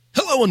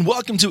Hello and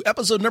welcome to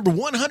episode number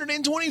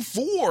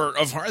 124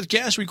 of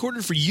Hearthcast,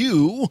 recorded for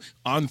you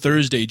on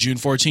Thursday, June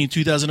 14th,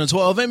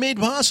 2012, and made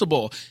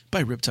possible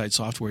by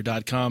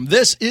RiptideSoftware.com.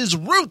 This is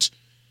Root.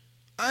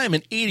 I'm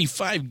an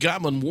 85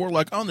 Goblin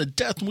Warlock on the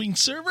Deathwing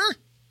server,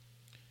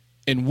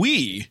 and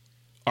we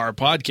are a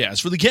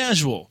podcast for the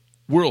casual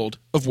World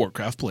of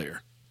Warcraft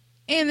player.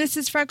 And this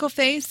is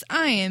Freckleface.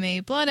 I am a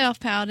Blood Elf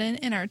Paladin,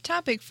 and our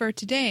topic for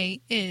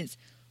today is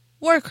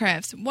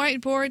Warcraft's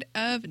Whiteboard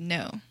of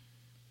No.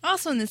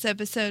 Also in this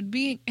episode,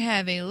 we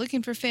have a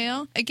Looking for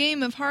Fail, a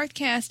game of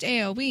Hearthcast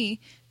AoE,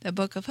 the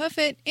Book of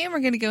Hoofit, and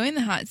we're going to go in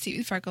the hot seat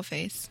with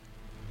Freckleface.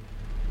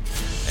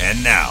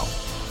 And now,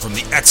 from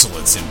the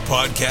Excellence in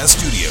Podcast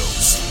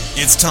Studios,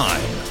 it's time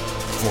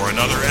for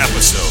another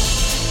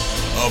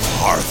episode of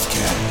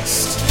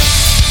Hearthcast.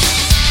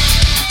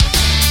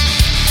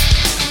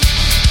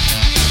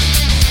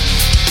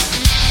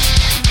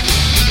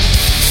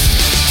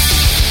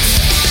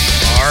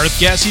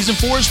 Hearthcast Season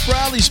 4 is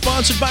proudly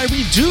sponsored by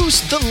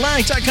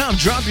ReduceTheLag.com.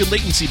 Drop your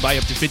latency by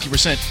up to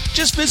 50%.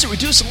 Just visit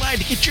Reduce the Lag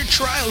to get your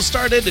trial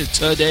started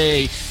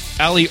today.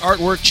 Ali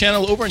Artwork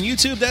channel over on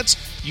YouTube. That's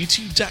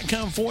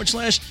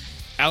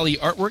youtube.com/Ali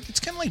Artwork. It's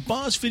kind of like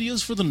boss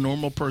videos for the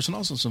normal person.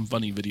 Also some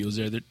funny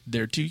videos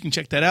there too. You can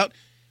check that out.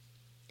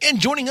 And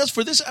joining us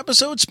for this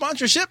episode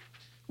sponsorship,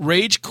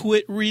 Rage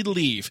Quit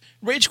Relief.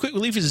 Rage Quit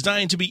Relief is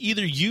designed to be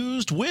either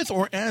used with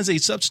or as a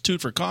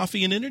substitute for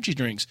coffee and energy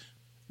drinks.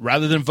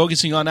 Rather than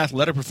focusing on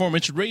athletic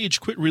performance, Rage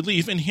Quit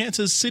Relief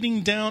enhances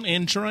sitting down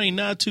and trying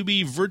not to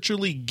be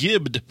virtually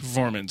gibbed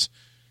performance.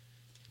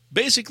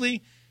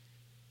 Basically,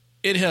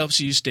 it helps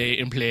you stay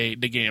and play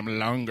the game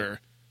longer.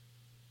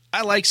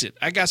 I likes it.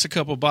 I got a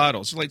couple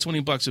bottles. It's like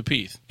 $20 a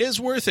piece. It's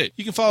worth it.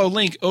 You can follow a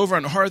link over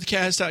on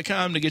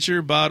hearthcast.com to get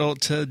your bottle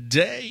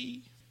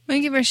today. We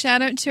give a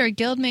shout out to our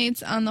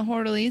guildmates on the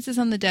Hortalies, is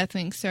on the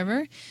Deathwing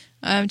server,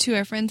 to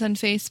our friends on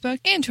Facebook,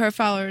 and to our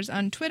followers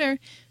on Twitter.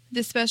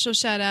 This special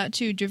shout out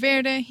to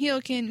Draverda,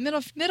 Heelkin,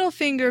 Middle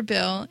Finger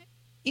Bill,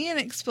 Ian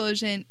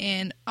Explosion,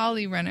 and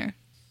Ollie Runner.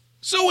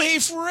 So hey,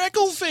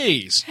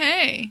 Freckleface!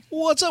 Hey!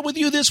 What's up with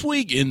you this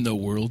week in the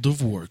World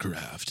of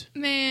Warcraft?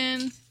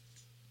 Man.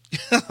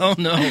 Oh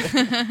no.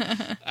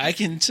 I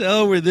can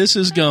tell where this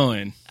is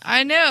going.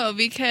 I know,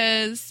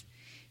 because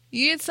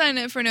you had signed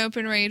up for an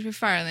open raid for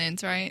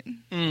Firelands, right?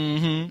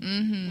 Mm-hmm.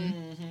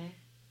 Mm-hmm.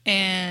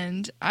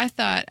 And I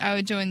thought I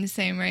would join the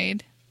same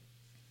raid.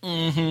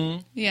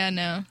 Mm-hmm. Yeah,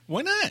 no.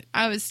 Why not?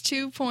 I was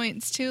 2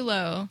 points too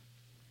low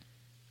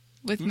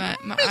with my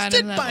Missed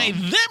item it level. by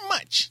that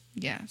much.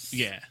 Yes.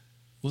 Yeah.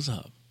 What's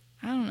up?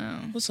 I don't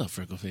know. What's up,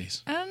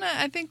 Freckleface? I don't know.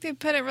 I think they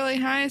put it really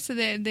high so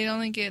that they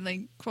only get,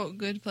 like, quote,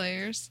 good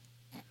players.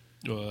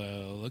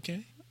 Well,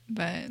 okay.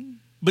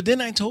 But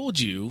then I told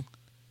you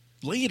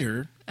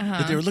later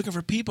that they were looking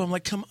for people. I'm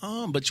like, come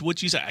on. But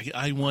what you say?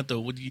 I want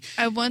the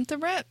I want the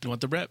rep. You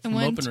want the rep I from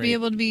want open to rate. be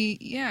able to be,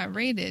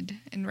 rated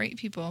and rate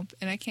people,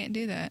 and I can't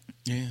do that.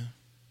 Yeah.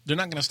 They're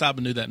not going to stop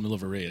and do that in the middle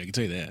of a raid. I can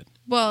tell you that.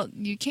 Well,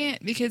 you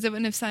can't because I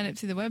wouldn't have signed up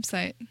through the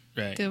website.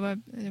 Right. They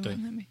wouldn't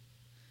let me.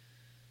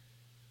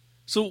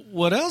 So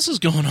what else is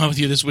going on with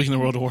you this week in the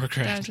World of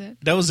Warcraft? That was it.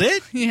 That was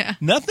it? Yeah.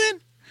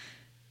 Nothing?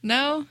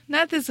 No,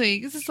 not this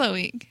week. It's a slow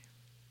week.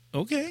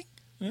 Okay.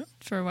 Yeah.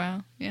 For a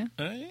while. Yeah.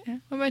 All right. Yeah.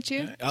 What about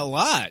you? A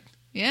lot.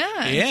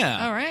 Yeah.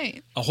 Yeah. All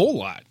right. A whole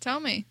lot. Tell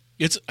me.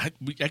 I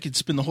could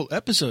spend the whole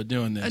episode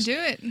doing this. Do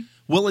it.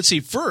 Well, let's see.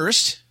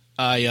 First,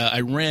 I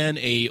ran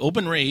a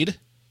open raid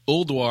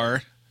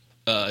Ulduar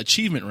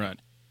achievement run.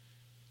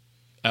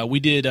 We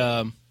did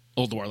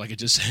Ulduar, like I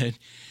just said,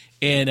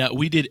 and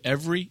we did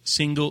every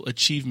single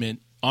achievement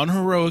on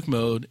heroic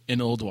mode in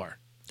Ulduar.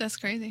 That's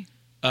crazy.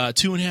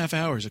 2.5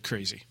 hours of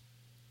crazy.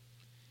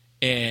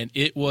 And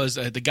it was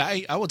the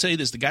guy, I will tell you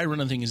this, the guy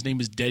running the thing, his name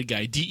is Dead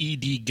Guy,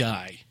 D-E-D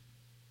Guy,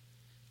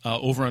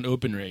 over on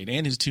Open Raid,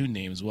 and his tune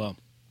name as well.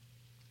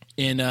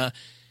 And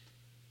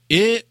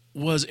it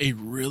was a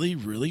really,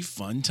 really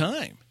fun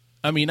time.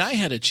 I mean, I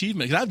had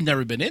achievements, because I've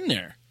never been in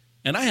there,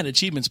 and I had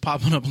achievements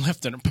popping up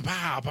left and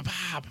pa-pow,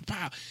 pa-pow,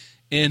 pa-pow.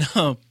 And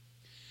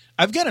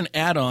I've got an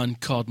add-on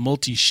called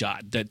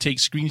Multi-Shot that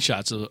takes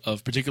screenshots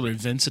of particular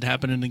events that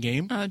happen in the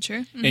game. Oh,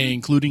 true. Mm-hmm.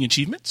 Including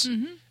achievements,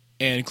 and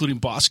including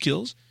boss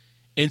kills.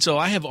 And so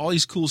I have all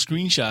these cool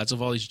screenshots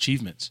of all these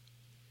achievements.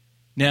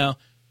 Now,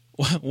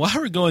 while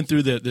we're going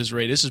through this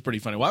raid, this is pretty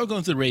funny. While we're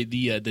going through the raid,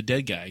 the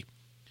Dead Guy,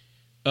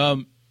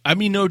 I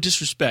mean no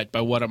disrespect by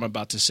what I'm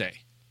about to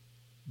say,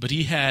 but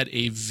he had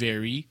a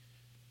very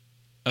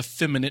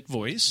effeminate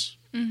voice.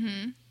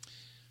 Mm-hmm.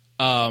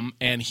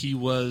 And he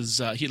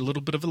had a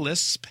little bit of a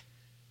lisp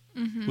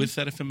with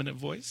that effeminate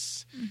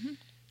voice. Mm-hmm.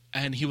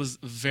 And he was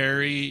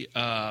very...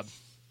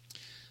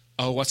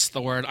 what's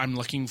the word I'm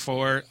looking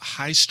for?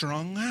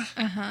 High-strung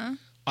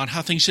on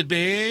how things should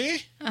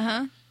be.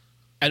 And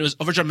it was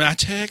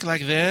overdramatic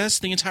like this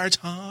the entire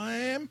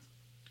time.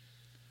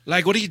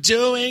 Like, what are you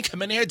doing?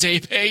 Come in here,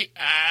 DP.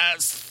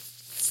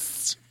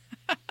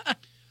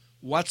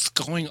 What's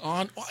going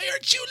on? Why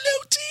aren't you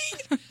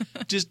looting?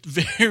 just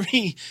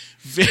very,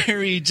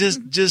 very,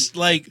 just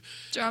like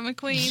Drama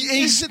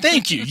queen.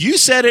 Thank you. You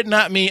said it,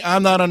 not me.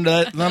 I'm not under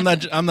that.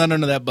 I'm not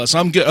under that bus.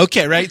 I'm good.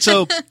 Okay, right.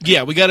 So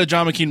yeah, we got a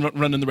drama king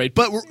running the raid,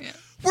 but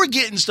we're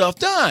getting stuff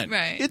done.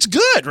 Right. It's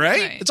good,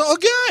 right? It's all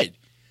good.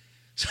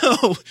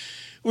 So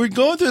we're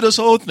going through this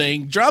whole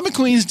thing. Drama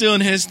queen's doing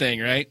his thing,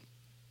 right?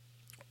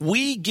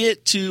 We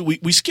get to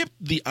we skip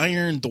the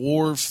Iron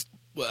Dwarf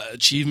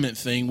achievement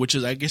thing, which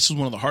is I guess is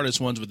one of the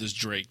hardest ones with this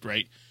Drake,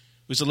 right?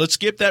 We said let's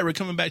skip that. We're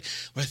coming back.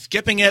 We're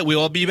skipping it. We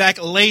will be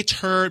back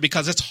later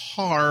because it's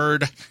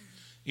hard.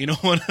 You know,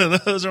 one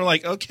of those are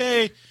like,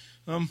 okay,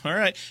 all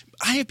right.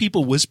 I have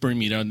people whispering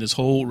me down this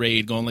whole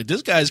raid, going like,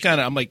 this guy's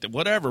kind of. I'm like,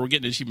 whatever. We're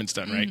getting achievements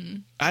done, right? Mm-hmm.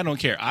 I don't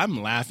care.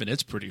 I'm laughing.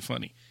 It's pretty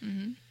funny.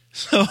 Mm-hmm.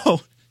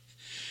 So.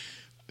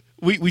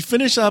 We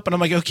finish up, and I'm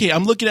like, okay,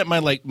 I'm looking at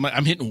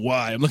I'm hitting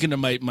Y. I'm looking at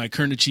my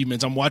current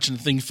achievements. I'm watching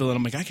the thing fill, and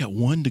I'm like, I got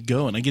one to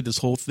go, and I get this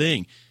whole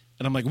thing.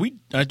 And I'm like,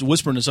 I have to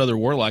whisper in this other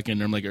warlock in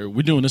there. I'm like,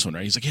 we're doing this one,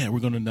 right? He's like, yeah,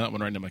 we're going to that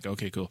one right now. I'm like,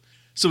 okay, cool.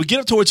 So we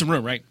get up towards the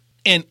room, right?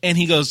 And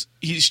he goes,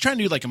 he's trying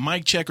to do like a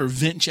mic check or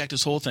vent check,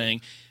 this whole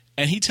thing.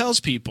 And he tells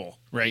people,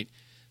 right,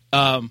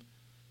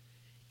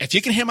 if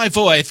you can hear my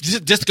voice,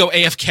 just go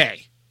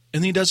AFK.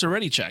 And then he does a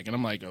ready check. And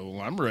I'm like, oh,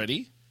 well, I'm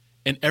ready.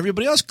 And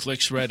everybody else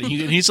clicks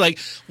ready. And he's like,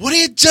 what are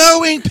you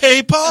doing,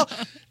 people?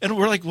 And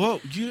we're like, whoa,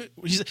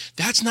 he's like,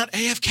 that's not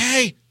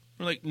AFK.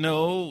 We're like,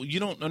 no, you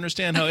don't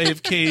understand how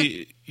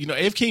AFK,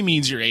 AFK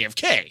means you're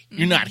AFK.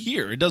 You're not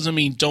here. It doesn't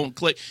mean don't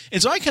click.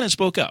 And so I kind of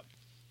spoke up.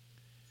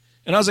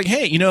 And I was like,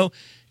 hey,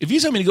 if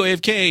you tell me to go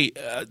AFK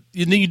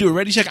and then you do a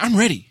ready check, I'm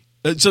ready.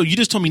 So you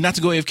just told me not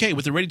to go AFK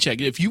with the ready check.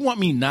 If you want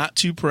me not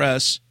to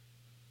press,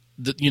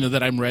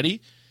 that I'm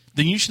ready,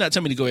 then you should not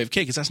tell me to go AFK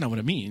because that's not what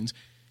it means.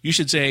 You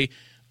should say,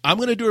 I'm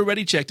going to do a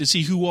ready check to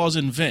see who all's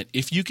in vent.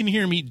 If you can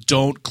hear me,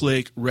 don't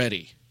click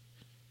ready.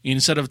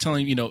 Instead of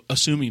telling,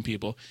 assuming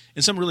people.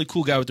 And some really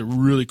cool guy with a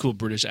really cool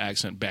British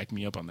accent backed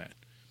me up on that.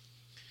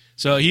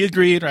 So he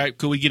agreed. All right,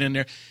 cool, we get in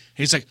there.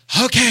 He's like,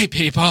 okay,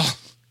 people.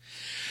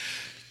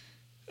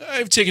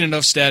 I've taken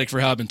enough static for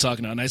how I've been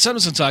talking all night. So I'm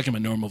just going to talk in my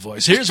normal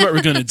voice. Here's what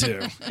we're going to do.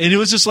 And it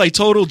was just like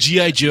total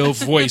G.I. Joe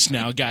voice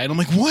now guy. And I'm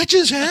like, what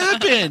just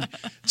happened?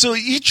 So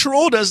he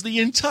trolled us the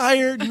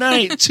entire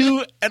night.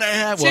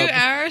 2.5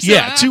 hours?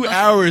 Yeah, 2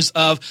 hours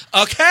of,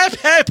 okay,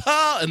 people.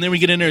 And then we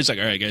get in there. It's like,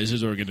 all right, guys,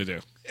 here's what we're going to do.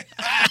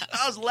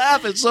 I was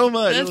laughing so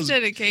much. That's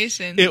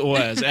dedication. It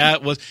was.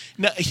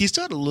 Now, he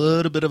still had a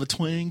little bit of a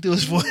twang to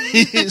his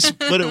voice,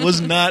 but it was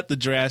not the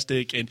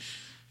drastic. And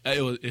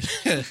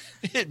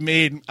it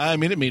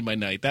made my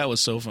night. That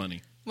was so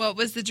funny. What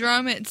was the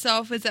drama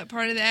itself? Was that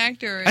part of the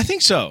act? Or? I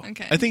think so.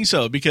 Okay. I think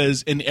so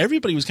because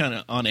everybody was kind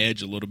of on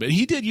edge a little bit.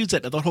 He did use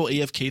the whole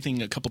AFK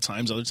thing a couple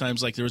times. Other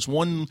times, like there was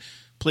one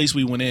place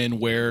we went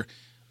in where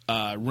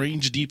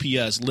range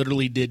DPS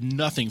literally did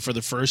nothing for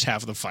the first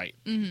half of the fight,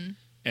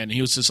 and he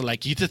was just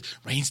like, "You just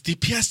range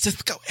DPS,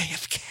 just go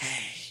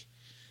AFK."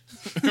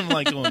 I'm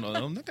like, "Oh no,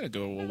 I'm not going to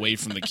go away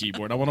from the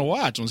keyboard. I want to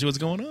watch and see what's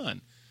going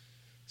on."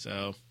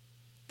 So.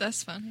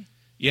 That's funny.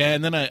 Yeah,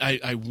 and then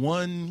I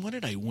won. What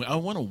did I win? I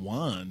won a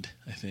wand,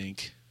 I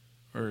think,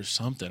 or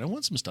something. I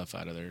won some stuff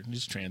out of there.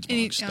 Just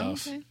transmog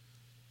stuff. Okay.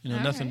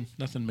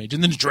 Nothing major.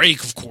 And then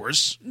Drake, of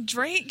course.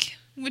 Drake?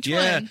 Which one?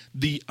 Yeah,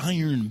 the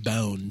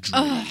Ironbound Drake.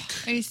 Oh,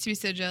 I used to be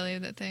so jelly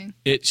of that thing.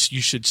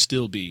 You should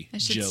still be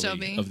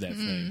jelly of that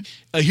thing.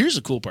 Here's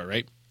the cool part,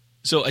 right?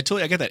 So I told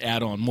you I got that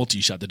add-on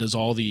multi-shot that does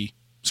all the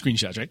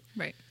screenshots, right?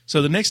 Right.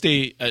 So the next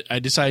day, I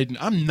decided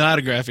I'm not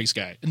a graphics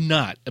guy.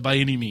 Not by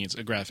any means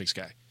a graphics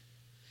guy.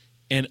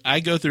 And I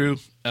go through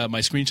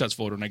my screenshots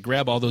folder and I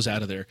grab all those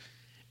out of there.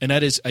 And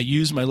that is, I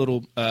use my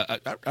little, I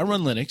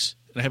run Linux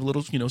and I have a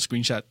little,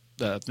 screenshot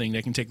thing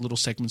that can take little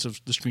segments of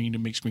the screen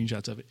and make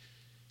screenshots of it,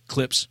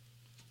 clips.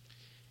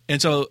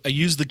 And so I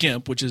use the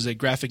GIMP, which is a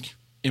graphic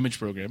image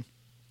program.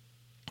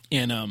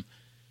 And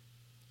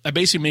I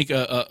basically make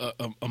a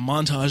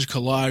montage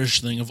collage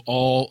thing of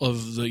all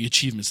of the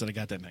achievements that I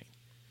got that night.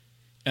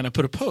 And I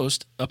put a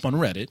post up on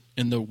Reddit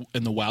in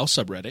the WoW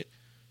subreddit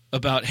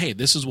about, hey,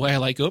 this is why I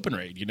like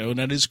OpenRaid, and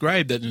I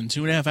described that in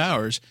 2.5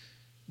 hours,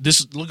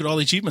 look at all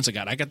the achievements I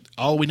got. I got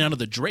all the way down to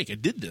the Drake. I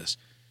did this.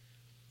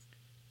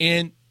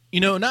 And,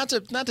 not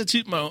to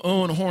toot my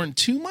own horn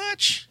too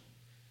much,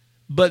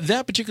 but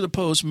that particular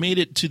post made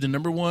it to the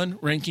 #1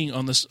 ranking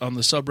on the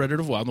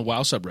subreddit of WoW, on the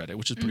WoW subreddit,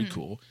 which is pretty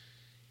cool.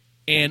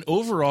 And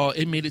overall,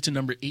 it made it to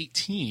number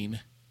 18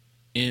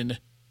 in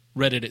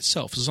Reddit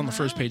itself. This is on the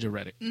first page of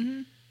Reddit.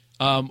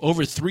 Mm-hmm.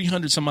 Over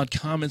 300 some odd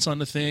comments on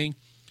the thing.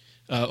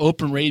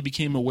 OpenRaid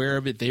became aware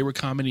of it. They were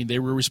commenting. They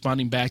were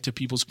responding back to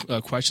people's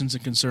questions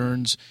and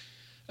concerns.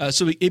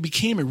 So it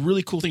became a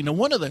really cool thing. Now,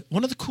 one of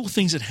the cool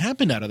things that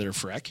happened out of there,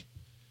 Freck,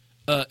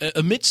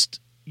 amidst,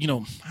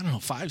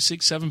 5,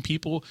 6, 7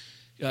 people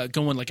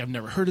going like, I've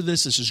never heard of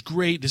this. This is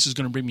great. This is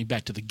going to bring me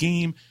back to the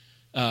game.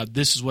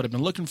 This is what I've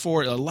been looking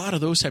for. A lot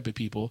of those type of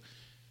people.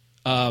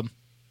 The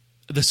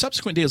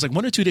subsequent day, it was like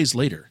 1 or 2 days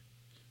later,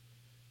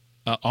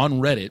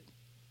 on Reddit,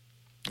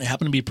 I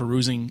happen to be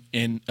perusing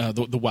in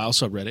the WoW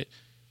subreddit,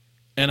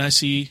 and I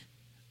see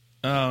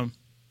our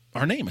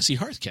name. I see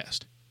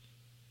Hearthcast.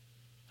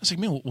 was like,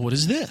 man, what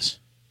is this?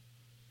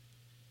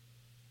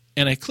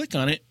 And I click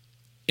on it,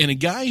 and a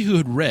guy who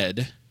had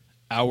read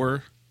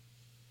our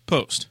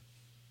post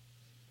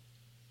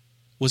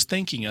was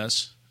thanking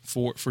us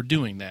for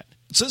doing that.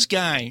 So this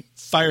guy,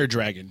 Fire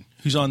Dragon,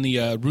 who's on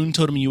the Rune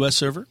Totem US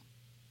server,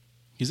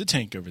 he's a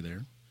tank over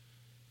there,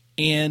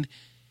 and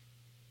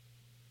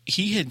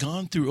he had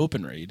gone through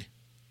OpenRaid,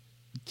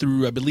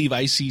 through, I believe,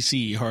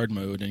 ICC hard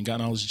mode, and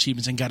gotten all his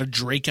achievements and got a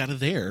Drake out of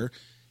there,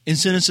 and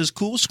sent us this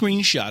cool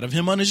screenshot of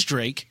him on his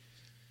Drake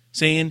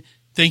saying,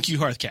 "Thank you,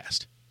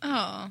 Hearthcast."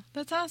 Oh,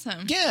 that's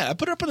awesome. Yeah, I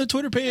put it up on the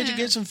Twitter page. Yeah. I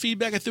get some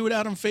feedback. I threw it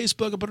out on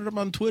Facebook. I put it up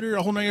on Twitter.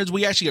 A whole 9 yards.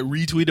 We actually got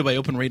retweeted by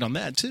OpenRaid on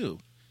that, too.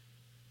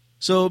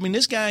 So, I mean,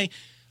 this guy,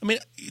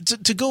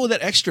 to go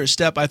that extra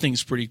step, I think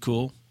is pretty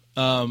cool.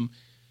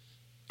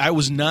 I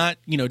was not,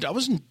 I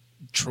wasn't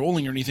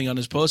trolling or anything on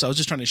his post. I was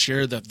just trying to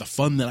share the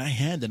fun that I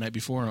had the night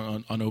before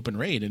on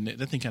OpenRaid, and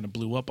that thing kind of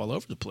blew up all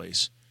over the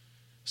place.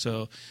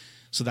 So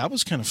that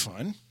was kind of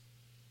fun.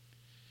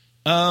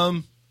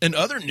 In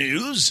other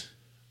news,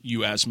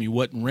 you asked me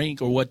what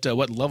rank or what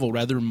level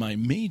rather my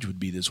mage would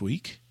be this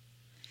week.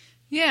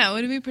 Yeah,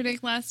 what did we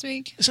predict last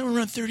week? Somewhere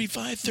around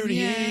 35,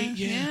 38.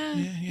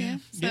 Yeah.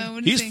 So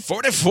what do you He's think?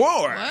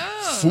 44.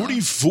 Whoa.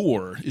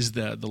 44 is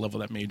the level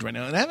that mage right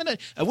now. And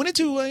I went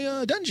into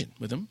a dungeon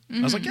with him.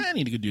 I was like, I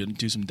need to go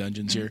do some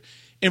dungeons here.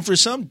 And for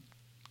some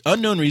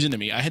unknown reason to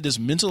me, I had this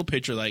mental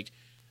picture like,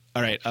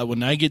 all right,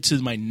 when I get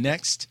to my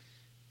next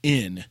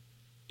inn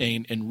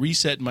and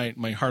reset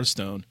my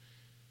Hearthstone,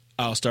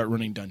 I'll start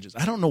running dungeons.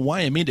 I don't know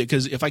why I made it,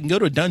 because if I can go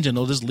to a dungeon,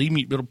 it'll just leave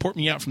me, it'll port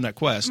me out from that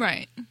quest.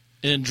 Right.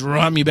 And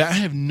draw me back. I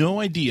have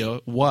no idea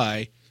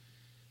why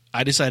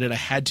I decided I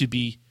had to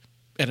be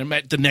at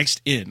the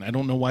next inn. I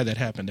don't know why that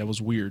happened. That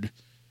was weird.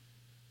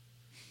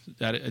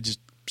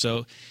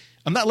 So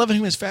I'm not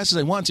leveling him as fast as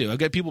I want to. I've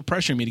got people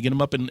pressuring me to get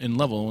him up in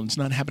level, and it's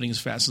not happening as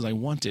fast as I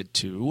want it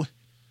to.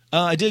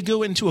 I did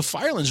go into a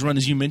Firelands run,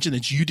 as you mentioned,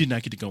 that you did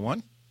not get to go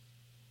on.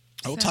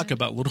 I will talk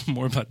about a little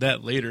more about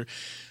that later.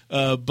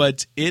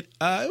 But it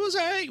was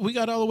all right. We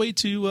got all the way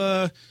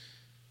to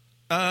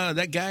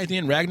that guy at the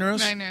end, Ragnaros.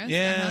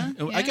 Yeah.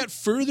 Yeah. I got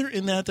further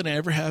in that than I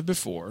ever have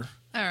before.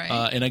 All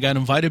right. And I got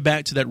invited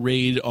back to that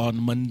raid on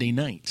Monday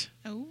night.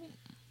 Oh.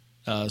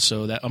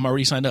 So that I'm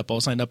already signed up.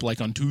 I'll sign up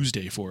like on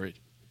Tuesday for it.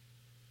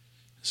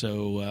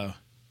 So,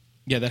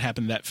 that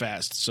happened that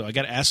fast. So I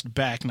got asked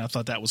back, and I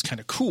thought that was kind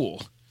of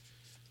cool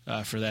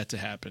for that to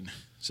happen.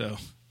 So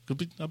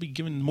I'll be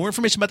giving more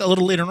information about that a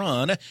little later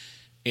on.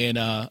 And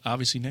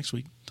obviously next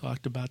week,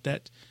 talked about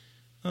that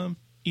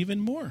even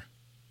more.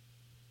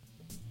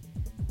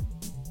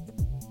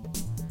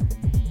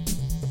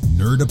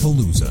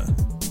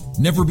 Nerdapalooza.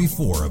 Never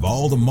before have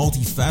all the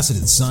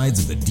multifaceted sides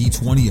of the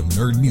D20 of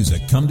nerd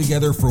music come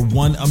together for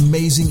one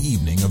amazing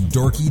evening of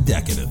dorky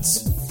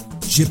decadence.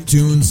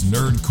 Chiptunes,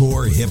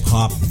 nerdcore,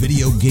 hip-hop,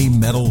 video game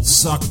metal,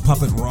 sock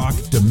puppet rock,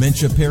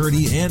 dementia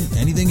parody, and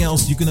anything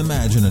else you can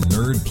imagine a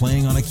nerd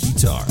playing on a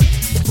guitar.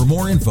 For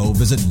more info,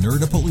 visit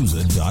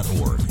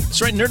nerdapalooza.org.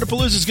 That's right,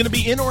 Nerdapalooza is going to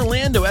be in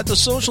Orlando at the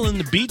Social in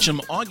the Beacham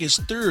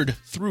August 3rd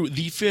through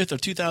the 5th of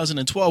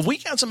 2012. We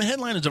got some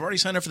headliners have already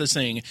signed up for this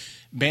thing.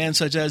 Bands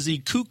such as the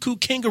Cuckoo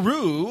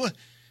Kangaroo,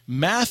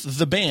 Math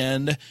the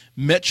Band,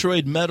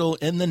 Metroid Metal,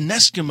 and the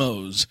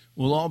Neskimos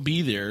will all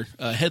be there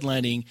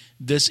headlining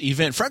this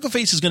event.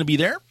 Freckleface is going to be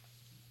there.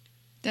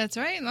 That's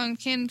right, long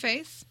cannon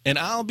face. And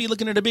I'll be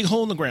looking at a big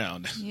hole in the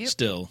ground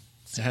still.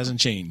 It hasn't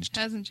changed.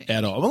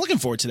 At all. I'm looking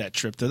forward to that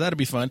trip, though. That'll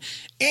be fun.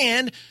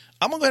 And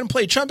I'm going to go ahead and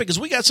play trumpet because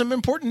we got some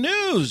important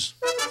news.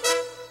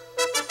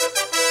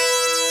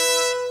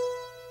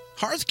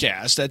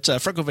 Hearthcast, that's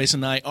Freckleface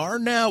and I, are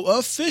now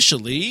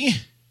officially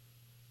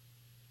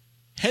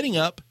heading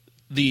up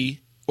the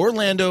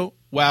Orlando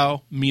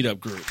WoW Meetup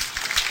group.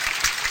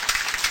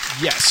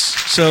 Yes.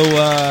 So,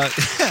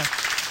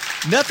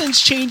 nothing's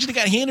changed. It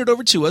got handed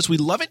over to us. We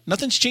love it.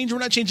 Nothing's changed. We're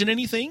not changing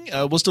anything.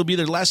 We'll still be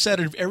there last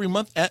Saturday of every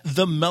month at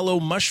the Mellow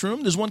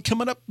Mushroom. There's one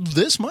coming up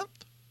this month.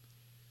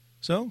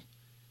 So,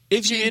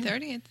 if June you're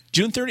 30th.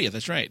 June 30th,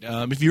 that's right.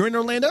 If you're in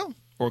Orlando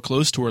or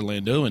close to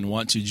Orlando and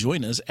want to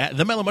join us at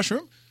the Mellow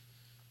Mushroom,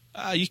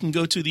 you can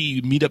go to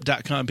the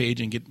meetup.com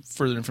page and get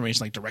further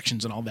information like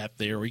directions and all that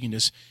there, or you can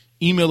just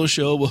email the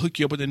show. We'll hook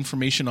you up with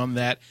information on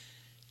that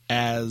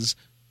as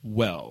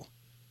well.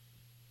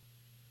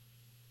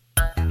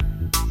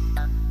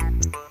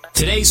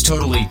 Today's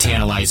totally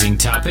tantalizing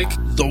topic: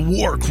 the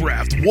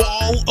Warcraft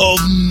Wall of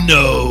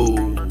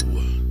No.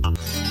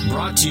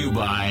 Brought to you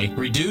by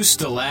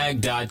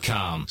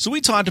ReduceTheLag.com. So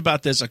we talked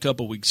about this a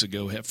couple weeks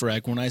ago,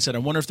 Frack, when I said I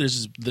wonder if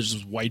there's this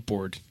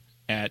whiteboard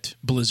at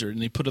Blizzard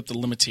and they put up the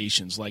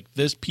limitations like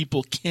this.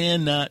 People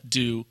cannot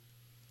do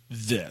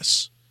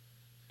this.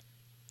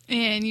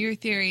 And your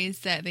theory is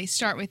that they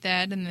start with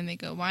that and then they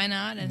go, why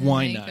not? And then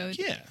Why they not? go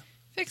Yeah.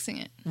 fixing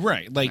it.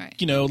 Right. Like,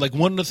 like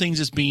one of the things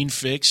that's being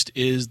fixed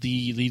is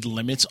the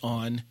limits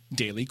on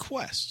daily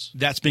quests.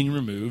 That's being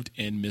removed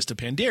in Mist of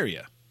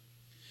Pandaria.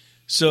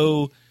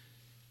 So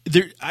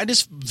I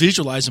just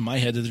visualize in my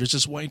head that there's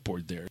this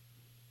whiteboard there.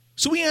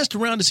 So we asked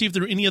around to see if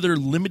there are any other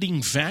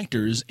limiting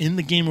factors in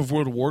the game of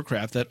World of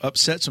Warcraft that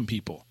upset some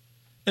people.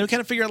 And we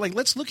kind of figured out, like,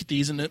 let's look at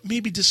these and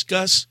maybe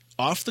discuss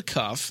off the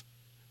cuff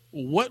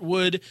what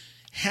would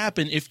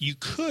happen if you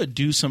could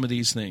do some of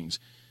these things.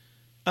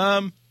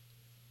 One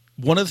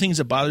of the things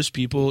that bothers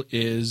people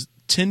is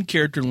 10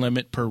 character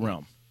limit per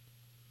realm.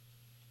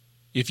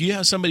 If you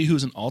have somebody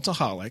who's an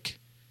altaholic,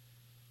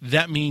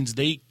 that means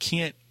they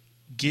can't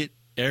get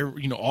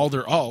all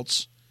their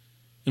alts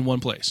in one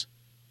place.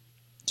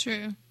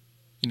 True.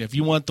 If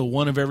you want the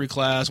one of every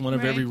class, one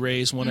of every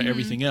race, one of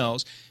everything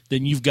else,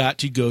 then you've got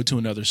to go to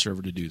another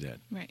server to do that.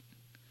 Right.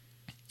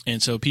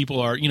 And so people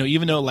are,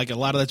 even though like a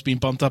lot of that's being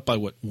bumped up by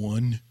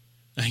one,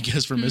 I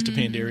guess, for Mr.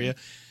 Pandaria,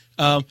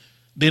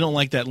 they don't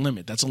like that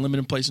limit. That's a limit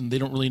in place, and they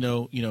don't really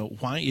know,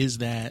 why is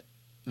that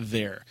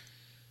there?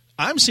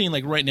 I'm seeing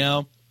like right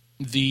now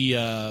the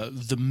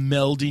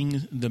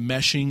melding, the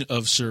meshing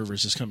of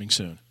servers is coming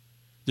soon.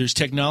 There's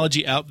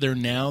technology out there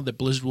now that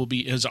Blizzard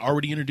has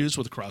already introduced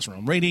with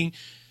cross-realm rating.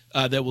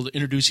 That will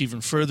introduce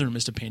even further in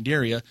Mr.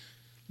 Pandaria,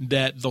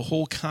 that the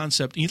whole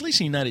concept, at least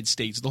in the United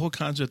States, the whole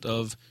concept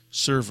of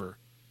server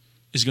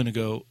is going to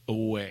go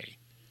away.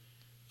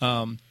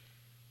 So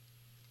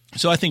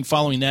I think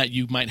following that,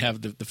 you might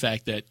have the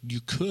fact that you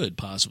could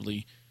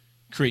possibly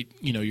create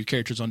your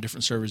characters on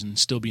different servers and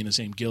still be in the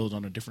same guild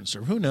on a different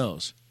server. Who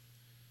knows?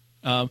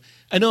 I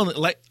know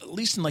that at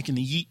least in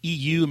the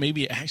EU,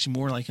 maybe actually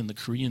more like in the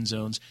Korean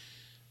zones,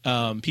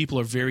 people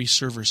are very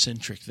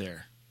server-centric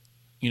there.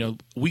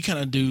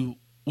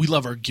 We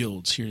love our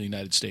guilds here in the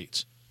United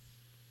States.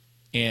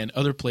 And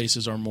other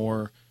places are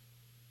more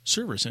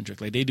server-centric.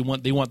 Like they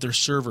want their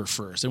server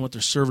first. They want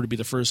their server to be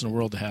the first in the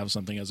world to have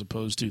something as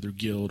opposed to their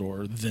guild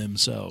or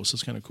themselves. So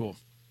it's kind of cool.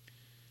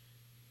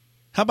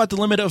 How about the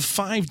limit of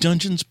 5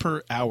 dungeons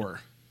per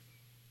hour?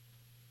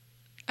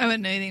 I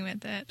wouldn't know anything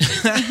about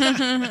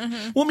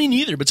that. Well, me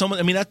neither. But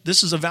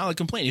this is a valid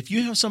complaint. If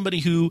you have somebody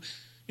who,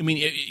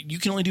 you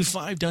can only do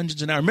 5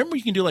 dungeons an hour. Remember,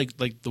 you can do like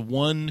the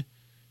one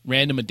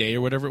random a day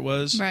or whatever it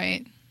was,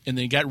 right? And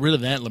they got rid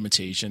of that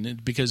limitation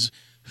because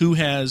who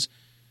has,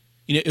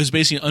 it was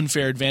basically an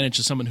unfair advantage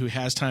to someone who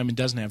has time and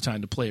doesn't have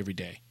time to play every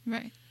day.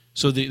 Right.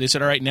 So they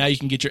said, all right, now you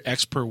can get your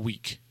X per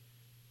week,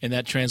 and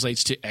that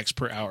translates to X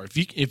per hour.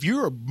 If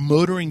you're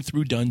motoring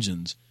through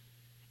dungeons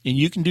and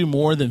you can do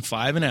more than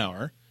 5 an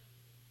hour,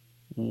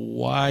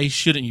 why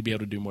shouldn't you be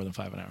able to do more than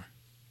 5 an hour?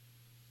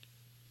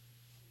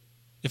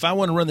 If I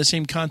want to run the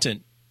same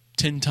content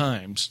 10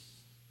 times,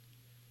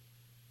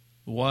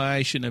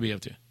 why shouldn't I be able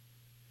to?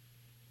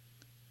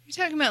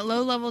 You're talking about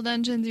low-level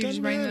dungeons? You're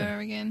just running them matter.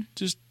 over again?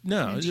 Just,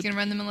 no. You can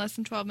run them in less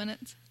than 12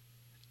 minutes?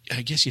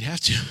 I guess you'd have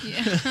to.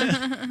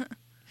 Yeah.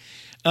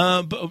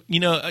 But,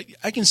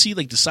 I can see,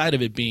 like, the side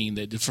of it being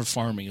that for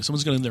farming. If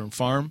someone's going in there and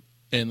farm,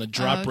 and the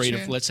drop rate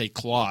of, let's say,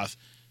 cloth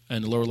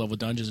and the lower-level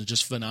dungeons is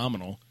just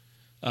phenomenal,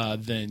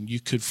 then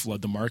you could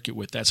flood the market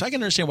with that. So I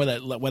can understand why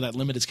that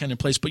limit is kind of in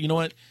place. But you know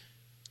what?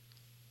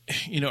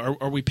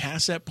 Are we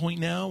past that point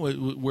now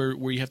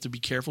where you have to be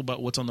careful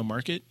about what's on the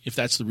market if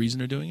that's the reason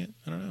they're doing it?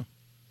 I don't know.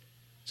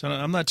 So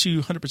I'm not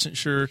too 100%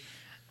 sure.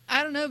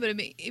 I don't know, but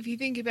if you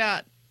think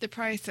about the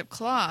price of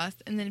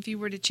cloth, and then if you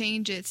were to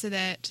change it so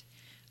that,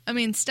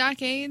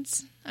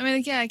 stockades,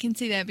 I can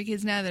see that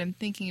because now that I'm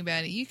thinking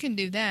about it, you can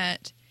do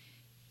that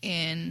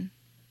in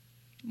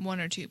 1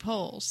 or 2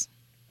 poles.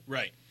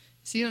 Right.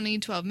 So you don't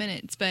need 12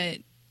 minutes, but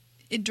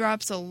it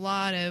drops a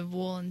lot of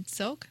wool and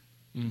silk.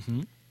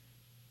 Mm-hmm.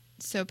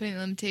 So putting a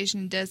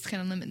limitation does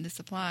kind of limit the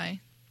supply.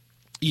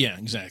 Yeah,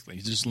 exactly.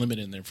 Just limit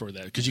in there for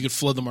that. Because you could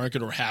flood the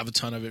market or have a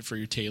ton of it for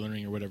your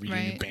tailoring or whatever,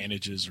 your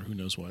bandages or who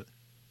knows what.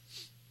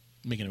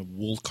 Making a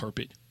wool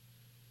carpet.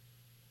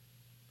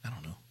 I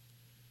don't know.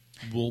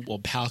 Wool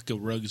alpaca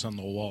rugs on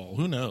the wall.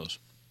 Who knows?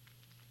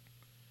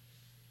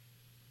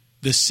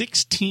 The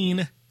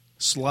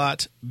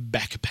 16-slot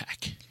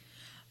backpack.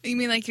 You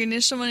mean like your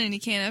initial one and you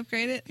can't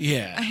upgrade it?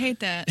 Yeah. I hate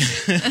that.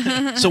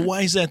 So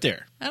why is that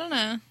there? I don't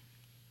know.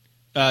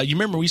 You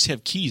remember we used to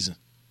have keys,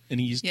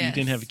 and you Yes.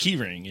 didn't have a key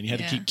ring, and you had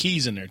to keep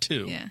keys in there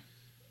too.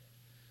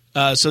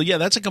 Yeah. So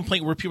that's a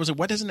complaint where people say,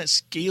 why doesn't that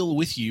scale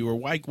with you, or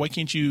why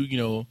can't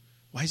you,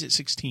 why is it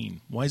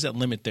 16? Why is that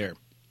limit there?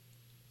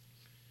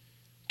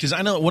 Because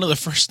I know one of the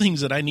first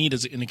things that I need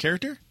is in a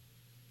character,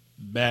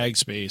 bag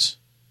space.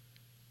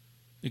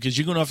 Because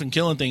you're going off and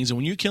killing things, and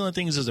when you're killing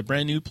things as a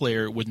brand new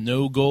player with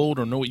no gold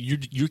or no,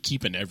 you're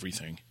keeping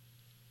everything.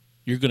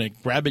 You're going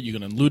to grab it, you're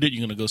going to loot it,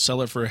 you're going to go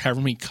sell it for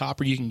however many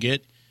copper you can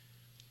get,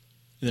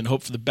 and then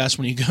hope for the best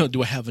when you go,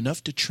 do I have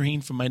enough to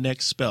train for my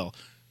next spell?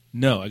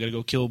 No, I got to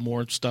go kill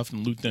more stuff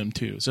and loot them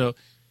too. So,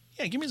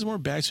 yeah, give me some more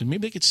bags. So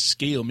maybe they could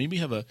scale. Maybe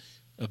have a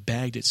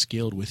bag that's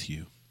scaled with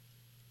you.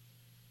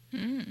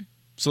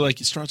 So, like,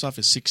 it starts off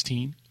as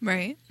 16.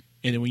 Right.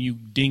 And then when you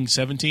ding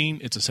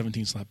 17, it's a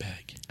 17-slot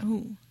bag.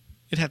 Oh.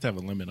 It'd have to have a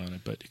limit on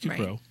it, but it could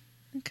grow.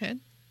 It could.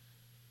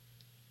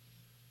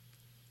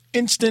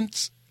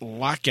 Instance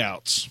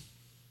lockouts.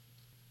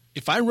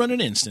 If I run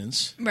an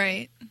instance,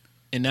 right,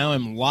 and now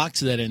I'm locked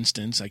to that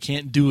instance, I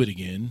can't do it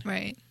again.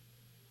 Right.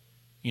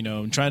 You know,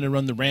 I'm trying to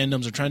run the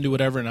randoms or trying to do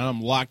whatever, and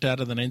I'm locked out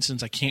of that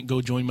instance. I can't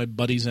go join my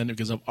buddies in it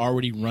because I've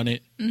already run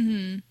it.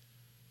 Mm-hmm.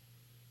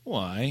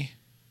 Why?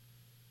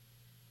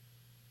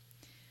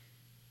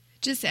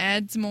 It just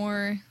adds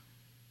more.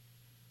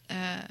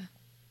 I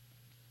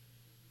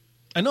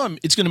know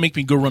it's going to make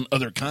me go run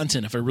other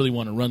content if I really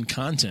want to run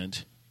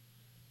content.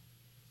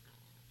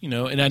 You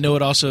know, and I know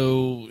it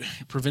also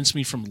prevents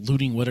me from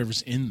looting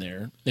whatever's in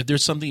there. If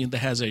there's something that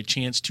has a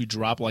chance to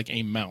drop like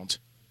a mount,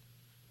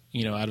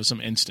 you know, out of some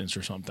instance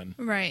or something.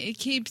 Right. It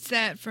keeps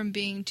that from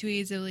being too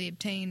easily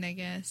obtained, I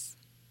guess.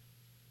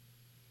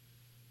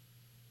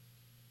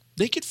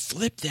 They could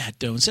flip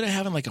that, though. Instead of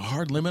having like a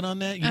hard limit on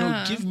that, you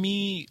know, give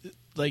me,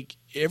 like,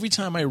 every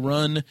time I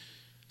run,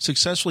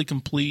 successfully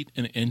complete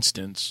an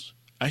instance,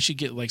 I should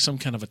get like some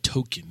kind of a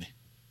token.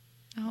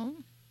 Oh.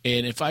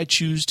 And if I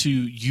choose to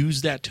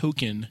use that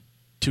token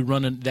to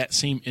run that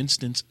same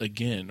instance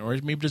again, or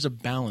maybe there's a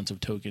balance of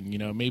token, you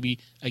know, maybe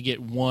I get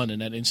 1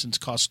 and that instance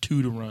costs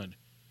 2 to run,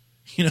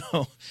 you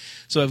know,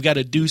 so I've got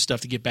to do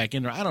stuff to get back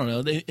in there. I don't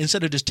know.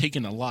 Instead of just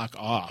taking the lock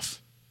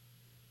off,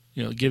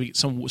 you know, giving it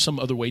some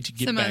other way to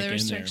get some back other in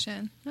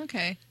restriction. there.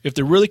 Okay. If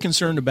they're really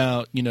concerned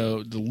about, you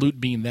know, the loot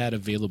being that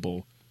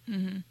available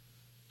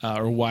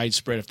or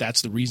widespread, if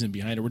that's the reason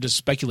behind it, we're just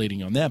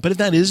speculating on that. But if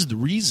that is the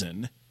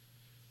reason,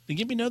 then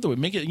give me another way.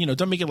 Make it, you know,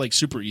 don't make it like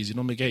super easy.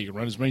 Don't make it, hey, you can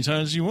run as many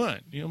times as you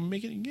want. You know,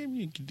 make it,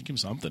 give them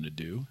something to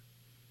do.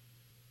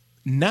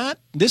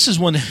 This is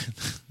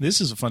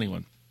a funny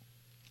one.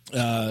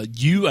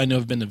 You, I know,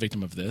 have been the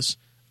victim of this.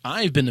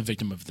 I've been the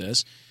victim of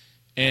this.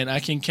 And I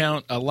can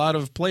count a lot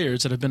of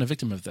players that have been a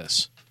victim of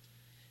this.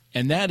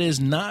 And that is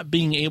not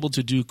being able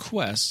to do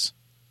quests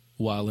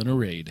while in a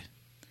raid.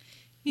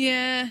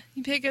 Yeah,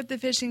 you pick up the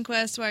fishing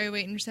quest while you're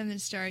waiting for something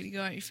to start. You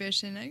go out, you're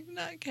fishing. I'm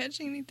not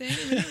catching anything.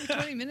 I've been for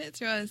 20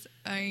 minutes.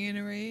 Are you in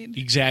a raid?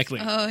 Exactly.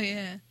 Oh,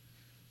 yeah.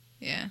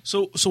 Yeah.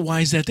 So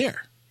why is that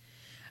there?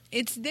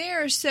 It's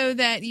there so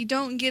that you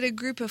don't get a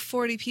group of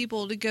 40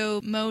 people to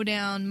go mow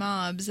down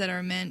mobs that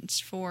are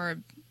meant for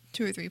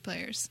 2 or 3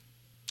 players.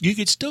 You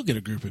could still get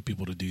a group of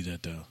people to do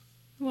that, though.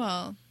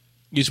 Well,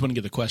 you just want to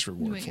get the quest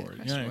reward you for want to it.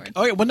 get the quest reward.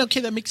 Oh, yeah. Well, okay,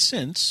 that makes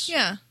sense.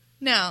 Yeah.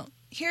 Now,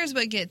 here's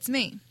what gets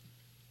me.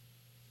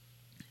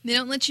 They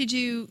don't let you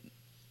do...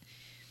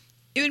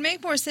 It would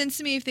make more sense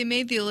to me if they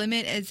made the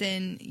limit as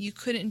in you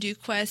couldn't do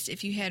quests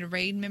if you had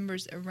raid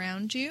members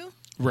around you.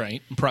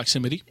 Right.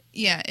 Proximity.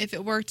 Yeah, if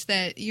it worked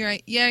that you're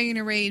in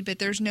a raid, but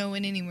there's no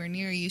one anywhere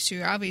near you, so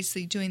you're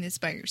obviously doing this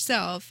by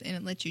yourself, and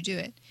it lets you do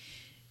it.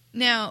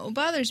 Now, what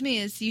bothers me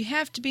is you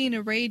have to be in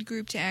a raid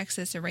group to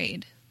access a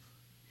raid.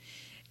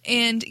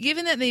 And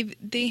given that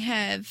they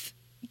have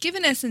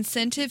given us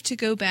incentive to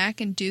go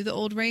back and do the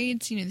old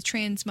raids, you know, the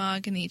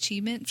transmog and the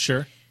achievements.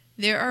 Sure.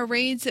 There are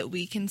raids that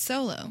we can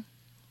solo.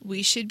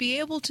 We should be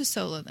able to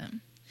solo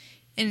them.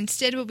 And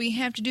instead what we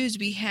have to do is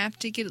we have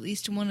to get at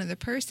least one other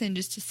person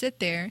just to sit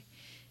there.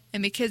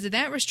 And because of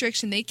that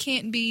restriction, they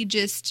can't be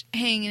just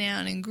hanging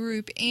out in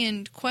group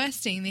and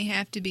questing. They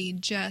have to be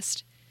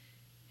just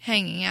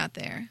hanging out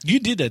there. You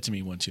did that to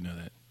me once, you know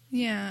that.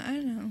 Yeah, I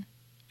know.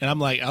 And I'm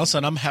like, all of a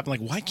sudden I'm happy, like,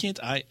 why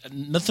can't I?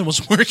 Nothing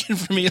was working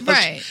for me.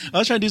 I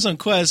was trying to do some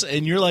quests,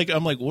 and you're like,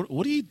 I'm like,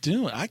 what are you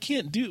doing? I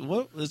can't do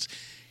what?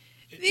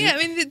 Yeah, I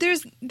mean,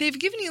 they've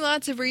given you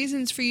lots of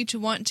reasons for you to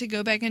want to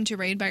go back into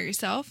raid by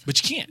yourself.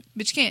 But you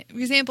can't. For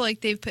example,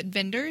 like they've put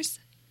vendors.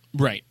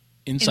 Right.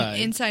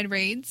 Inside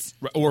raids.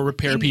 Or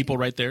repair people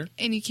right there.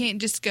 And you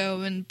can't just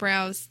go and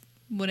browse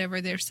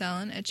whatever they're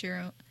selling at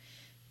your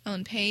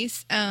own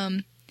pace.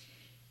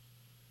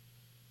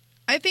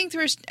 I think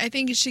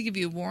it should give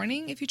you a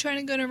warning if you try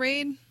to go to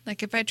raid.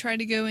 Like if I try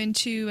to go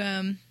into,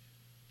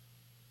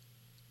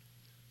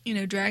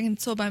 Dragon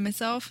Soul by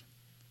myself,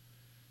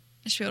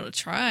 I should be able to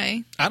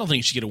try. I don't think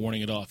you should get a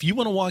warning at all. If you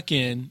want to walk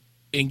in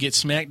and get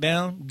smacked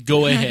down,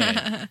 go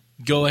ahead.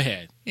 Go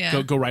ahead. Yeah.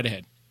 Go right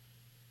ahead.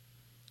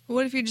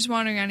 What if you're just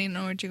wandering around and you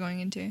don't know what you're going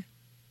into?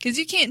 Because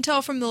you can't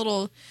tell from the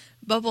little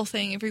bubble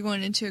thing if you're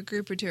going into a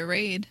group or to a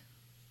raid.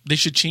 They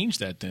should change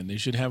that then. They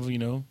should have,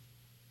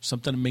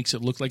 something that makes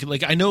it look like it.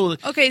 Like, I know...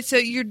 Okay, so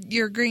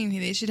you're agreeing with me.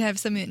 They should have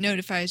something that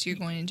notifies you're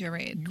going into a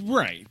raid.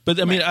 Right. But,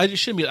 I mean, I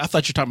shouldn't be... I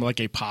thought you were talking about like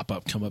a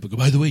pop-up come up and go,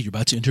 by the way, you're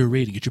about to enter a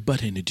raid and get your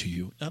butt handed to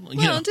you.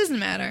 It doesn't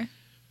matter.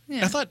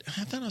 Yeah. I thought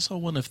I saw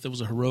one if there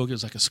was a heroic, it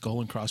was like a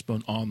skull and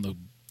crossbone on the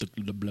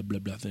blah, blah,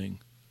 blah thing.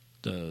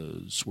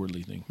 The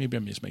swirly thing. Maybe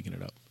I'm just making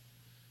it up.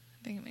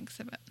 I think it makes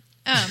it up.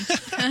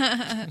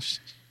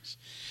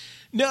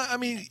 No, I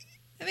mean...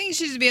 I think you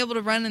should just be able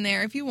to run in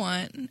there if you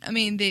want. I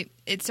mean,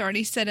 it's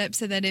already set up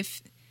so that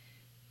if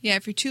you're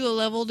too low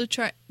level to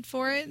try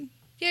for it,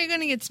 you're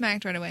going to get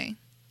smacked right away.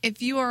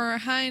 If you are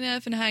high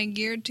enough and high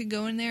geared to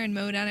go in there and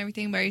mow down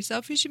everything by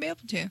yourself, you should be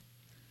able to.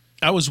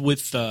 I was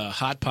with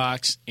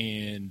Hotpox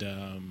and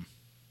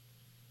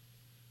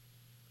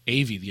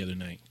Avi the other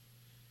night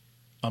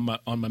on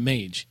my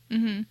mage,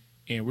 and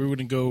we were going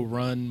to go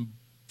run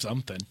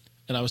something,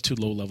 and I was too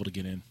low level to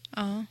get in.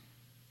 Oh.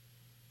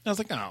 I was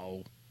like,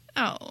 oh.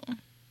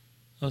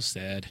 That was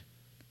sad.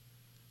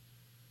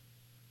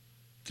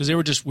 Because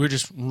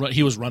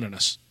he was running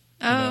us.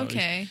 Oh,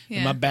 okay. And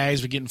Yeah. my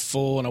bags were getting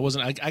full, and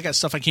I got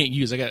stuff I can't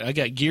use. I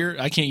got gear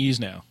I can't use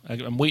now.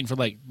 I'm waiting for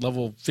like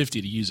level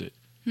 50 to use it.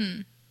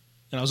 And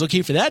I was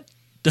okay for that.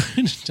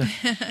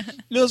 It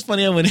was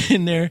funny. I went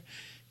in there,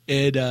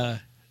 and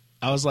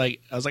I was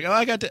like, oh,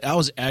 I got I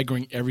was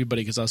aggroing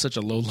everybody because I was such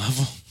a low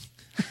level.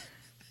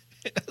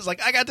 I was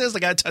like, I got this. They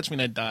got to touch me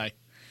and I'd die.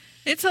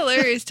 It's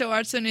hilarious to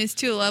watch someone who's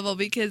 2 level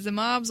because the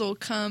mobs will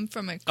come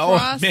from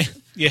across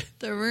Yeah.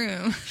 the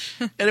room.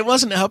 And it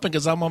wasn't helping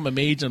because I'm on my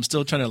mage and I'm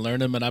still trying to learn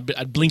them. And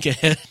I'd blink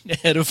ahead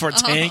of our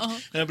tank.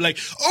 And I'd be like,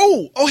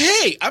 oh,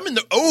 hey, I'm in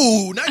the,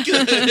 not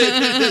good.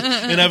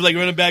 And I'd be like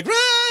running back,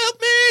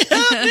 help me,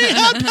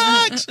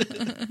 hot dogs.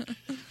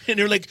 And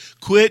they're like,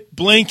 quit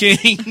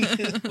blinking.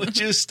 Would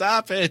you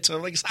stop it? So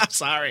I'm like, I'm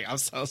sorry. I'm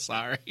so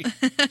sorry.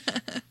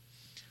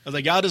 I was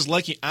like, y'all just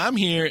lucky I'm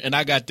here and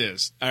I got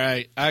this. All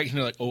right. And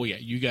they're like, oh, yeah,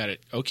 you got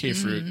it. Okay,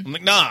 fruit. I'm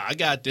like, nah, I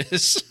got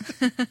this.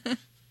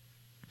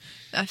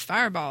 A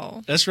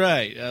fireball. That's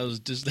right. I was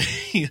just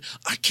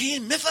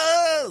Arcane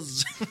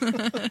Mythos.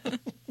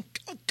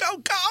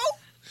 Go.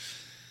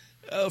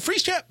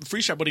 Freeze trap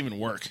wouldn't even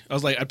work. I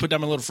was like, I'd put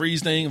down my little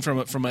freeze thing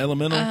from my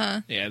elemental.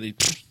 Yeah, they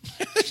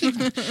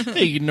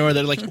ignore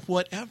that. Like,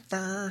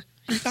 whatever.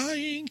 You're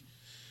dying.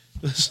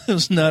 It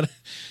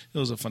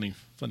was a funny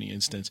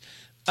instance.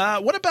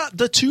 What about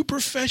the 2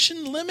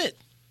 profession limit?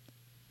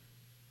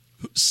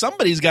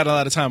 Somebody's got a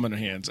lot of time on their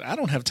hands. I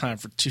don't have time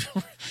for 2.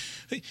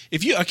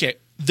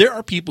 There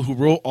are people who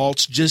roll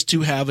alts just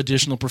to have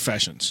additional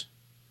professions.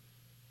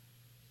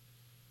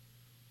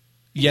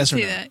 Yes or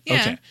no? That.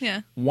 Yeah, okay.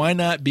 Yeah. Why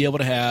not be able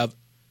to have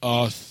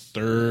a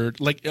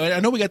 3rd? Like, I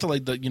know we got to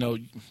like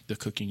the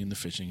cooking and the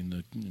fishing and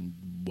the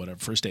whatever,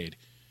 first aid,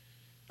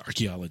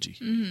 archaeology.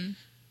 Mm-hmm.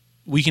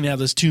 We can have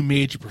those 2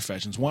 major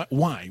professions. Why?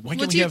 Why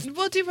can't we have?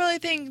 Well, do you really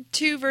think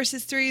 2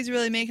 versus 3 is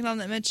really making all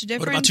that much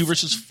difference? What about 2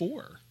 versus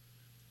 4?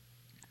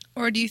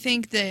 Or do you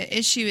think the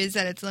issue is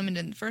that it's limited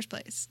in the first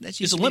place?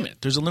 It's a limit.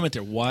 There's a limit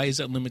there. Why is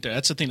that limit there?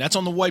 That's the thing. That's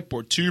on the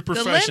whiteboard. 2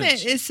 professions. The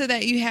limit is so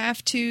that you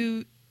have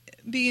to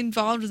be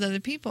involved with other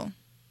people.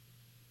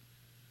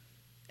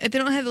 If they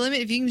don't have the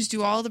limit, if you can just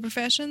do all the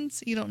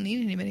professions, you don't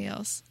need anybody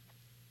else.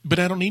 But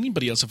I don't need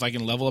anybody else if I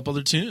can level up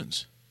other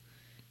tunes.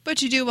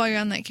 But you do while you're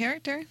on that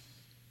character.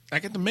 I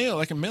get the mail.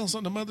 I can mail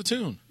something to my other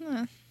tune.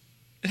 Huh.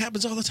 It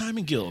happens all the time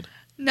in Guild.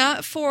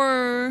 Not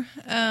for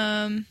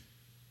soulbound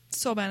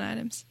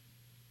items.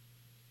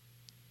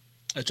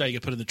 That's why you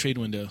get put in the trade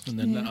window, and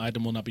then the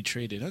item will not be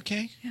traded.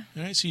 Okay. Yeah.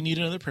 All right, so you need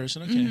another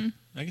person. Okay. Mm-hmm.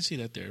 I can see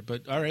that there.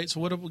 But, all right,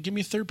 so give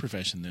me a 3rd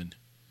profession then.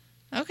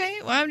 Okay,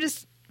 well, I'm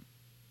just...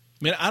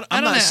 I mean,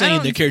 I'm not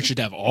saying the character should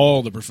have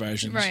all the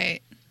professions.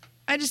 Right.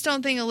 I just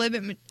don't think a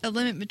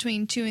limit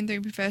between 2 and 3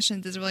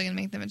 professions is really going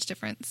to make that much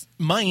difference.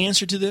 My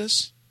answer to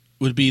this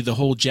would be the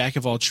whole jack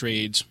of all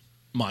trades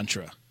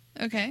mantra.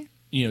 Okay.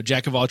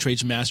 Jack of all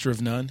trades, master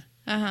of none.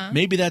 Uh-huh.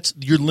 Maybe that's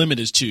your limit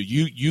is 2.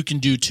 You can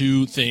do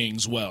 2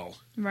 things well.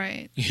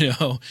 Right. You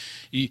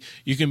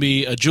can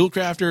be a jewel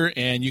crafter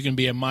and you can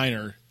be a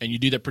miner, and you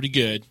do that pretty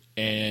good.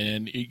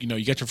 And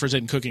you got your first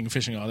aid and cooking and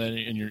fishing, all that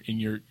in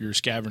your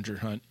scavenger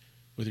hunt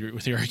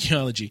with your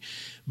archaeology.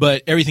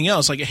 But everything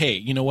else, like, hey,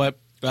 you know what?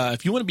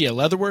 If you want to be a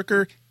leather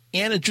worker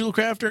and a jewel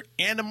crafter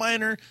and a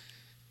miner,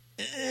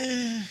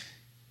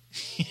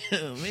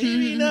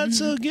 maybe not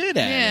so good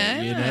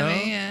at it.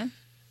 Yeah.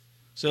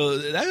 So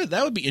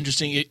that would be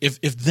interesting if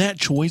that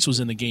choice was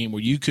in the game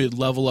where you could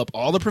level up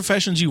all the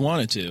professions you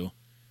wanted to,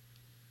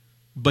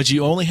 but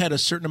you only had a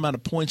certain amount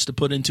of points to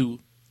put into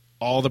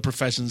all the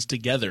professions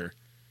together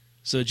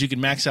so that you could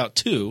max out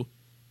 2,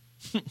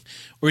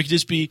 or you could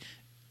just be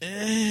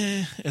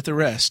at the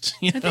rest.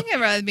 I think I'd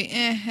rather be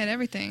at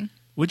everything.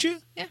 Would you?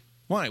 Yeah.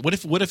 Why? What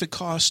if it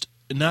cost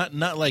not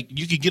like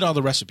you could get all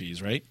the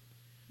recipes, right?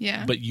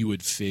 Yeah. But you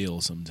would fail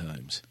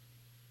sometimes.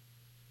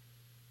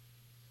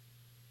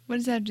 What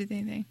does that have to do with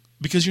anything?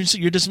 Because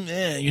you're just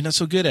you're not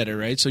so good at it,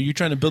 right? So you're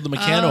trying to build the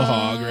mechano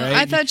hog, right?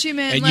 I thought you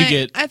meant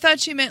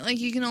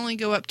you can only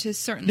go up to a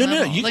certain level.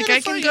 No, like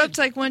I can go up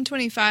to like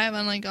 125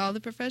 on like all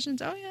the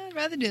professions. Oh yeah, I'd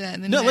rather do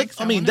that. Than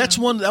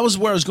that was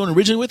where I was going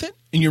originally with it,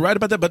 and you're right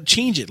about that. But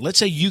change it. Let's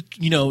say you.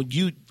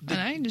 And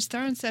I can just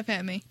throwing stuff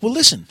at me. Well,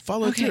 listen,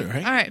 follow through,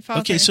 right? All right,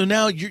 follow through. Okay, so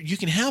now you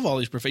can have all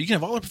these professions. You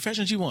can have all the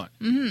professions you want.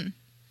 Mm-hmm.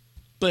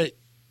 But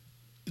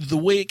the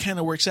way it kind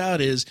of works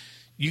out is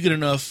you get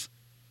enough,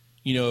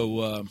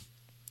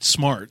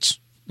 smarts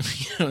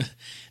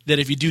that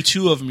if you do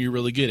 2 of them, you're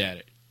really good at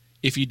it.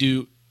 If you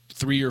do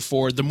 3 or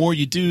 4, the more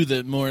you do,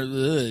 the more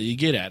you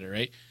get at it,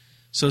 right?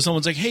 So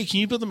someone's like, hey, can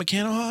you build a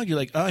mechano hog? You're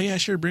like, oh, yeah,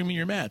 sure, bring me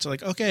your mats. They're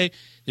like, okay.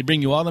 They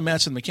bring you all the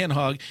mats in the mechano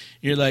hog.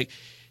 You're like,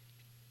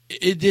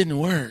 it didn't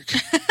work.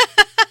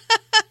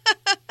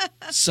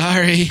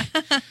 Sorry.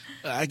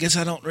 I guess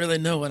I don't really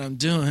know what I'm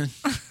doing.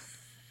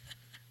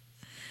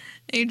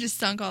 You just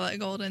sunk all that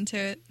gold into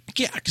it.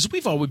 Yeah, because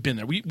we've always been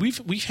there.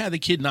 We've had the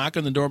kid knock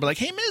on the door, and be like,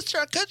 "Hey, Mister,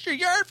 I'll cut your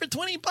yard for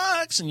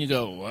 $20." And you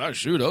go, "Well,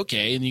 shoot,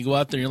 okay." And you go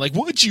out there, and you're like,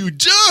 "What'd you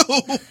do?"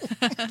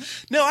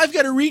 No, I've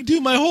got to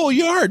redo my whole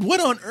yard. What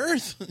on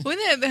earth?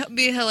 Wouldn't it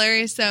be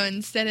hilarious though?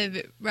 Instead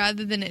of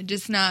rather than it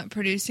just not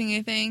producing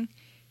anything,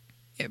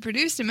 it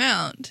produced a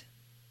mount,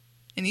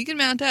 and you can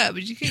mount up,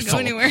 but you can't go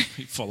anywhere.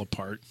 You fall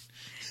apart.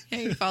 Yeah,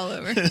 you fall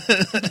over.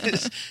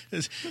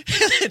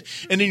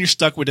 And then you're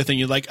stuck with the thing.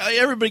 You're like,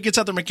 everybody gets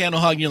out their mechanical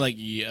hog, and you're like,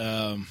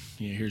 yeah,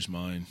 here's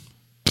mine.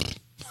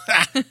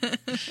 You're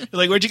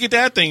like, where'd you get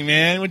that thing,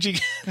 man? Where'd you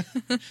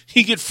get?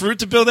 You get fruit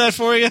to build that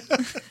for you?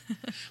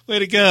 Way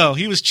to go.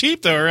 He was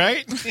cheap, though,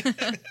 right?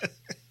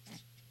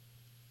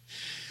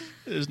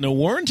 There's no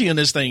warranty on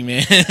this thing,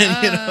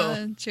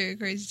 man. True,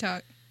 crazy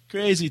talk.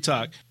 Crazy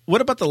talk.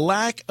 What about the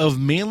lack of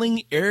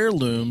mailing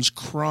heirlooms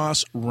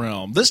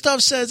cross-realm? This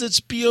stuff says it's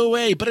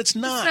BOA, but it's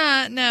not. It's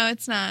not. No,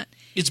 it's not.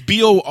 It's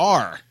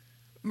BOR.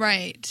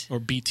 Right. Or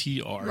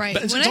BTR. Right.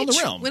 But it's on the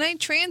realm. When I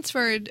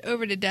transferred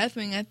over to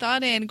Deathwing, I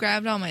thought I had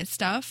grabbed all my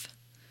stuff,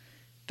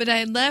 but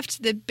I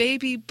left the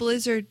baby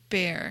Blizzard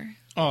Bear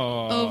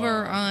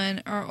over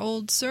on our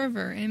old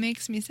server, and it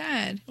makes me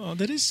sad. Oh,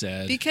 that is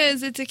sad.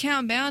 Because it's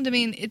account bound. I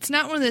mean, it's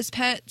not one of those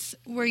pets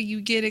where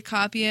you get a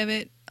copy of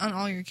it on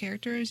all your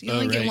characters. You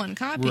only get one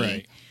copy.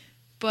 Right.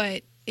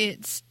 But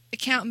it's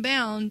account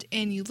bound,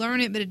 and you learn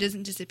it, but it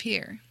doesn't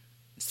disappear.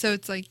 So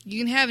it's like you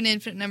can have an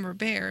infinite number of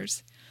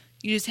bears.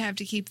 You just have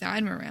to keep the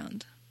item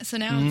around. So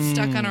now it's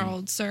stuck on our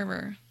old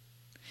server.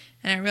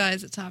 And I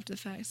realize it's after the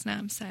fact. So now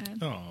I'm sad.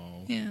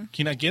 Oh. Yeah. Can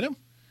you not get him?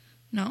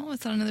 No,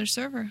 it's on another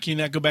server. Can you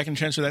not go back and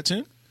transfer that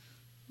soon?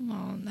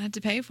 Well, I had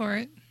to pay for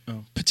it.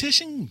 Oh.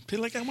 Petition. Be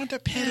like, I want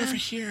that pet over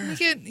here. I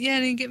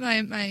didn't get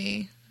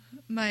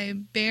my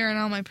bear and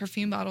all my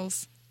perfume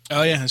bottles.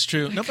 Oh, yeah, that's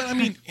true. No, but I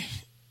mean,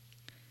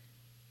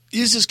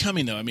 is this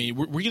coming, though? I mean,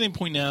 we're getting to a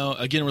point now.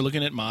 Again, we're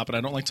looking at MOP, and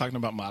I don't like talking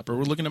about MOP, but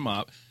we're looking at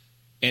MOP.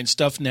 And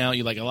stuff now,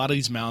 you like a lot of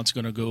these mounts are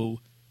going to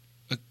go,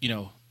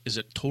 is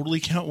it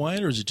totally count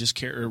wide or is it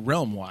just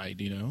realm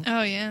wide?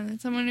 Oh yeah,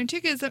 that's I'm wondering too.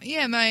 Because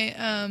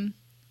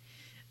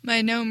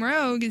my gnome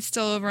rogue is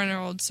still over on our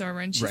old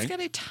server, and she's got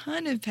a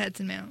ton of pets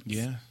and mounts.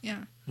 Yeah,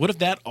 yeah. What if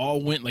that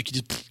all went like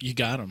you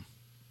got them?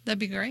 That'd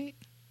be great.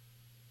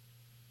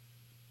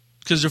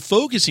 Because they're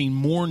focusing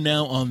more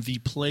now on the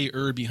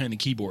player behind the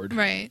keyboard,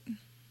 right?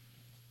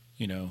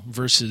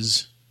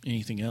 Versus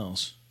anything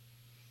else.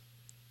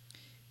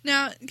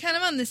 Now, kind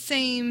of on the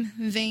same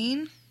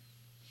vein,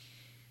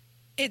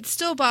 it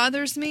still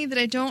bothers me that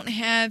I don't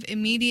have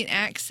immediate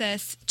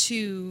access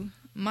to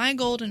my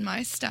gold and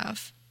my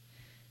stuff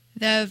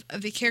of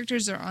the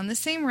characters that are on the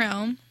same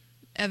realm,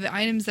 of the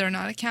items that are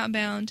not account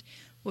bound,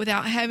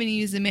 without having to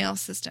use the mail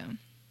system.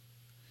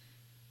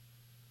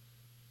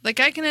 Like,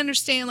 I can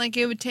understand, like,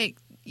 it would take,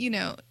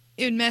 it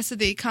would mess with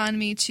the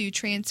economy to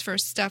transfer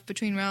stuff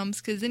between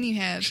realms, because then you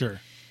have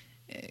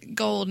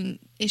gold and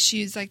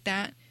issues like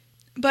that.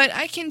 But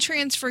I can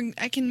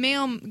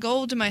mail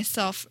gold to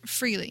myself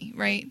freely,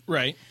 right?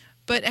 Right.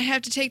 But I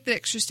have to take the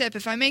extra step.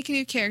 If I make a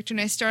new character and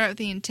I start out with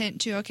the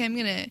intent to, okay,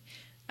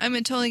 I'm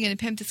totally gonna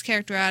pimp this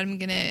character out. I'm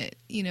gonna,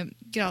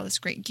 get all this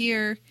great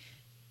gear.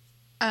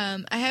 I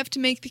have to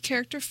make the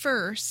character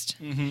first,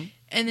 and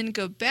then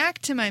go back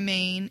to my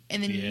main,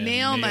 and then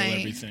mail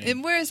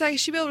everything. Whereas I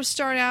should be able to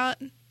start out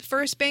the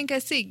first bank I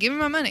see, give me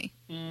my money,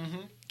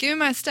 give me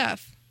my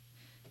stuff.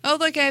 Oh,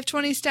 look, I have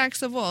 20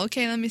 stacks of wool.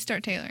 Okay, let me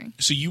start tailoring.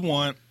 So you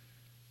want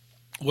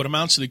what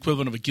amounts to the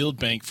equivalent of a guild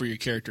bank for your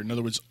character. In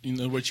other words,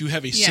 you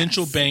have a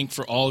central bank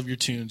for all of your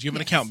tunes. You have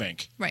an account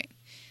bank. Right.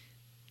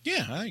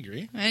 Yeah, I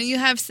agree. And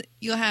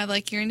you'll have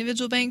like your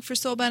individual bank for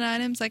soul-bound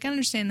items. Like, I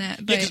understand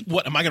that. But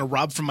what, am I going to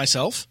rob from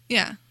myself?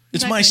 Yeah.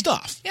 It's my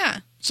stuff. Yeah.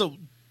 So,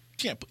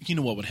 but you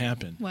know what would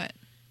happen? What?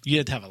 You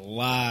have to have a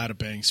lot of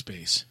bank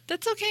space.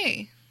 That's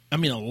okay. I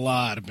mean, a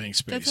lot of bank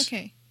space. That's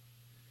okay.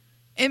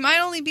 It might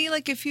only be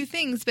like a few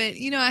things, but,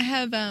 I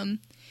have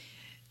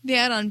the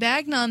add-on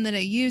Bagnon that I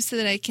use so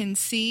that I can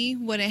see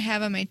what I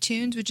have on my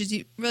tunes, which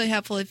is really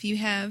helpful if you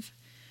have,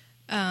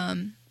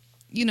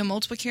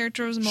 multiple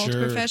characters,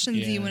 multiple professions.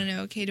 Yeah. You want to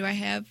know, okay, do I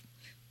have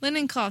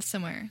linen cloth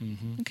somewhere?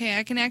 Okay,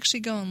 I can actually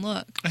go and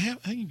look. I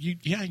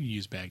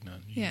use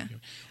Bagnon. Yeah.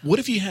 What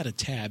if you had a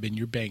tab in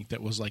your bank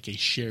that was like a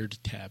shared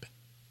tab?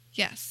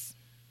 Yes,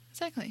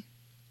 exactly.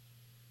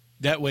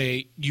 That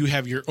way, you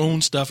have your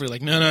own stuff. You're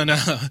like, no.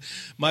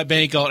 My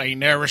bank alt ain't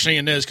never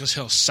seeing this because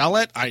he'll sell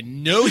it. I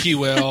know he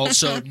will,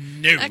 so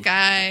no. That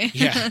guy.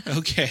 Yeah,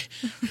 okay.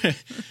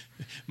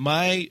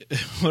 What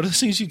are those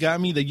things you got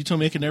me that you told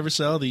me I could never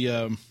sell?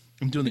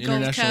 I'm doing the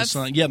international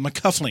sign. Yeah, my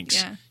cufflinks.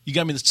 Yeah. You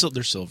got me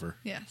they're silver.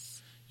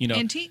 Yes.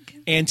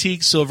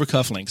 Antique silver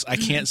cufflinks. I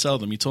can't sell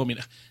them. You told me,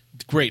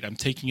 great, I'm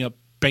taking up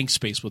bank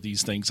space with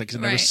these things. I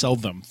can never sell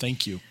them.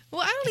 Thank you.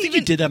 Well, I think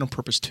you did that on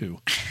purpose, too.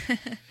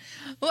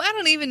 Well, I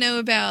don't even know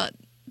about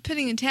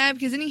putting a tab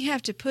because then you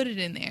have to put it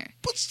in there.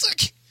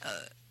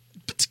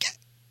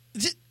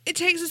 It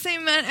takes the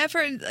same amount of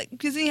effort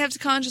because then you have to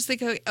consciously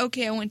go,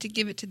 okay, I want to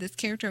give it to this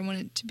character. I want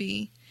it to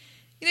be,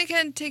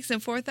 kind of take some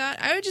forethought.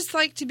 I would just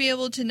like to be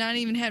able to not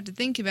even have to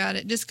think about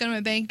it. Just go to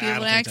my bank, be I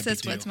able don't to think that'd be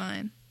access a what's deal.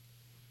 mine.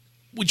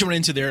 Would you run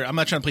into there? I'm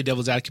not trying to play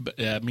devil's advocate,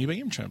 but maybe I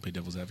am trying to play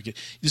devil's advocate.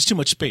 There's too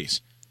much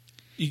space.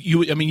 You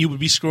would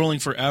be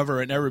scrolling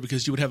forever and ever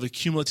because you would have a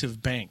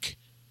cumulative bank,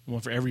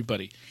 one for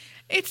everybody.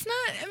 It's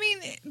not.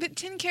 But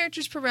 10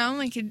 characters per realm,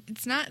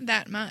 it's not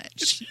that much.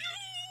 It's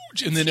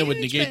huge, and then it would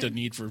huge, negate but- the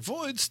need for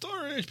void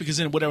storage because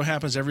then whatever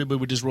happens, everybody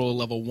would just roll a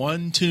level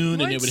 1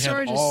 tune, and Void it would have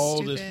storage is all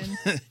stupid.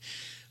 this.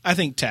 I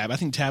think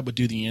Tab would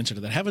do the answer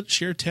to that. Have a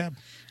shared tab.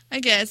 I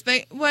guess,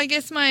 but I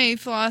guess my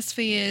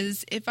philosophy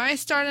is if I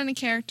start on a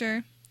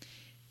character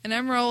and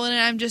I'm rolling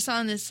and I'm just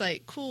on this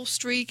cool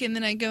streak, and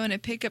then I go and I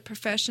pick up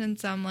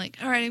professions, I'm like,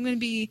 all right, I'm going to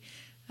be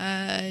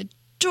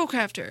jewel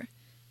crafter.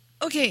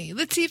 Okay,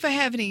 let's see if I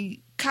have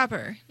any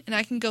copper, and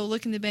I can go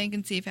look in the bank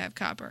and see if I have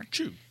copper.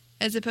 True.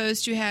 As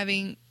opposed to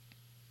having,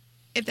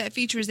 if that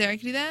feature is there, I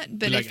can do that.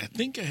 But I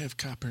think I have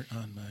copper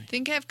on my.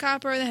 think I have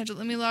copper, they have to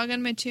let me log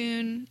on my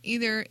tune.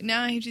 Either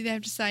now I have to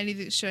decide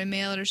either should I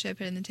mail it or should I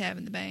put it in the tab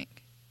in the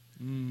bank.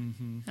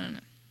 Mm-hmm. I don't know.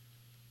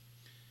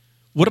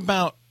 What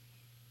about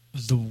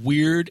the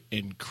weird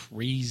and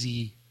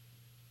crazy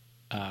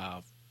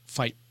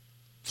flight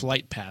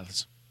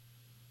paths?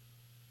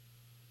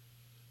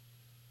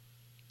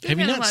 Have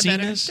you not seen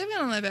this? They've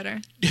gotten a lot better.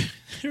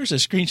 There was a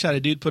screenshot a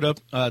dude put up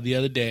the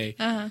other day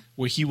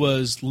where he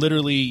was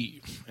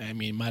literally,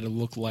 it might have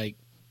looked like,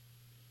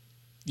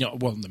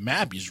 the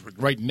map is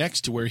right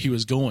next to where he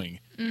was going.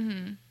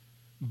 Mm-hmm.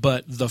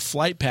 But the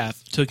flight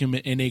path took him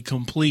in a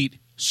complete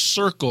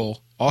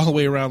circle all the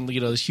way around,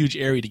 this huge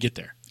area to get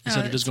there.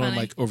 Instead of just going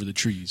funny. over the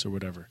trees or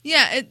whatever.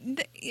 Yeah,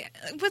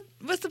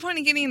 what's the point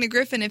of getting in a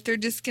Griffin if they're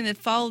just going to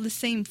follow the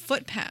same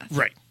footpath?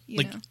 Right.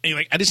 You know?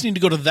 Anyway, I just need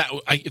to go to that.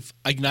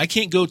 I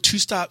can't go 2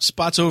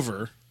 spots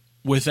over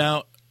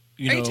without,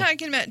 Are you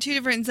talking about 2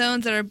 different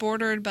zones that are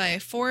bordered by a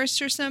forest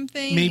or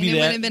something? Maybe and it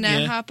that, would have been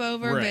a hop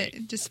over, right.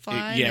 but just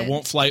fly. It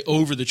won't fly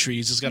over the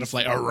trees. It's got to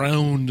fly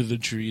around the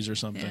trees or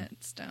something. Yeah,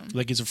 it's dumb.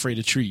 Like it's afraid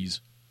of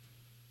trees.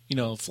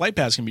 Flight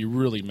paths can be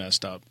really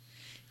messed up.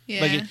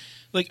 Yeah.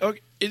 Okay,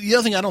 the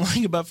other thing I don't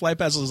like about flight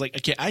paths is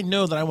okay, I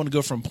know that I want to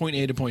go from point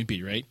A to point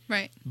B, right?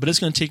 Right. But it's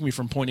going to take me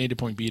from point A to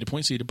point B to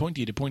point C to point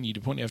D to point E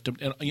to point F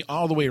and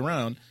all the way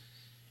around.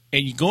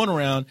 And you're going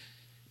around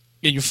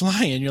and you're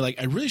flying. And you're like,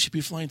 I really should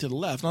be flying to the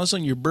left. And all of a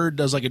sudden your bird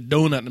does like a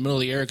donut in the middle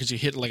of the air because you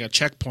hit a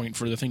checkpoint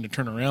for the thing to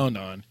turn around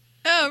on.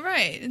 Oh,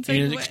 right. It's And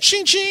you're like, like,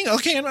 ching, ching.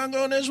 Okay, I'm not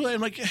going this way.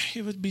 I'm like,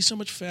 it would be so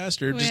much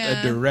faster. Just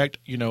Yeah. a direct,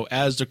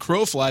 as the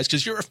crow flies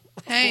because you're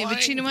Hey, but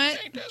flying you know what?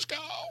 thing. Let's go.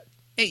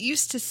 it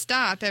used to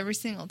stop every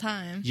single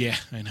time. Yeah,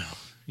 I know.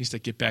 Used to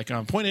get back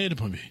on point A to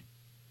point B.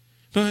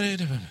 Point A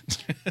to point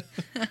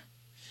B.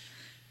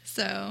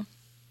 So,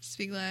 just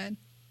be glad.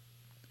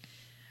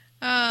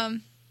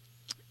 And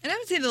I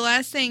would say the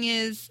last thing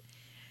is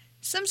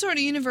some sort of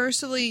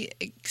universally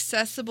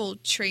accessible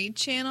trade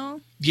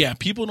channel. Yeah,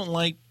 people don't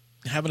like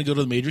having to go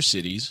to the major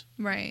cities.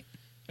 Right.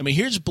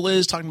 Here's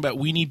Blizz talking about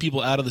we need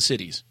people out of the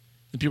cities.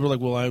 And people are like,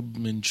 well,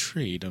 I'm in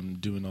trade. I'm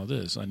doing all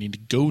this. I need to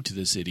go to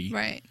the city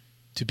Right.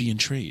 to be in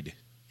trade.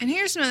 And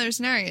here's some other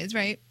scenarios,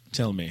 right?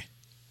 Tell me.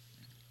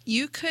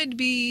 You could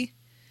be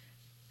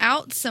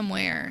out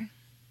somewhere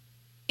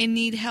and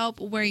need help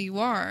where you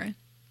are.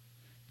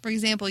 For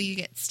example, you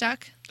get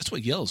stuck. That's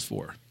what Yell's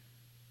for.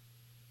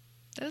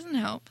 That doesn't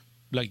help.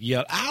 Like,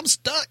 Yell, I'm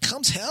stuck.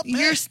 Come help me.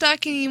 You're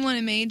stuck and you want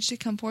a mage to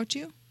comport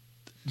you?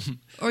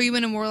 Or you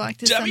want a warlock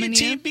to summon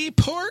you? WTB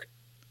port?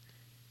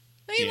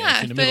 Well, you Yeah,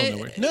 laugh, in the middle of but-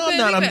 nowhere. No, but I'm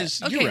not. think I'm about it.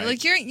 just- okay. you're right.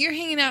 Like you're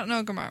hanging out in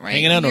Orgrimmar, right?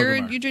 Hanging out in you're,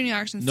 Orgrimmar. You're doing the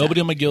auction Nobody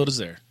stuff. on my guild is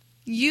there.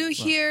 You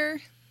hear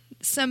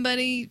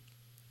somebody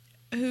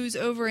who's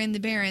over in the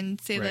Baron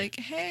say Right. like,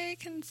 "Hey,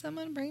 can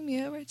someone bring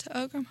me over to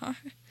Orgrimmar?"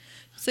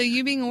 So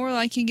you being a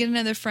warlock, you get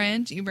another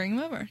friend, you bring him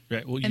over.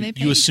 Right. Well, And they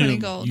pay you you 20 assume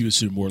gold. you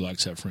assume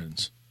warlocks have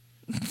friends.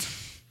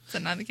 Is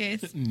that not the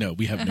case? No,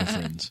 we have no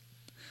friends.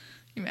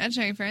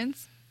 Imaginary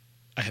friends,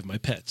 I have my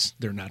pets.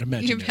 They're not your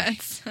imaginary,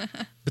 pets,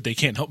 but they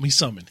can't help me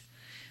summon.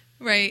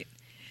 right?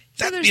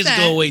 So That there's needs to that.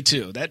 go away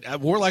too. That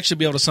warlock should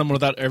be able to summon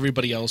without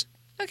everybody else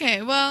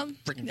Okay, well,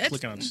 freaking that's-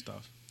 clicking on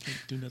stuff. Can't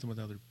do nothing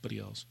without everybody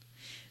else.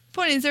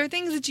 point is there are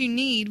things that you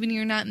need when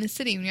you're not in the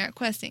city, when you're out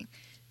questing.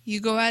 You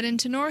go out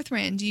into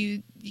Northrend,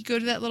 you go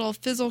to that little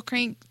fizzle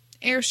crank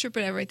airstrip,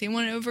 whatever. They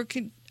want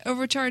an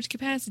overcharge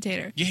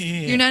capacitator. Yeah.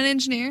 You're not an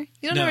engineer.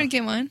 You don't know No. where to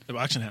get one. The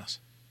auction house.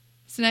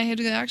 So now you have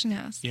to go to the auction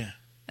house. Yeah.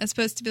 As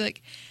opposed to be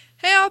like,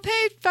 hey, I'll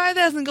pay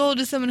 5,000 gold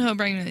to someone who'll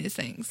bring me these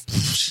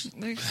things.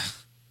 Like,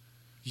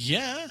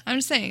 Yeah. I'm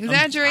just saying, I'm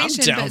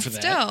exaggeration, down but for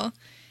that. still.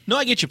 No,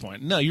 I get your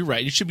point. No, you're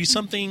right. It should be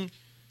something.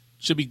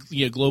 Should be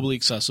globally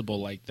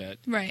accessible like that.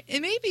 Right.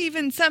 It may be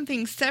even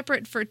something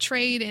separate for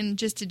trade and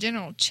just a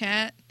general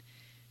chat.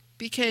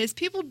 Because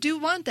people do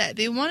want that.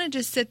 They want to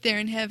just sit there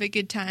and have a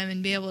good time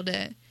and be able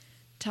to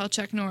tell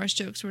Chuck Norris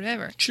jokes or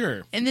whatever.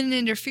 Sure. And then it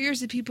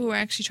interferes with people who are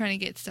actually trying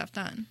to get stuff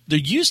done. There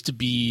used to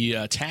be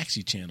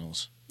taxi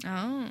channels.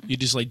 Oh. You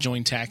just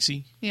join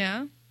taxi,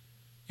 Yeah.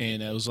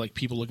 and it was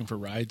people looking for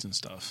rides and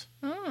stuff.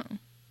 Oh.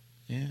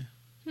 Yeah.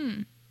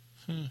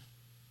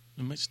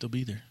 It might still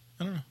be there.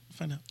 I don't know. We'll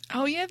find out.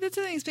 Oh, yeah, that's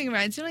the thing. Speaking of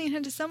rides, you don't even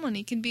have to summon.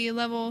 He can be a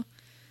level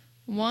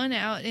 1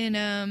 out in,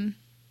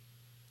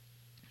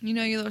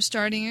 your little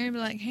starting area. Be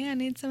like, hey, I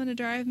need someone to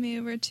drive me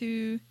over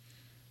to,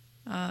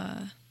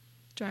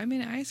 drive me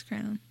to Ice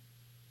Crown.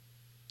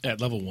 At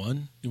level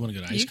 1? You want to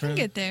go to Ice Crown? You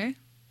can get there.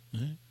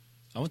 Right.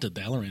 I went to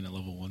Dalaran at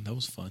level 1. That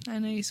was fun. I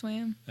know you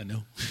swam. I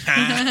know.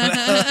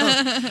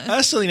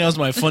 That still was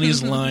my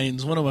funniest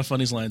lines. One of my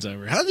funniest lines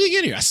ever. How did you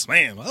get here? I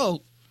swam.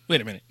 Oh,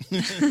 wait a minute.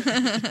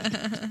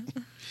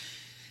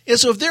 Yeah,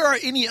 so if there are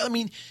any,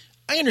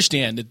 I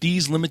understand that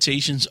these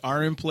limitations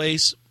are in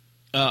place.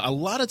 A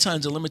lot of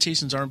times the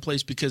limitations are in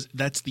place because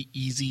that's the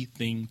easy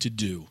thing to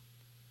do.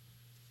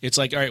 It's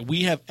like, all right,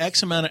 we have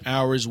X amount of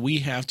hours we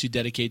have to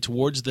dedicate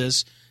towards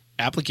this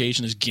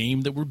application, this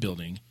game that we're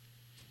building.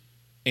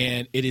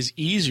 And it is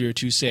easier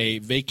to say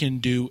they can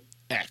do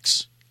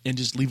X and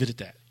just leave it at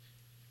that.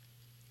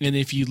 And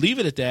if you leave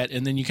it at that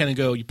and then you kind of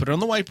go, you put it on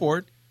the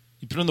whiteboard,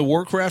 you put it on the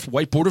Warcraft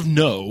whiteboard of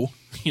no,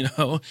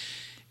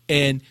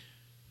 and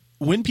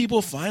when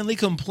people finally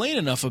complain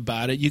enough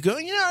about it, you go, all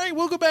right,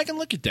 we'll go back and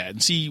look at that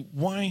and see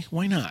why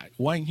not?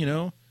 Why,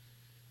 one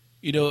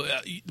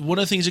of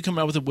the things that come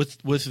out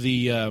with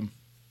the, and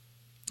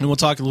we'll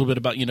talk a little bit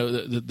about,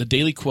 the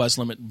daily quest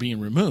limit being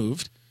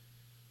removed.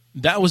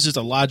 That was just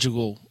a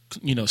logical,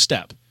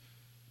 step,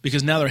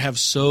 because now they have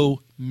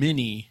so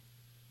many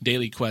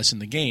daily quests in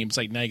the game. It's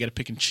like now you got to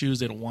pick and choose.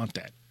 They don't want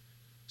that.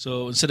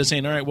 So instead of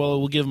saying, all right, well,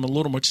 we'll give them a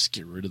little more, just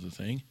get rid of the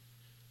thing.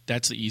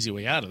 That's the easy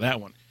way out of that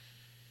one.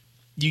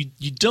 You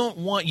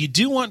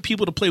do want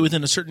people to play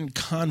within a certain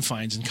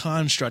confines and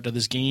construct of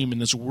this game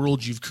and this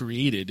world you've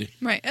created.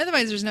 Right.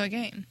 Otherwise, there's no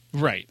game.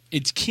 Right.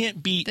 It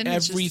can't be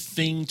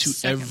everything to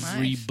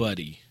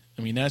everybody.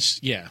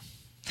 That's, yeah.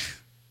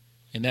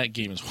 And that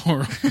game is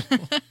horrible.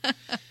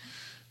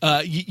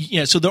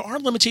 So there are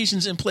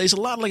limitations in place. A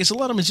lot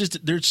of them is just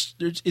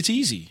it's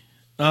easy.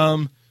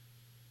 A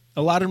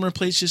lot of them are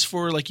placed just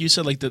for, like you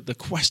said, like the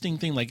questing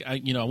thing. Like I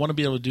want to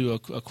be able to do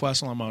a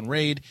quest while I'm on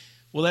raid.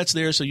 Well, that's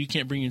there so you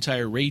can't bring your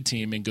entire raid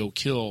team and go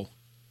kill,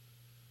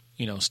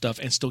 stuff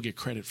and still get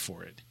credit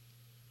for it.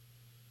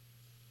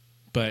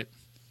 But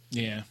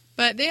yeah.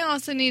 But they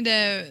also need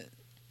to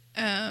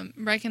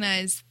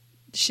recognize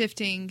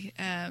shifting.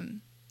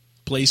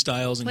 Play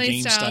styles and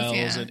game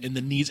styles and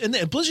the needs.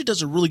 And Blizzard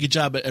does a really good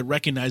job at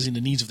recognizing the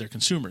needs of their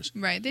consumers.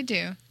 Right, they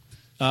do.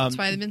 That's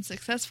why they've been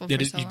successful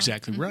for so long.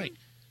 Exactly right.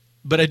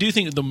 But I do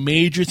think the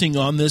major thing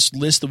on this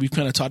list that we've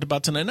kind of talked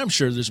about tonight, and I'm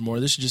sure there's more,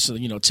 this is just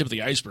tip of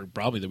the iceberg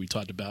probably that we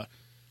talked about.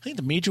 I think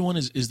the major one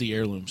is the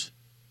heirlooms.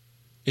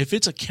 If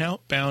it's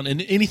account bound,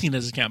 and anything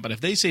that's account bound,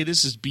 if they say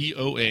this is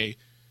BOA,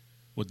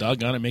 well,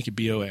 doggone it, make it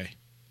BOA.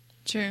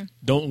 True.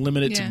 Don't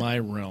limit it to my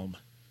realm.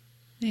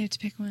 You have to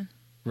pick one.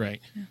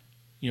 Right.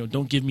 Yeah.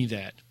 Don't give me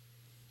that.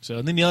 So,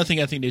 and then the other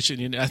thing I think they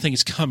should, I think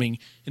it's coming,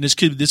 and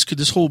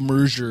this whole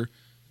merger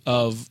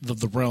of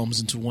the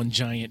realms into one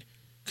giant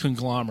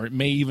conglomerate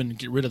may even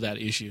get rid of that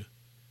issue.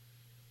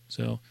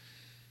 So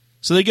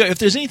there you go. If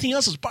there's anything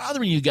else that's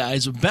bothering you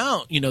guys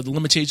about, the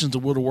limitations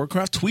of World of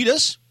Warcraft, tweet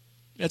us.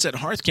 That's at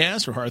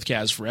Hearthcast or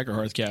HearthcastFrek or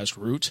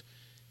HearthcastRoot.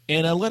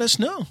 And let us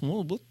know.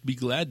 We'll be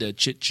glad to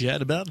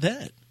chit-chat about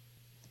that.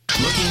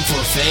 Looking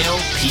for Fail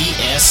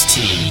PST.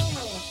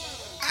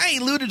 I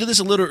alluded to this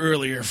a little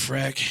earlier,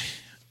 Freck.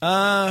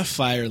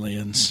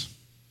 Firelands.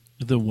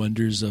 The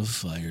wonders of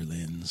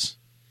Firelands.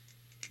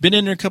 Been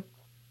in there a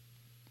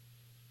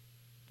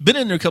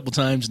couple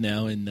times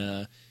now,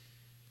 and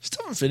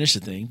still haven't finished the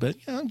thing, but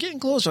I'm getting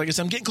closer. Like I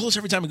said, I'm getting closer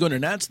every time I go in there,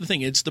 and that's the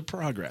thing. It's the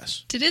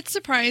progress. Did it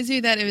surprise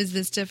you that it was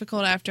this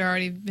difficult after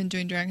already been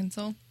doing Dragon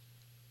Soul?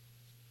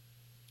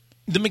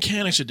 The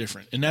mechanics are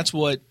different, and that's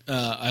what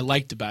I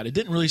liked about it. It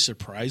didn't really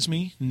surprise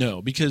me,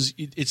 no, because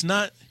it's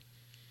not...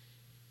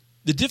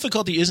 The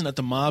difficulty isn't that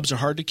the mobs are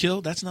hard to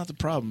kill. That's not the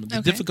problem.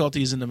 The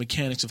difficulty is in the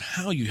mechanics of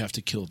how you have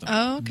to kill them.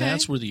 Oh, okay.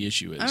 That's where the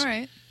issue is. All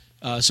right.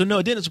 So, no,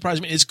 it didn't surprise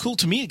me. It's cool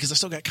to me because I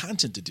still got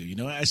content to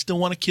do. I still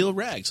want to kill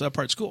Rag, so that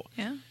part's cool.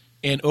 Yeah.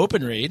 And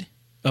Open Raid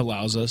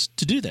allows us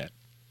to do that.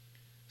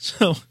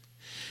 So,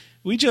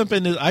 I jump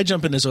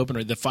in this Open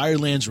Raid. The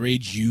Firelands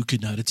raid you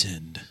could not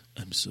attend.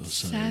 I'm so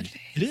sorry. Sad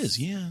face. It is,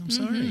 yeah. I'm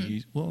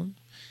sorry. Well,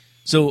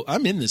 so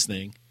I'm in this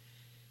thing.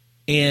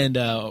 And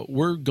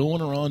we're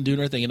going around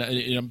doing our thing.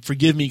 And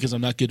forgive me because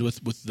I'm not good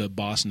with the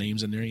boss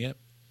names in there yet.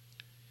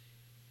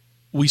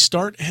 We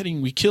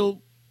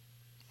kill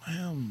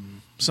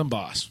some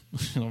boss.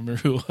 I don't remember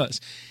who it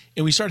was.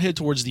 And we start heading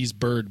towards these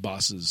bird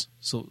bosses.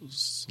 So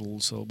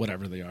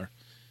whatever they are.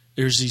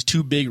 There's these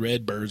two big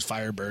red birds,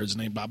 fire birds,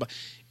 named Baba.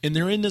 And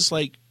they're in this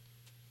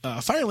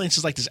Firelands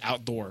is like this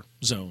outdoor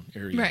zone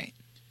area. Right.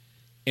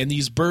 And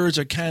these birds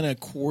are kind of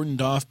cordoned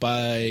off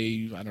by,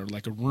 I don't know,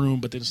 like a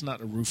room, but it's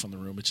not a roof on the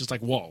room. It's just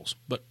like walls,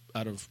 but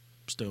out of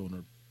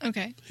stone or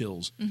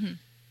hills. Mm-hmm.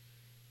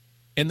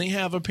 And they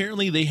have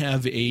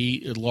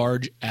a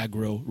large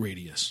aggro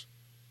radius.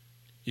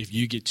 If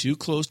you get too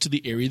close to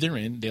the area they're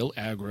in, they'll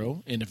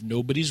aggro, and if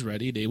nobody's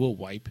ready, they will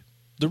wipe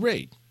the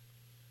raid.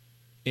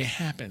 It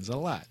happens a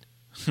lot,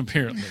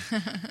 apparently.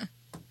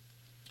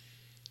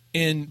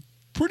 And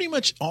pretty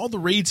much all the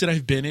raids that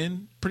I've been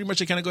in, pretty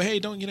much I kind of go, hey,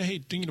 don't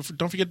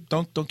forget,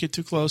 don't get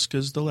too close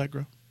because they'll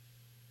aggro.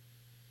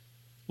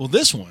 Well,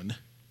 this one,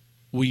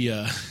 we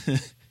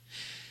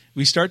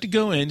we start to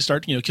go in,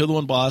 kill the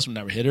one boss. We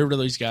never hit over to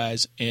these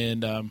guys,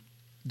 and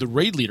the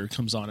raid leader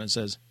comes on and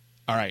says,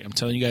 "All right, I'm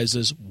telling you guys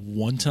this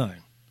one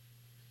time.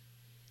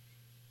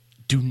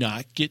 Do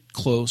not get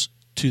close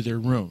to their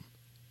room.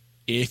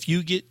 If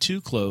you get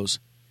too close,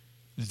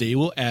 they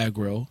will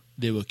aggro.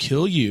 They will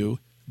kill you.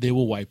 They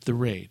will wipe the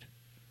raid.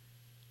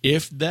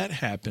 If that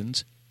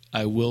happens,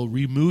 I will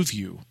remove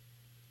you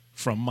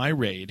from my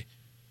raid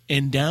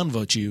and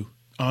downvote you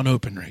on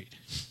open raid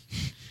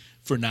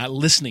for not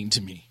listening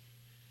to me."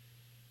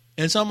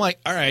 And so I'm like,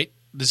 all right,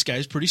 this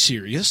guy's pretty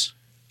serious.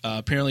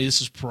 Apparently this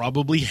has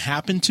probably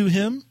happened to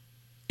him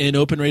in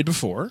open raid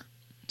before.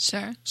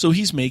 Sure. So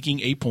he's making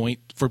a point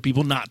for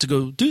people not to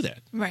go do that.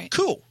 Right.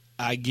 Cool.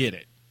 I get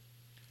it.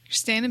 You're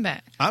standing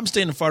back. I'm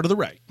standing far to the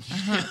right.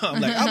 I'm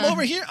like, I'm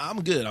over here.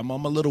 I'm good. I'm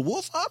on my little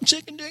wolf. I'm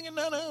chicken digging.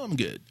 No, I'm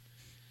good.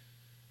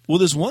 Well,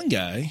 this one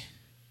guy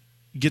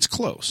gets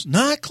close.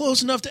 Not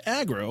close enough to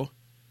aggro,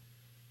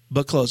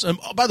 but close. And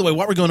by the way,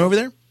 while we're going over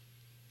there,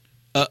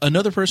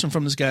 another person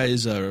from this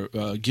guy's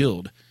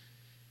guild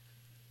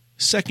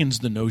seconds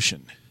the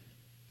notion,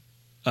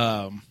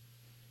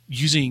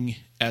 using,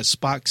 as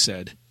Spock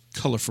said,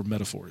 colorful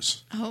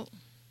metaphors. Oh.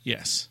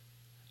 Yes.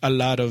 A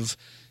lot of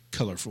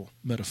colorful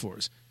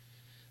metaphors.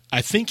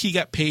 I think he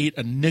got paid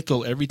a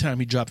nickel every time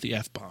he dropped the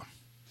F-bomb.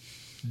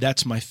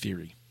 That's my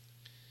theory.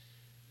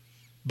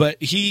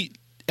 But he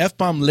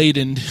F-bomb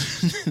laden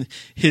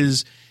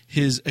his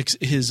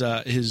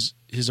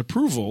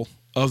approval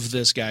of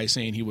this guy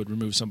saying he would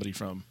remove somebody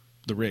from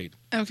the raid.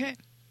 Okay.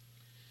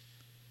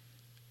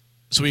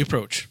 So we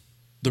approach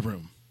the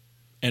room,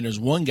 and there's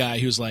one guy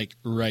who's like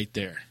right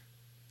there.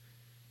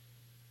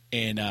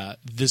 And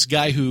this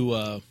guy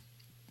who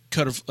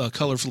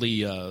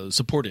colorfully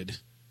supported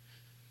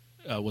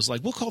was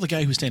like, we'll call the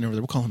guy who's standing over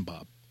there, we'll call him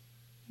Bob.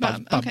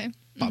 Bob. Okay.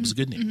 Bob's a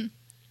good name. Mm-hmm.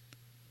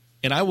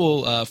 And I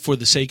will, for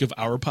the sake of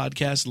our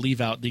podcast,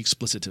 leave out the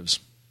explicitives.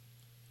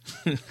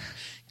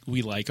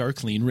 We like our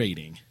clean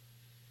rating.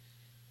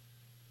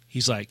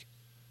 He's like,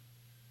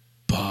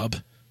 Bob,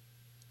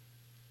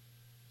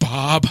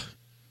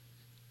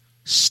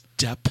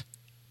 step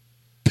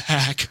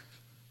back,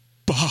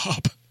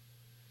 Bob.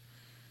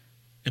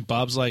 And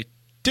Bob's like,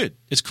 dude,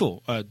 it's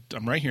cool.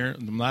 I'm right here.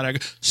 I'm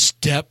not.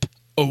 Step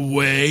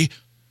away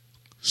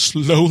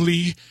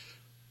slowly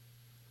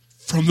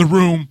from the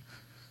room,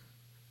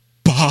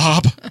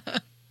 Bob.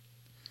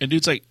 And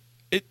dude's like,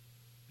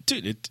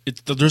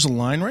 there's a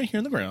line right here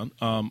in the ground.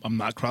 I'm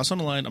not crossing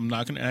the line. I'm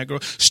not going to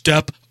aggro.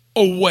 Step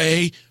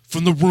away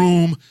from the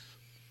room,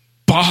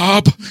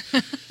 Bob.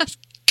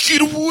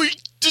 Get away.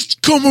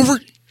 Just come over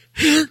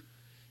here.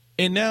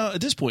 And now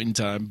at this point in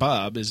time,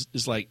 Bob is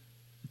like,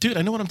 dude,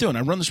 I know what I'm doing.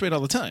 I run this raid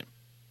all the time.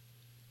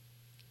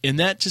 And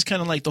that just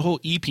kind of like the whole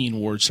Epeen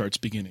war starts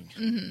beginning.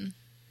 Mm-hmm.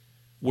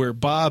 Where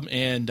Bob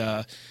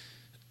and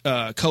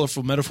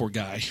Colorful Metaphor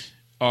guy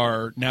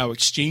are now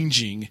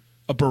exchanging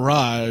a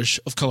barrage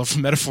of colorful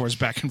metaphors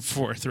back and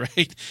forth,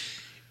 right?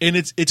 And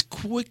it's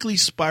quickly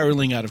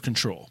spiraling out of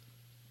control.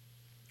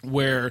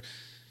 Where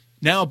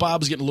now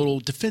Bob's getting a little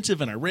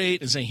defensive and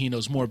irate and saying he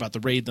knows more about the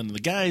raid than the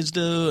guys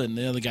do, and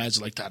the other guys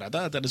are like,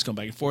 da-da-da, that is going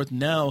back and forth.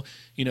 Now,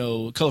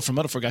 Colorful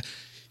Metaphor guy,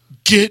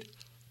 get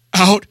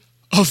out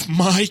of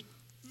my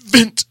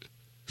vent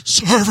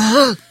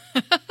server!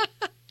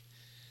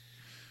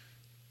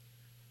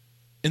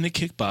 And they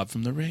kick Bob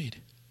from the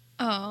raid.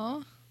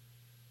 Oh.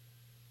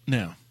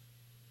 Now,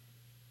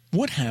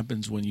 what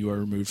happens when you are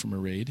removed from a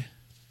raid?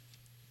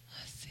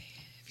 Let's see.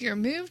 If you're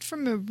removed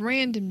from a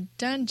random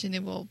dungeon,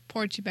 it will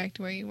port you back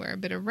to where you were.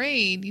 But a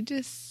raid,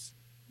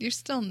 you're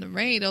still in the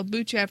raid. It'll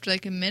boot you after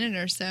like a minute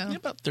or so. Yeah,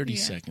 about 30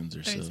 seconds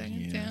or 30 so.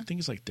 Seconds, yeah. I think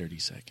it's like 30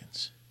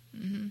 seconds.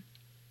 Mm-hmm.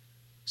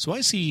 So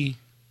I see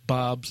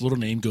Bob's little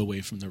name go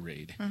away from the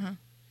raid. Uh-huh.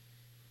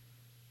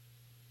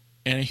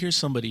 And I hear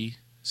somebody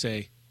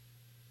say,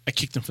 I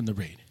kicked him from the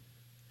raid.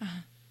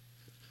 Uh-huh.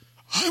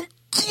 I'm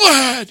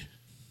glad!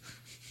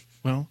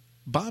 Well,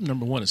 Bob,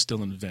 number one, is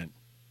still in the vent.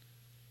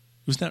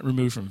 He was not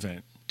removed from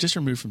vent, just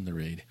removed from the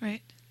raid.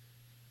 Right.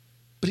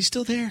 But he's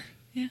still there.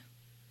 Yeah.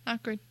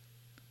 Awkward.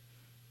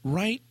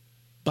 Right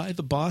by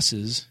the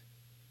bosses,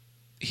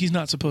 he's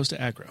not supposed to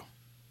aggro.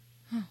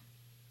 Huh.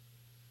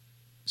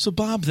 So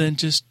Bob then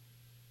just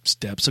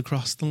steps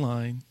across the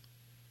line,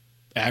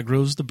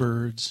 aggroes the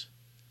birds,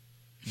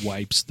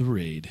 wipes the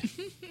raid.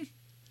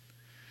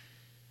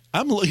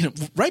 I'm looking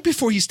right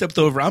before he stepped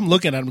over. I'm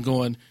looking at him,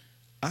 going,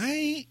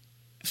 I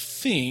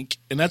think,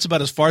 and that's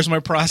about as far as my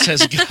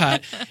process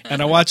got.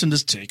 And I watch him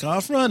just take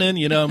off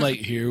running. I'm like,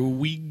 here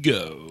we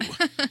go.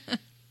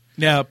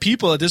 Now,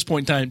 people at this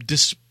point in time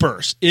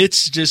disperse.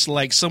 It's just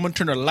like someone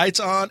turned their lights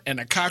on and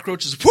the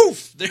cockroaches,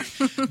 poof!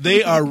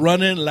 They are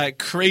running like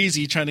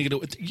crazy trying to get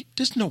away.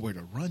 There's nowhere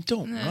to run.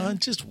 Don't run.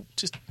 Just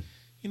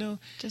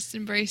Just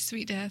embrace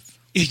sweet death.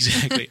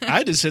 Exactly.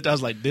 I just said, I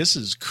was like, this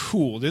is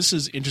cool. This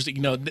is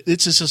interesting.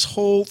 It's just this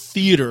whole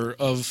theater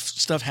of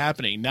stuff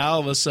happening. Now all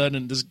of a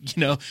sudden, this,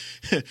 Bob,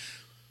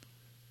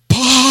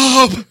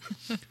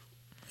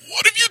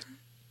 what have you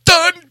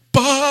done,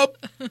 Bob?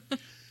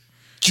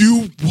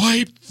 You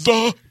wiped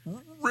the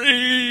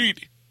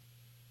raid.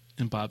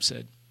 And Bob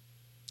said,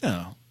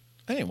 no,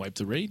 I didn't wipe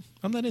the raid.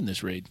 I'm not in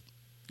this raid.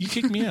 You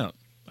kicked me out.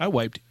 I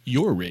wiped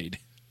your raid.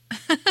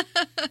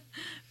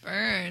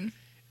 Burn.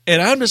 And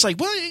I'm just like,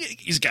 well,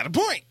 he's got a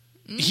point.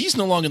 He's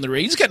no longer in the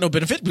raid. He's got no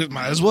benefit. But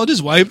might as well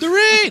just wipe the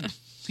raid.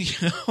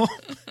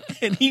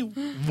 And he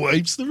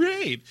wipes the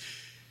raid.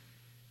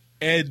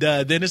 And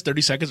then his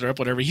 30 seconds are up,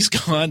 whatever. He's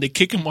gone. They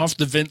kick him off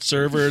the Vent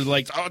server.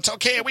 Like, oh, it's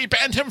okay. We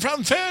banned him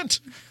from Vent.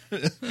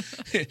 And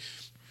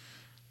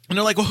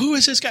they're like, well, who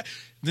is this guy?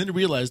 And then they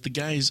realize the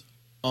guy's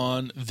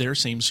on their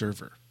same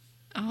server.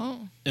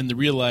 Oh. And they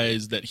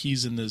realize that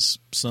he's in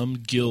some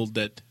guild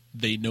that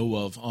they know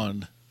of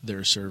on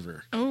their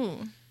server.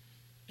 Oh.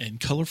 And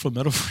Colorful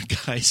Metaphor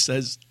Guy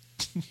says,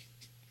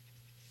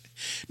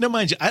 now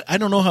mind you, I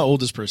don't know how old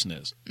this person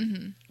is.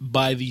 Mm-hmm.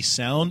 By the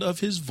sound of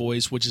his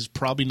voice, which is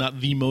probably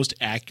not the most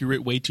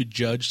accurate way to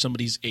judge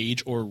somebody's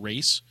age or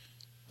race,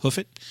 hoof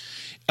it,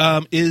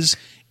 is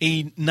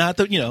I'm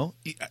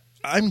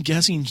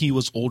guessing he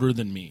was older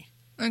than me.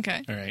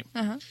 Okay. All right.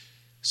 Uh-huh.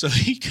 So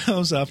he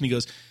comes up and he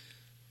goes,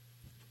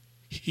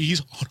 he's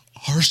on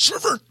our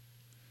server?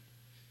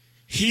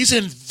 He's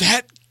in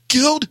that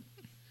guild?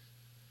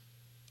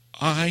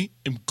 I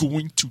am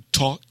going to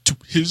talk to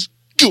his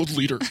guild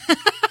leader.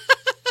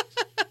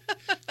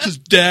 Because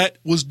that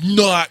was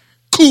not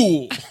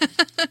cool.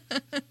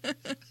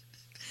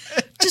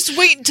 Just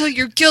wait until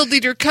your guild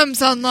leader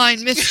comes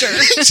online, mister.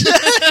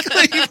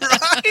 Exactly,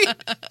 right?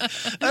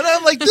 And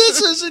I'm like,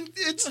 this isn't,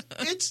 it's,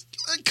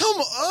 come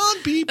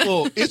on,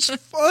 people. It's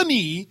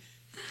funny.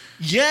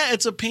 Yeah,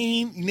 it's a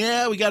pain.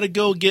 Yeah, we got to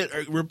go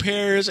get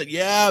repairs. And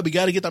yeah, we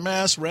got to get the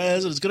mass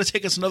res. And it's going to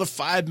take us another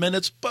 5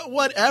 minutes. But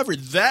whatever.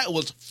 That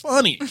was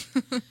funny.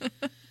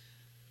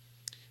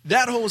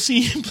 That whole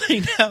scene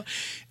playing out.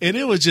 And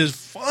it was just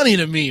funny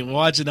to me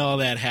watching all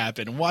that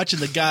happen. Watching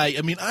the guy.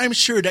 I mean, I'm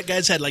sure that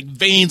guy's had like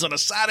veins on the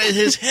side of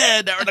his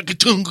head that were like, you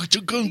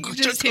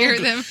just hear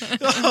them.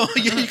 Oh,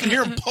 yeah, you can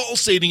hear him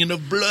pulsating and the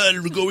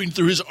blood going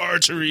through his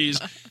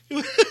arteries. It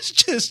was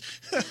just...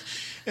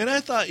 And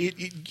I thought,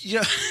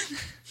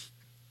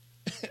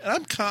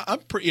 I'm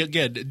pretty,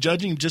 again,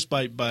 judging just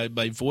by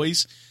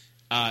voice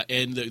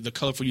and the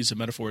colorful use of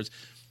metaphors.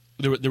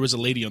 There was a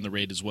lady on the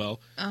raid as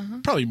well,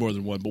 probably more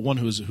than one, but one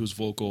who's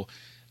vocal,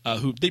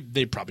 who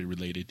they probably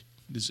related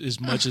as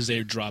much as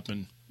they're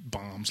dropping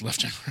bombs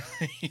left and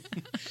right.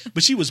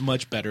 But she was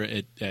much better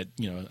at I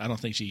don't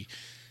think she,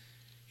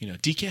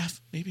 decaf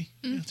maybe,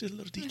 did a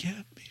little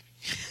decaf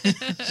maybe.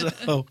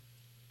 So.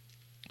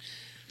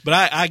 But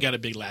I got a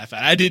big laugh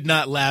at it. I did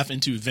not laugh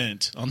into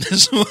Vent on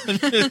this one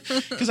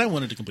because I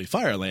wanted to complete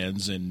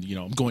Firelands, and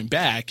I'm going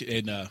back,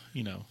 and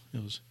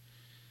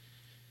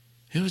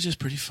it was just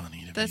pretty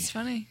funny to me. That's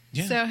funny.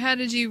 Yeah. So how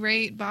did you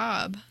rate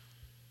Bob?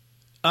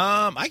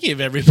 I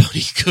gave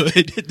everybody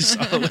good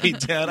all the way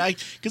down.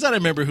 Because I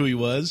don't remember who he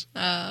was.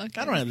 Oh, okay.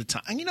 I don't have the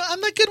time.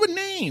 I'm not good with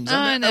names.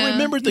 I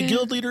remembered the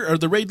guild leader or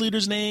the raid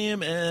leader's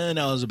name, and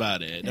that was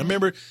about it. Yeah. I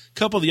remember a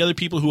couple of the other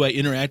people who I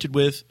interacted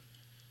with.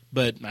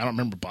 But I don't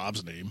remember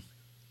Bob's name.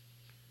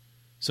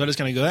 So I just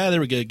kind of go, they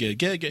were good.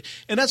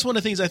 And that's one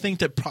of the things I think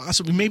that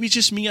possibly, maybe it's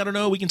just me, I don't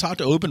know, we can talk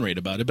to OpenRate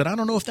about it, but I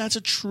don't know if that's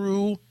a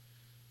true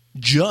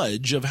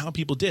judge of how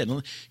people did.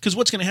 Because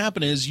what's going to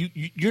happen is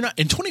you're not,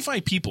 in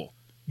 25 people,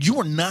 you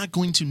are not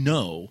going to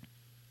know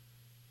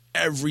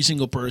every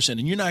single person.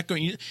 And you're not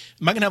going, am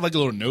I going to have like a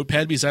little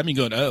notepad beside me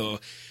going, oh,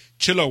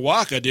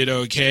 Chilliwackah did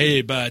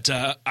okay, but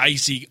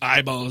Icy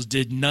Eyeballs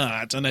did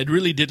not. And I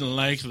really didn't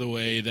like the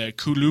way that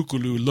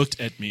Kulukulu looked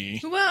at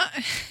me. Well,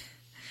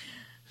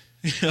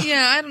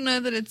 yeah, I don't know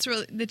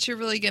that you're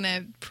really going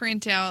to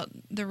print out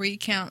the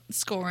recount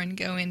score and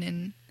go in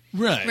and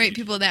rate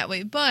people that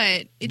way.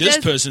 But this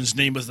person's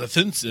name was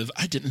offensive.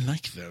 I didn't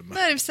like them.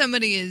 But if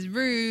somebody is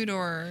rude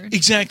or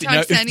exactly,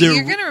 now,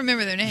 you're going to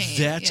remember their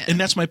name. And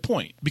that's my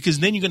point, because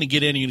then you're going to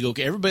get in and you go,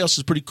 okay, everybody else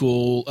is pretty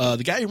cool.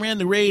 The guy who ran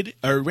the raid,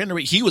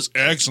 he was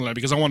excellent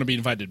because I want to be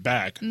invited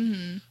back.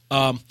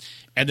 Mm-hmm.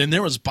 And then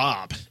there was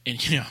Bob, and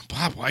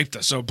Bob wiped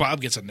us, so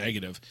Bob gets a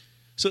negative.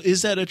 So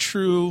is that a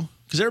true?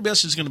 Because everybody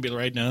else is going to be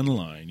right down the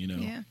line,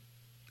 Yeah.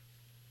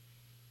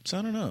 So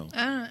I don't know.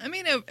 I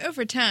mean,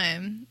 over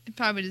time, it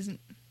probably doesn't.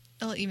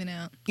 It'll even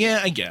out.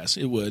 Yeah, I guess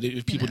it would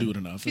if people do it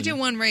enough. If you do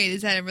one raid,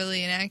 is that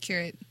really an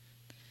accurate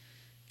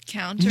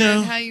counter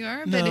of how you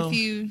are? But if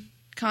you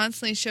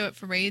constantly show up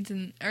for raids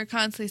or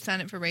constantly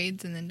sign up for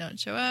raids and then don't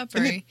show up,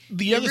 or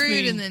you're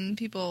rude and then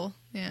people,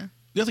 The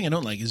other thing I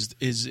don't like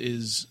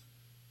is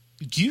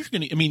you're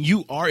going to. I mean,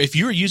 you are, if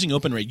you're using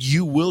OpenRate,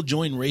 you will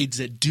join raids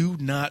that do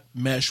not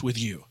mesh with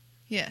you.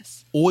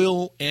 Yes.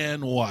 Oil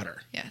and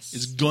water. Yes.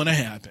 It's going to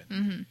happen.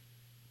 Mm-hmm.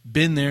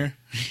 Been there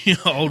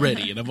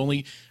already, and I've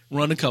only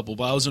run a couple,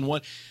 but I was in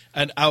one,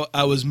 and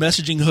I was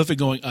messaging Hoofit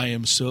going, I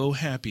am so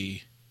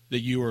happy that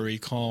you are a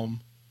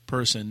calm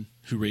person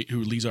who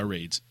leads our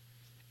raids,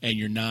 and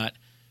you're not,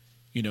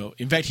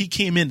 in fact, he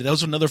came in. That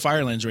was another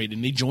Firelands raid,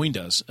 and they joined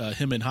us.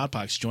 Him and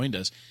Hotbox joined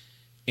us,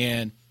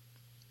 and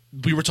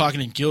we were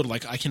talking in guild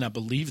like, I cannot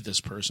believe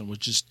this person was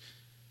just,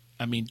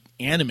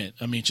 animate.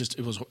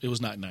 It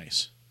was not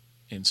nice,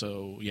 and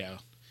so yeah.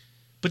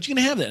 But you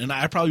can have that, and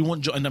I probably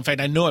won't join. In fact,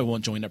 I know I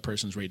won't join that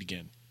person's raid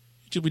again.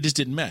 We just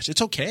didn't mesh.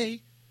 It's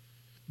okay.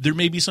 There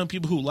may be some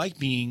people who like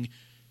being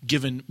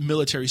given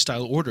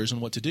military-style orders on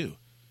what to do.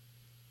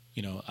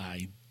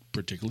 I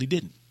particularly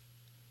didn't.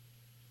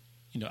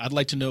 I'd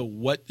like to know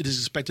what is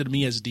expected of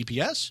me as a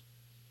DPS,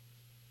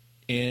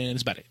 and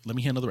that's about it. Let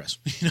me handle the rest.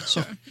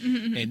 Sure.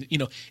 And,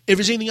 if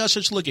there's anything else,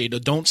 just look at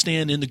it. Don't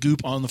stand in the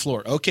goop on the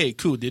floor. Okay,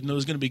 cool. Didn't know it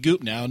was going to be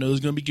goop. Now I know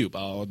it's going to be goop.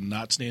 I'll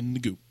not stand in the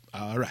goop.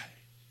 All right.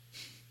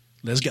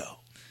 Let's go.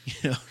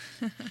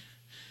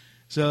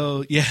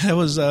 So yeah, that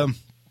was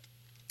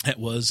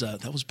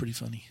pretty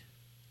funny.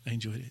 I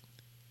enjoyed it.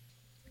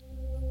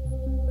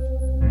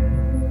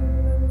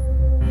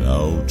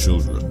 Now,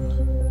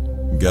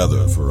 children,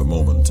 gather for a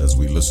moment as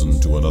we listen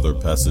to another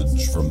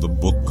passage from the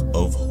Book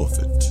of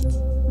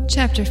Hoofit.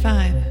 Chapter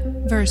 5,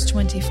 verse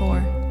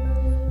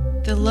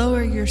 24. The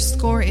lower your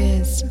score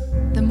is,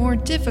 the more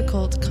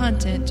difficult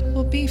content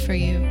will be for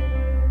you.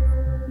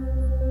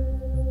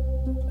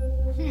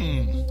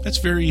 That's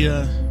very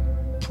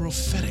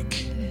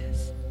prophetic. It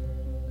is.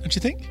 Don't you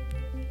think?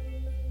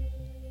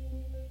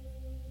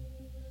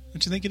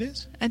 Don't you think it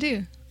is? I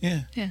do.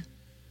 Yeah. Yeah.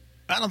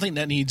 I don't think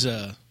that needs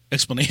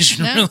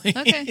explanation, No? really.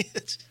 Okay.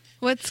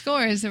 What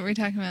score is it we're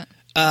talking about?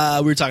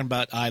 We were talking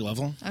about eye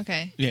level.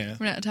 Okay. Yeah.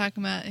 We're not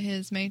talking about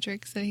his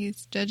matrix that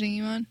he's judging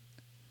you on?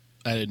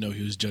 I didn't know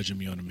he was judging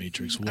me on a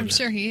matrix. I'm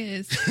sure he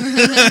is.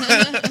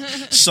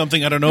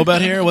 Something I don't know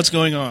about here? What's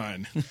going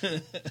on?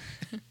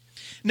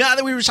 Now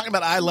that we were talking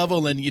about eye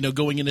level and,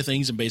 going into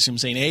things and basically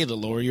saying, hey, the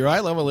lower your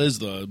eye level is,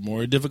 the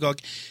more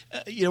difficult.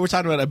 We're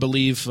talking about, I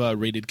believe,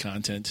 rated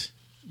content.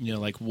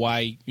 Like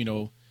why,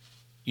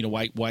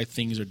 why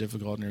things are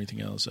difficult and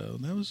everything else. So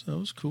that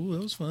was cool.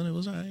 That was fun. It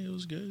was all right. It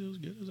was good. It was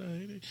good. It was all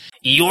right.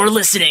 You're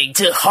listening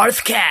to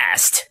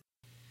Hearthcast.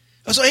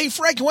 So, hey,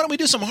 Frank, why don't we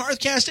do some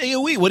Hearthcast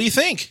AoE? What do you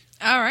think?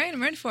 All right,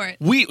 I'm ready for it.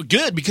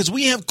 Good, because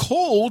we have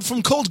Cold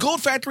from Cold's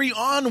Gold Factory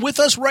on with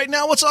us right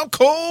now. What's up,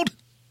 Cold?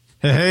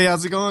 Hey,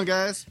 how's it going,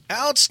 guys?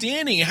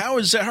 Outstanding. How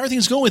are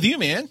things going with you,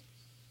 man?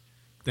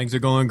 Things are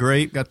going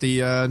great. Got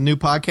the new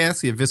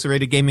podcast, the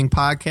Eviscerated Gaming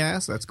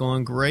Podcast. That's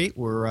going great.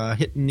 We're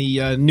hitting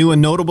the new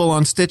and notable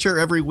on Stitcher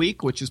every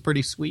week, which is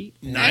pretty sweet.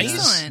 Nice.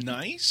 Excellent.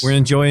 Nice. We're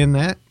enjoying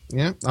that.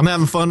 Yeah, I'm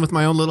having fun with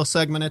my own little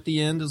segment at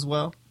the end as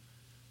well.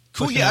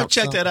 Cool. Pushing Yeah, out I've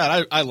checked some- that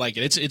out. I like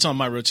it. It's on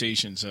my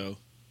rotation, so.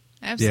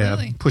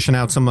 Absolutely. Yeah, pushing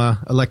out some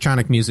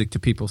electronic music to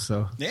people,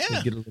 so Yeah.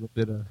 they get a little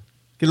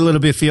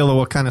bit feel of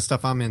what kind of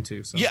stuff I'm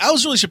into. So. Yeah, I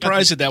was really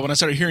surprised at that when I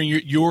started hearing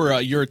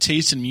your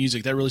taste in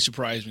music. That really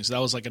surprised me. So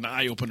that was like an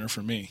eye opener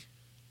for me.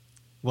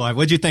 Why?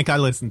 What'd you think I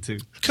listened to?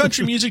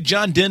 Country music,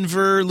 John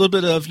Denver, a little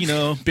bit of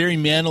Barry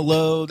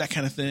Manilow, that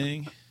kind of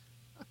thing.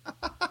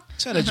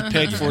 That's what I had you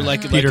pegged for,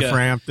 Peter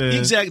Frampton.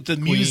 Exactly,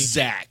 the Queen.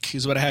 music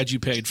is what I had you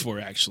pegged for,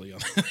 actually.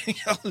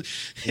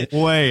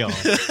 Way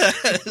off.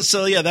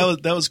 So yeah, that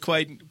was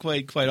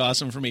quite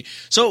awesome for me.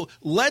 So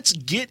let's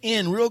get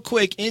in real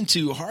quick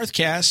into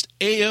Hearthcast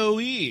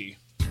AoE.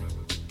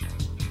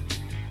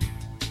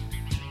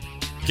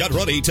 Get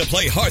ready to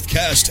play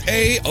Hearthcast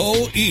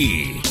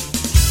AoE,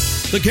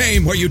 the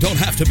game where you don't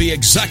have to be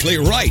exactly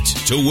right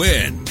to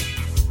win.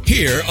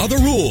 Here are the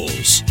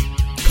rules.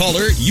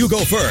 Caller, you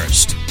go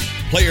first.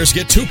 Players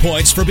get 2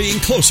 points for being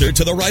closer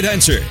to the right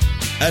answer,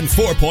 and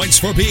 4 points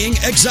for being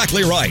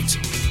exactly right.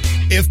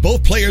 If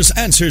both players'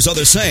 answers are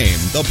the same,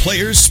 the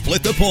players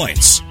split the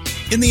points.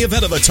 In the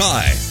event of a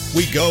tie,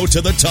 we go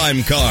to the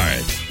time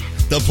card.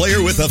 The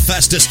player with the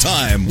fastest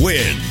time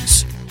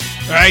wins.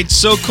 All right,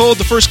 so Cold,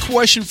 the first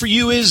question for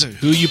you is,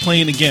 who are you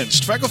playing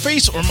against,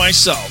 Freckleface or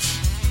myself?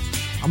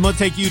 I'm going to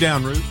take you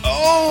down, Root.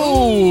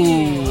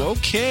 Oh,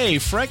 okay.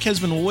 Freck has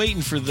been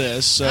waiting for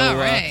this. So, All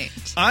right.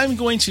 I'm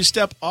going to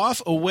step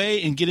off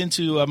away and get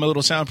into my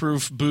little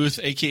soundproof booth,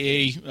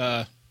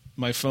 a.k.a.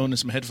 My phone and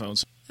some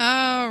headphones.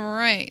 All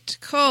right.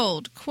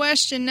 Cold.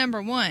 Question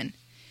number 1.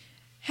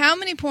 How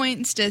many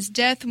points does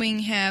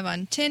Deathwing have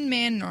on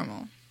 10-man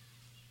normal?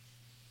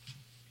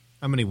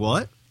 How many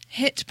what?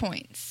 Hit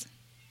points.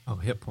 Oh,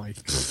 hit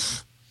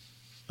points.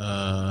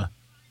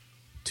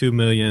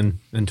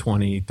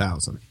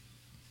 2,020,000.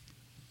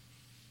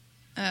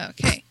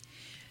 Okay.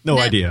 No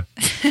Now- idea.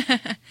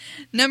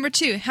 Number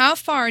 2. How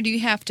far do you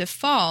have to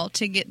fall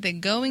to get the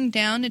Going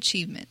Down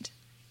achievement?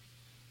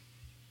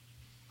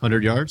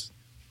 100 yards?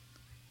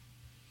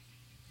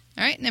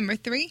 All right. Number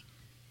 3.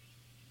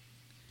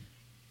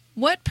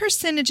 What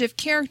percentage of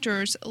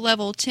characters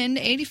level 10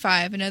 to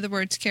 85, in other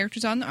words,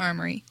 characters on the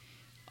armory,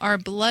 are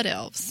blood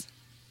elves?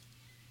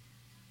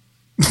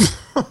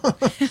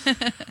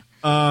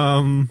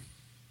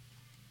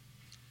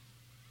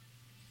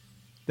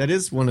 That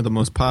is one of the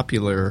most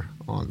popular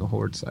on the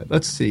Horde side.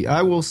 Let's see.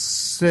 I will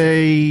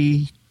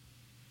say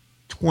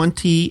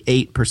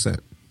 28%.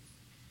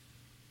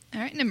 All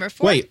right, number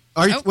 4. Wait,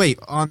 wait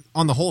on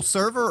the whole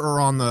server or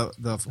on the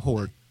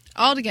horde?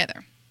 All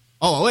together.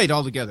 Oh, wait,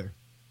 all together.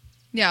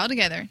 Yeah, all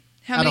together.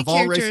 How Out many of all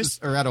characters? races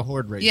or out of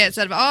horde races? Yes,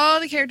 out of all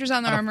the characters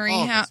on the Out of armory,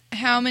 all of us.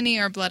 how many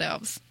are blood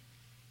elves?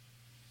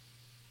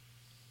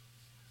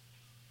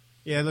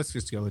 Yeah, let's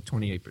just go with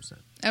 28%.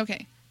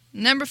 Okay.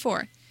 Number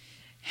 4.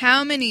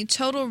 How many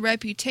total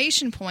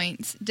reputation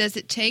points does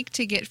it take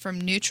to get from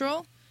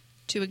neutral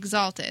to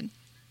exalted?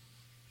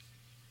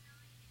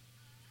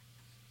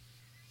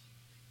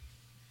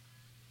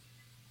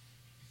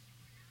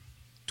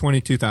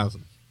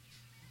 $22,000.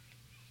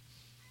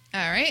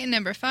 All right, and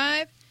number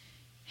 5.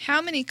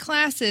 How many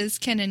classes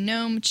can a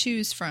gnome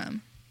choose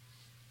from?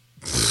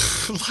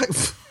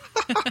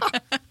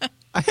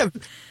 I have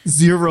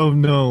 0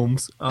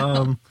 gnomes.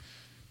 5.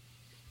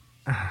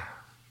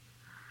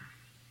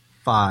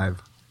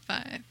 5.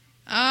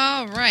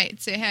 All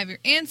right, so you have your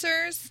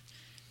answers.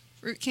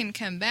 Root can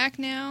come back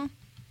now.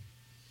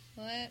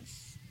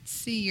 Let's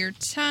see your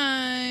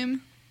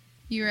time.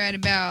 You're at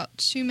about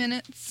 2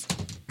 minutes,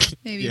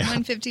 maybe Yeah.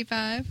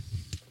 1:55.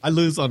 I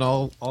lose on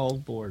all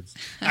boards.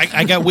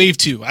 I got wave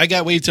 2.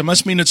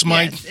 Must mean it's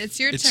mine. Yes, it's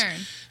your turn.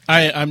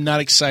 I'm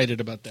not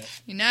excited about that.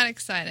 You're not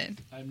excited.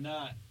 I'm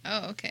not.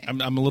 Oh, okay. I'm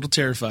a little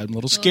terrified. I'm a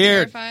little Little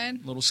scared. terrified?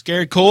 A little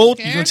scared. Cold,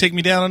 you Scared? going to take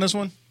me down on this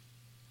one?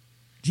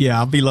 Yeah,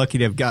 I'll be lucky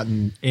to have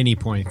gotten any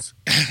points.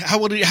 How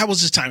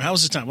was his time? How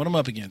was his time? What am I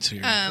up against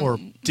here? Or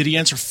Did he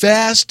answer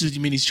fast? Did you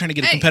mean he's trying to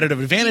get a Hey, competitive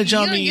advantage you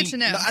on don't me? get to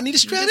know. No, I need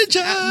to You just-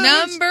 strategize.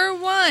 Number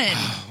 1.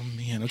 Oh,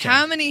 man. Okay.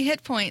 How many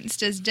hit points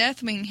does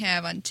Deathwing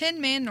have on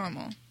 10-man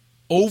normal?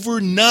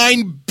 Over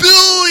 9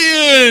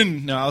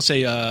 billion. No, I'll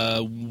say I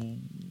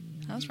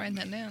was writing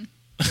that down.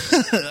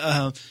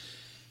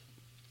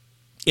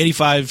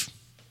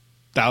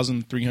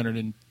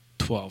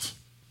 85,312.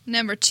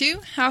 Number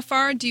 2. How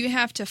far do you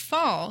have to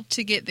fall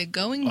to get the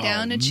going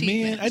down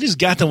achievement? Man, I just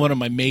got that one on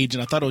my mage,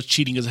 and I thought I was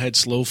cheating because I had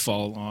slow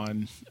fall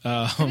on.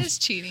 That is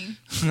cheating.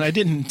 I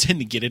didn't intend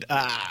to get it.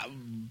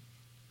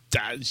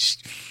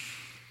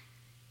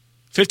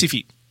 50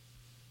 feet.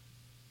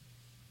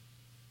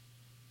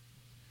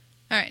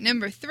 All right,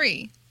 number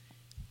 3.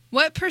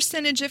 What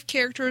percentage of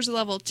characters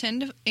level 10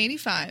 to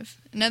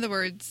 85, in other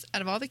words,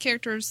 out of all the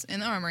characters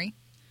in the armory,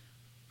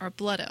 are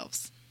blood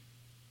elves?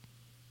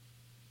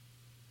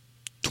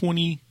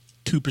 22%.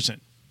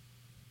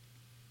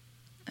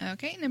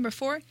 Okay, number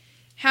 4.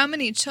 How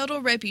many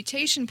total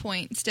reputation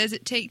points does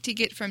it take to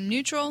get from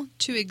neutral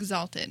to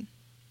exalted?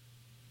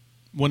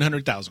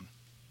 100,000.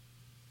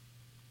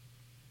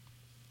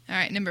 All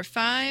right, number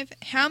 5.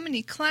 How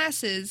many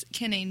classes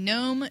can a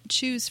gnome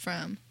choose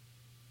from?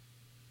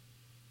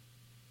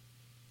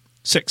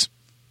 6.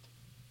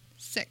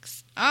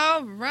 6.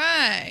 All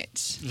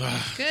right.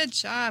 Ugh. Good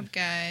job,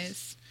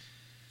 guys.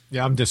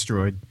 yeah, I'm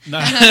destroyed.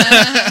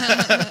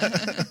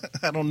 I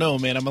don't know,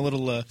 man. I'm a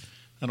little, I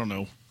don't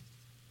know.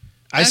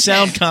 I Okay.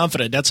 sound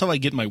confident. That's how I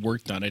get my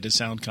work done. I just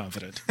sound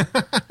confident.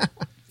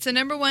 So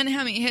number 1, how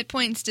many hit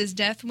points does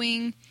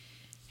Deathwing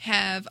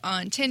have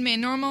on 10-man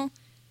normal?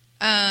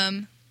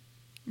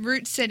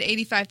 Root said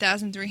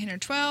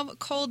 85,312.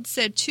 Cold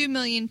said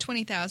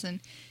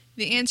 2,020,000.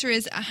 The answer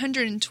is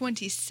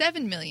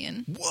 127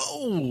 million.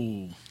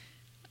 Whoa.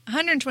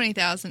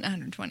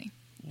 120,120.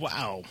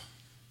 Wow.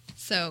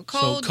 So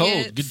Cold. So cold.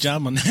 Gets Good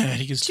job on that.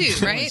 He gets 2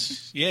 2, right?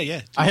 points. Yeah.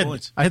 2 I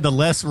points. had the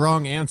less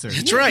wrong answer.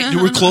 That's right.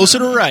 You were closer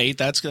to right.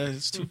 That's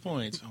 2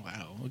 points. Oh,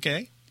 wow.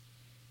 Okay.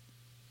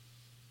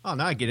 Oh,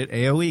 now I get it.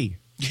 AOE.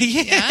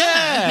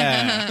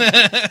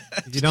 Yeah.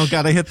 You don't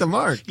got to hit the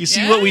mark. You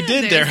see what we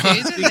did there, huh?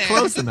 there's Be there.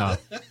 close enough.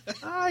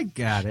 I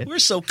got it. We're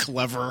so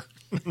clever.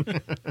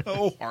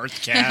 Oh,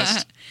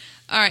 Hearthcast.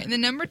 All right, and then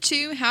number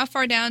 2, how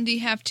far down do you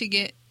have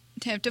to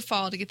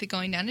fall to get the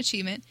going down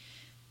achievement?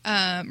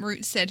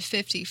 Root said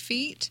 50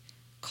 feet.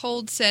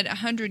 Cold said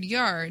 100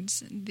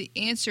 yards. The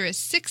answer is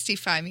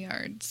 65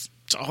 yards.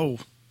 Oh,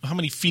 how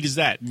many feet is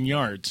that in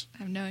yards? I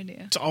have no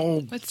idea. It's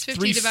all What's 50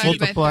 3 divided feet.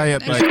 by Multiply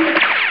it 3? by By 3.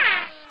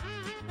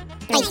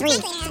 By 3,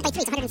 it's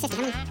 150.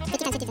 How many? 50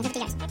 times 50 is 150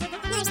 yards. No,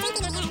 there's 3 feet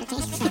in the air.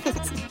 Okay.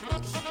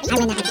 I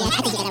win that one. Yeah, I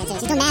think you get that one too.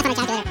 Just do math on a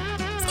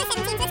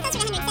calculator.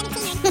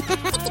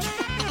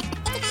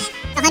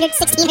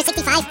 116 or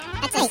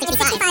 65? That's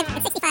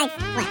 65. 65.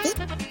 What, feet?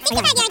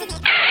 65 yards.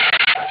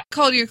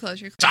 Cold, you're close.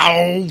 You're close.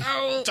 Oh,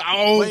 Oh,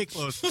 oh. way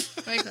close.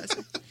 way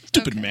closer.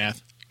 Stupid Okay.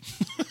 math.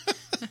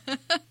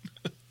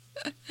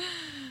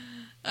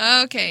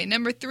 Okay,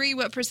 number 3,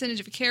 what percentage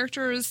of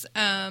characters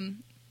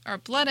are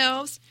blood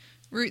elves?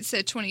 Root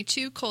said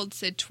 22. Cold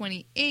said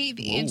 28.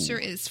 The answer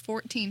is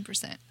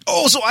 14%.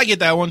 Oh, so I get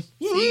that one. So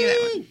you get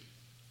that one.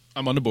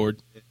 I'm on the board.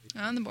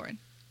 On the board.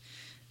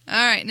 All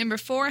right, number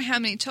 4, how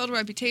many total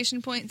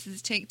reputation points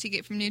does it take to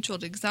get from neutral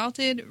to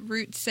exalted?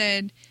 Root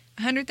said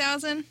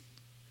 100,000.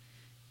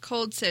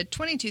 Cold said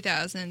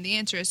 22,000. The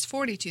answer is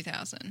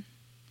 42,000.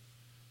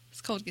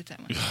 Let's Cold get that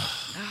one.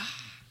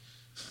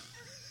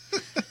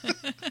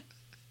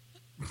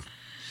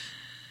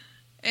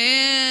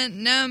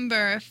 And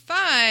number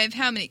 5,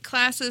 how many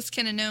classes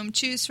can a gnome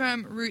choose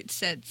from? Root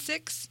said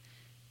 6.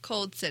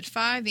 Cold said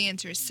 5. The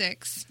answer is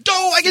 6.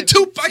 Oh, I get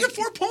 2. I get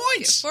 4 Get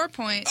points. 4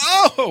 points.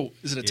 Oh,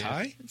 is it a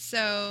tie?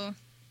 So,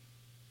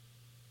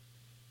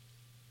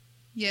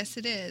 yes,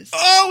 it is.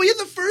 Oh, we had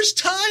the first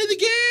tie of the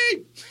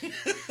game.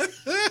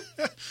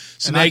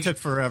 So And now, I took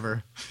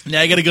forever.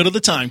 now I got to go to the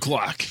time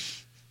clock,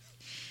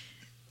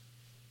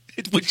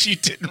 which you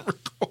didn't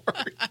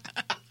record.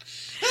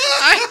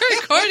 I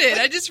recorded.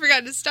 I just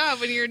forgot to stop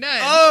when you were done.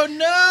 Oh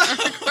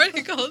no!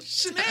 Recording called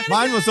shenanigans.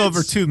 Mine was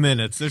over 2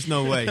 minutes. There's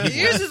no way.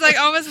 Yours is like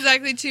almost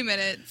exactly 2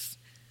 minutes.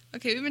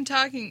 Okay, we've been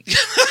talking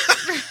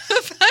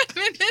for 5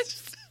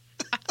 minutes.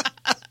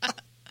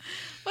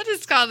 We'll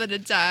just call it a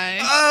tie.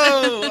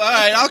 Oh, all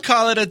right. I'll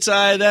call it a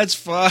tie. That's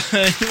fine.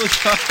 We'll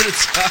call it a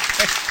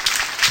tie.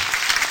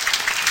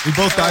 We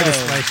both died of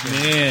Oh,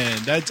 splash.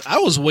 man, I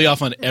was way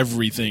off on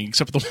everything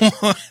except the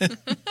one.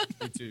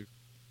 Me too.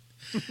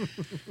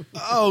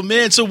 Oh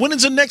man! So when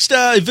is the next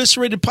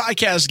Eviscerated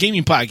podcast,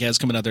 gaming podcast,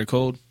 coming out there,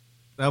 Cold?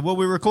 Well,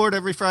 we record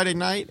every Friday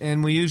night,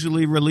 and we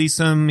usually release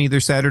them either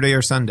Saturday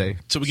or Sunday.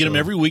 So we get them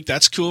every week.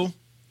 That's cool.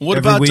 What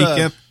Every about week,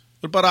 yep.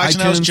 what about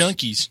Auction House iTunes.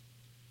 Junkies?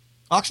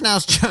 Auction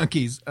House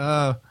Junkies.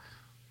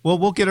 Well,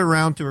 we'll get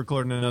around to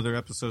recording another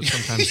episode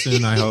sometime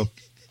soon, I hope.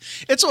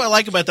 It's what I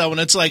like about that one.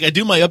 It's like I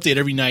do my update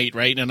every night,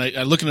 right? And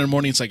I look in the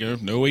morning. It's like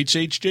no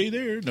HHJ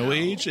there, no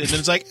H, and then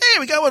it's like, hey,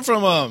 we got one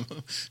from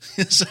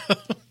so,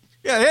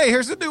 Yeah, hey,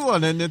 here's a new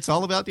one, and it's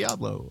all about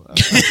Diablo.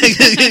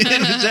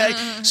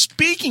 Exactly.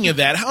 Speaking of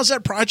that, how's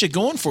that project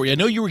going for you? I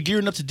know you were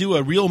gearing up to do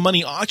a Real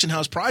Money Auction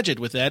House project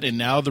with that, and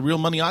now the Real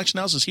Money Auction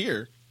House is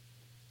here.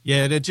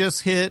 Yeah, it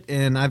just hit,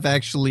 and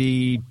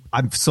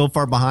I'm so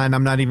far behind.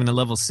 I'm not even at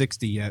level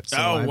 60 yet. So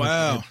I Oh, haven't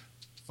wow.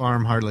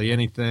 farm hardly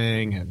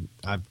anything, and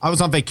I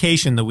was on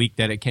vacation the week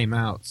that it came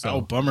out, so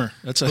Oh, bummer.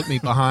 That's put me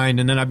behind.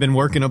 And then I've been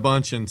working a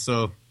bunch, and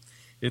so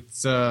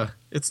it's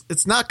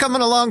not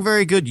coming along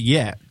very good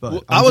yet. But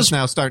Well, I'm just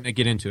now starting to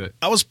get into it.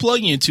 I was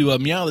plugging into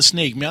Meow the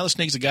Snake. Meow the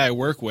Snake's a guy I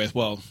work with.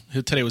 Well,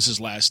 today was his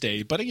last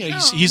day, but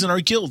he's in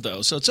our guild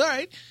though, so it's all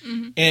right.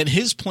 And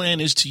his plan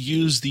is to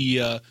use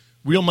the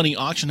Real Money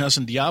Auction House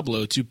in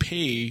Diablo to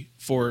pay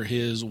for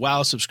his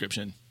WoW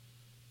subscription.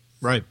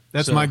 Right,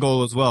 that's So- my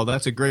goal as well.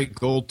 That's a great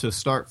goal to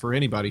start for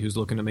anybody who's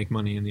looking to make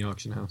money in the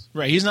auction house.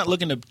 Right, he's not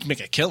looking to make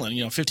a killing.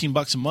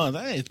 $15 a month.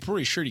 I'm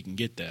pretty sure he can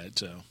get that.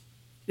 So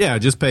Yeah,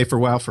 just pay for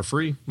WoW for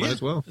free. Might Yeah,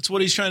 as well. That's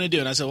what he's trying to do.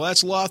 And I said, well,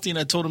 that's lofty. And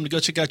I told him to go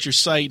check out your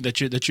site that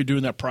you're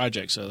doing that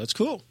project. So that's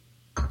cool.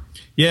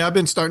 Yeah, I've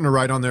been starting to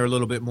write on there a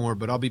little bit more,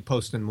 but I'll be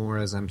posting more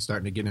as I'm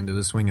starting to get into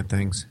the swing of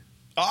things.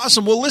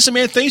 Awesome. Well, listen,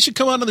 man, thanks for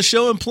coming on the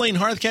show and playing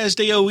Hearthcast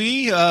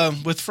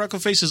AOE with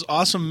Freckleface's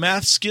awesome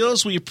math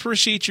skills. We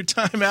appreciate your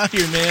time out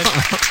here, man.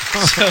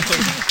 So,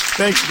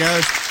 Thanks,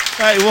 guys.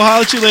 all right, we'll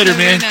holler at you later, Have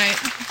a man. good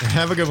night.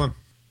 Have a good one.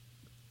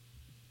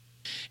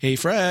 Hey,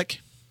 Freck.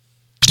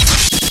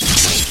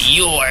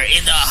 You're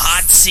in the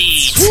hot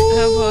seat.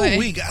 Oh, boy.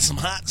 We got some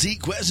hot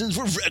seat questions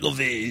for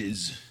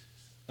Freckleface.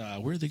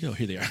 Where'd they go?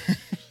 Here they are.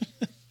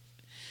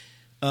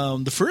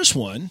 The first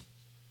one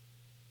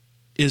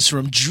is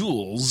from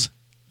Jules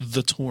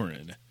the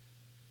Tauren.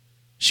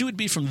 She would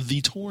be from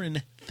the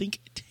Tauren Think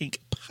Tank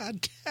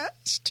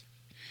podcast.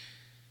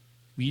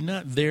 We're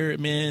not there,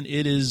 man.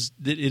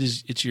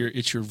 It's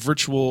your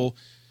virtual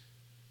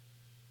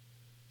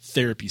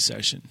therapy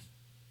session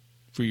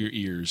for your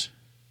ears.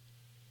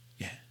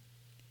 Yeah.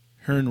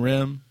 Her and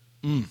Rem,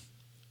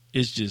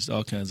 it's just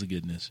all kinds of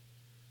goodness.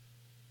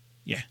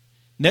 Yeah.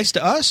 Next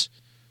to us,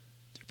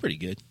 they're pretty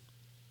good.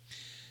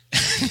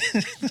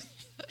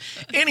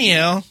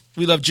 Anyhow,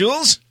 we love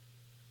Jules.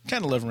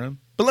 Kind of love Rem,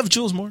 but love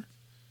Jules more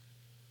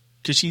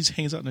because she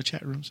hangs out in the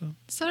chat room. So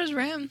So does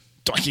Ram.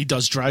 Donkey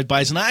does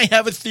drive-bys, and I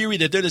have a theory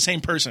that they're the same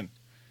person.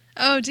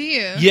 Oh, do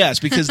you? Yes,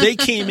 because they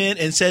came in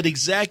and said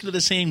exactly the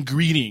same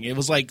greeting. It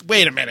was like,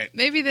 wait a minute.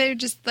 Maybe they're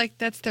just like,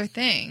 that's their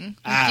thing.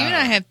 Like, you and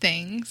I have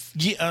things.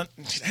 Yeah,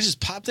 I just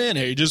popped in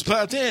here. You just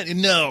popped in.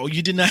 No,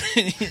 you did not.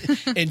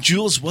 And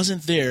Jules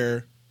wasn't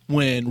there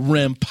when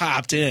Rem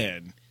popped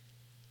in.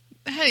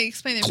 How do you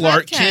explain their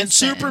Clark podcast? Kent then?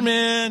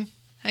 Superman.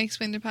 How do you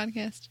explain their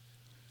podcast?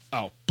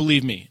 Oh,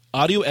 believe me,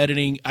 audio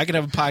editing. I could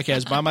have a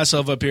podcast by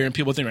myself up here, and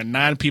people think there are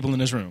 9 people in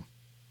this room.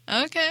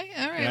 Okay,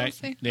 all right, we'll Right?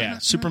 see. Yeah, Uh-huh.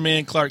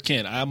 Superman, Clark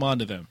Kent. I'm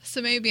onto them.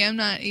 So maybe I'm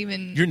not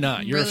even. You're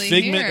not. You're really a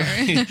figment.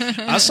 here.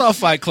 I saw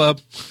Fight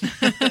Club.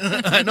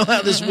 I know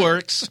how this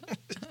works.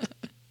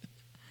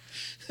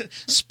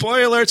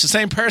 Spoiler: it's the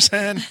same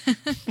person.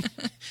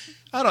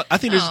 I don't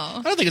think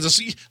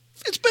it's.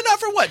 It's been out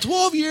for what,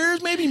 12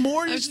 years, maybe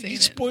more. I've seen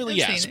it. Spoiler, I've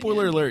yeah. seen it,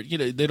 Spoiler alert. You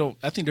know,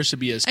 I think there should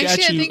be a statute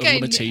Actually, I think of I'd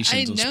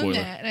limitations of known spoiler.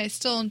 that, and I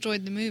still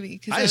enjoyed the movie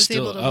because I I was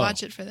still- able to oh.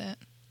 watch it for that.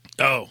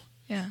 Oh,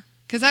 Yeah,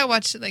 because I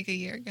watched it like a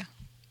year ago.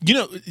 you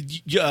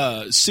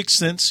know, Sixth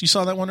Sense. You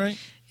saw that one, right?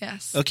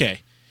 Yes.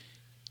 Okay.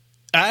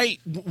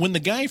 When the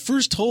guy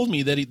first told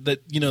me that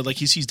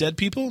he sees dead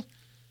people.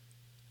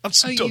 I'm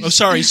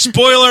sorry.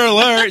 Spoiler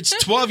alert!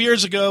 It's 12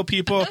 years ago,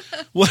 people.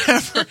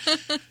 Whatever.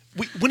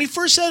 When he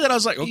first said that, I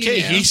was like, okay,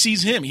 Yeah. he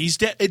sees him. He's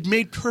dead. It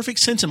made perfect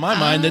sense in my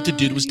mind that the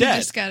dude was You dead.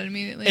 just got it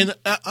immediately. And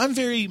I'm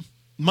very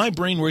my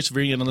brain works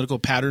very analytical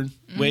pattern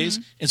ways,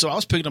 and so I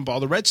was picking up all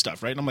the red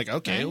stuff, right? And I'm like,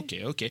 okay.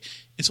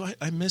 And so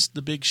I missed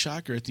the big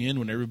shocker at the end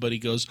when everybody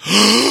goes,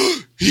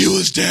 he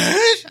was dead?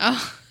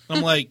 Oh.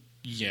 I'm like,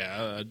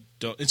 yeah, I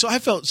don't. And so I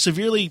felt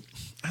severely,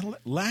 I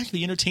lacked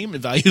the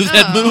entertainment value of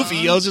that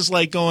movie. I was just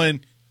like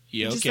going,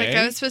 yeah, okay. Just like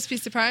I was supposed to be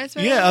surprised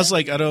by yeah, that? I was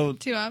like, I don't.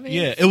 Too obvious?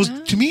 Yeah, it was,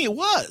 No? to me, it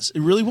was.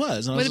 It really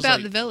was. And I What was just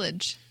about like, The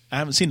Village? I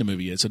haven't seen the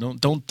movie yet, so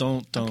don't.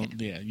 Okay.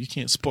 Yeah, you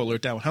can't spoiler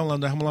it that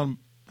one.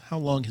 How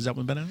long has that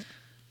one been out?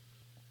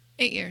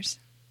 8 years.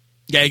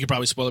 Yeah, you could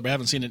probably spoil it, but I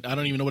haven't seen it. I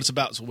don't even know what it's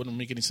about, so it wouldn't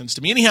make any sense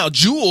to me. Anyhow,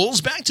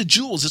 Jules, back to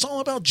Jules. It's all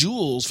about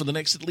Jules for the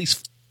next at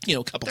least,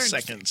 couple 30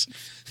 seconds.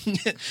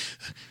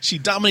 She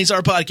dominates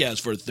our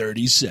podcast for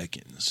 30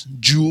 seconds.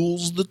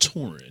 Jules the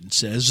Tauren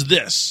says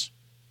this.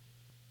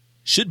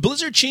 Should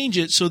Blizzard change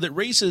it so that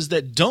races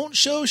that don't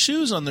show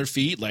shoes on their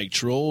feet, like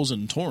trolls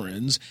and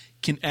Taurens,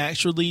 can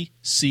actually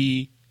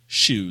see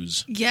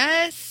shoes?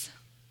 Yes.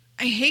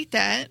 I hate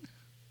that.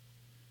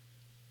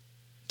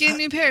 Get a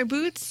new pair of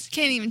boots?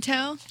 Can't even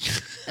tell.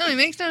 No, it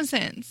makes no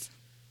sense.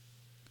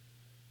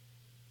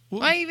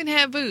 Why even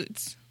have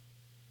boots?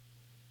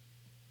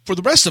 For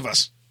the rest of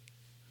us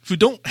who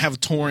don't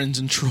have Taurens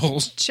and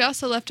trolls. She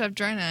also left off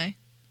Draenei.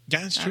 Yeah,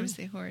 that's true.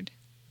 Obviously, Horde.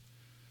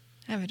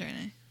 I have a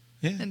Draenei.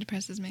 Yeah. That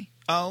depresses me.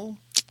 Oh.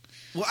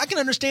 Well, I can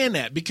understand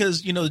that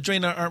because, the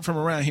Draenei aren't from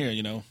around here,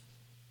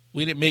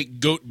 We didn't make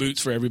goat boots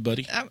for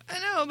everybody. I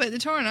know, but the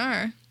Tauren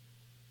are.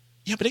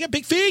 Yeah, but they got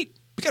big feet.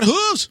 We got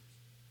hooves.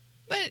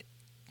 But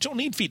Don't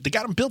need feet. They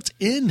got them built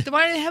in. then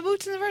why do they have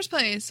boots in the first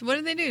place? What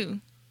did they do?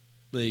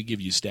 They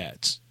give you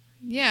stats.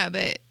 Yeah,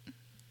 but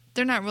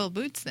they're not real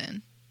boots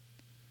then.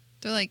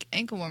 They're like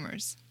ankle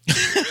warmers.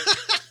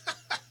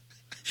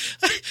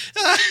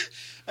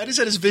 I just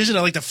had this vision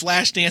of like the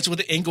flash dance with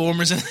the ankle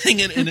warmers and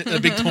thing and a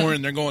big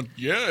Tauren. They're going,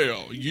 yeah.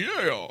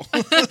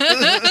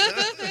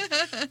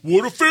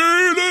 What a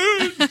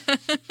feeling.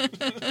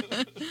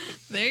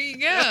 There you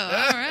go.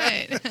 All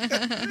right.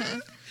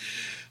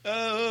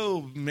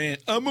 Oh, man.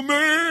 I'm a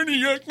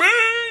maniac.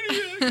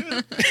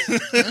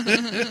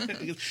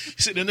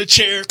 Sitting in the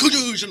chair.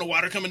 Kudoosh, and the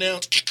water coming down.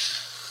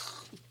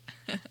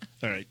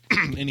 All right.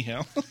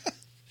 Anyhow.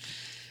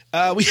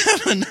 We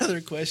have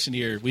another question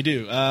here. We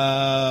do.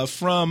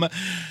 From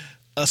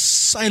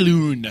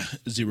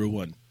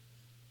Siloon01.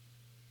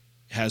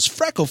 Has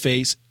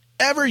Freckleface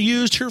ever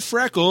used her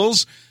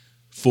freckles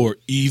for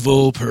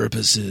evil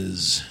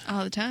purposes?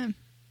 All the time.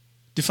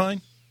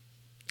 Define.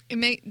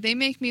 They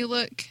make me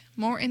look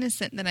more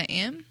innocent than I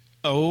am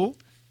Oh,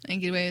 and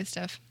get away with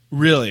stuff.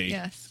 really?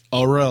 Yes.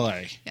 Oh,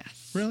 really?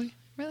 Yes. Really?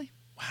 Really.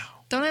 Wow.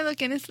 Don't I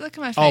look innocent? Look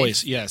at my face.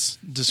 Always, yes.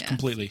 Just Yes.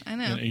 completely. I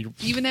know. You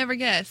You would never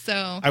guess,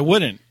 so I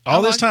wouldn't. All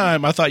I'll this walk-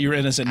 time, I thought you were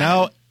innocent.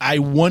 Now, I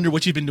wonder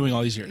what you've been doing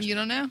all these years. you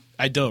don't know?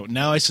 I don't.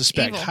 Now I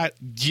suspect. Evil.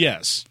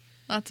 Yes.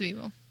 Lots of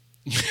evil.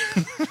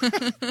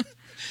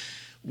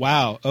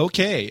 Wow.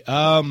 Okay.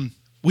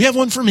 We have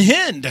one from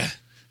Hind.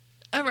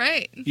 All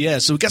right. Yeah,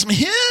 so we got some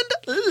Hind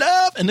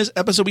love. In this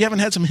episode, we haven't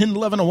had some Hind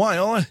love in a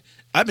while.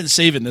 I've been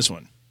saving this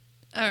one.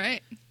 All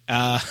right.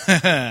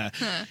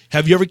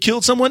 Have you ever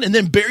killed someone and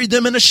then buried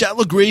them in a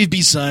shallow grave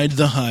beside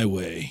the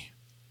highway?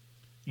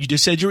 You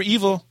just said you were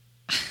evil.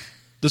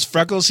 This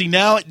Freckles, see,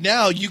 now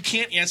you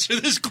can't answer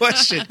this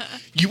question.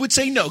 You would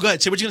say no. Go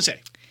ahead. Say what you're going to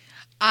say.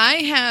 I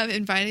have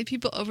invited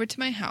people over to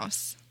my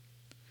house,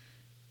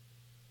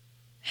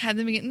 had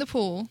them get in the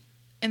pool,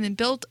 and then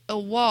built a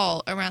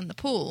wall around the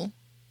pool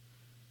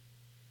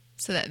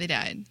so that they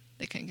died.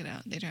 They couldn't get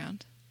out. They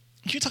drowned.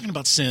 You're talking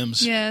about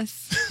Sims.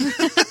 Yes.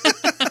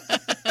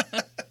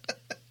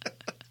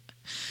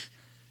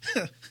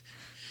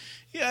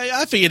 Yeah,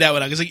 I figured that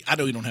one out because I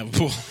know you don't have a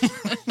pool.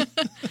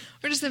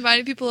 We're just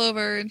inviting people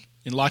over,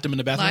 And locked them in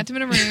the bathroom? locked them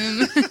in a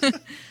room,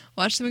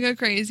 watch them go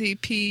crazy,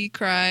 pee,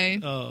 cry,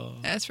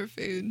 ask for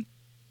food,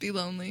 be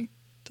lonely.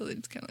 Till they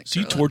just kind of like So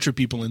you curl up. torture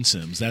people in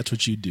Sims. That's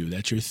what you do.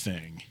 That's your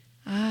thing.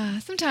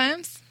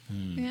 Sometimes.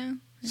 Hmm. Yeah.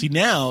 See,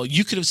 now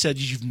you could have said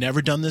you've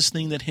never done this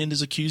thing that Hind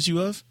has accused you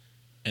of,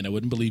 and I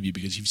wouldn't believe you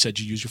because you've said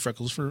you use your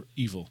freckles for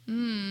evil.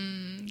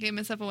 Gave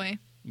myself away.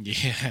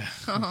 Yeah.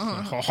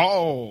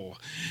 Oh.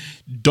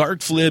 Dark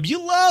Flib.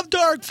 You love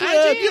Dark Flib.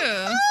 I do. You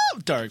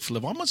love Dark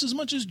Flib almost as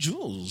much as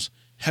Jules.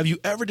 Have you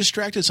ever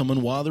distracted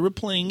someone while they were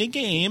playing a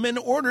game in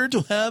order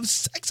to have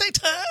sexy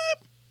time?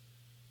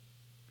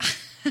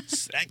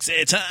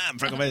 Sexy time,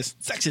 Freckleface.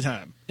 Sexy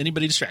time.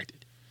 Anybody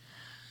distracted?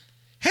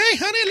 Hey,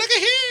 honey, look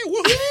at here.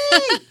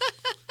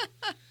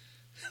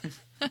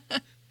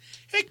 Woohoo!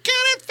 Hey,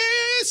 cat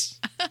face.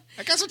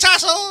 I got some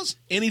tassels.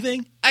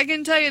 Anything? I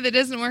can tell you that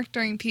doesn't work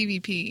during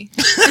PvP.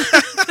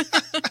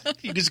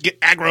 You just get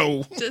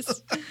aggro.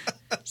 just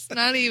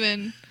not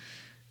even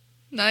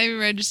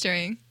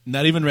registering.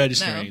 Not even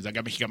registering. No. He's like,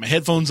 I got my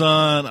headphones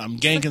on. I'm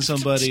ganking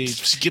somebody.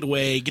 Just get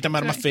away. Get them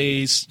out of my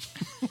face.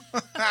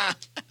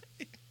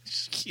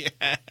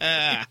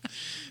 Yeah.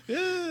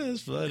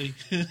 That's funny.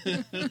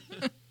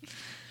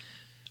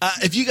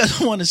 If you guys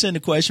want to send a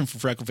question for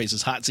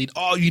Freckleface's Hot Seat,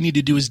 all you need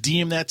to do is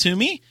DM that to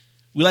me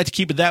we like to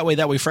keep it that way.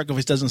 That way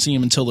Freckleface doesn't see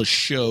him until the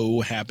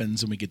show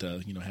happens and we get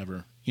to, have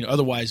her,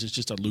 otherwise it's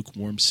just a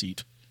lukewarm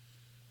seat.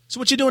 So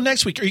what you doing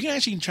next week? Are you going to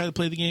actually try to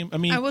play the game? I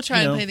mean, I will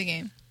try to play the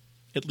game.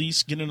 At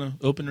least get in an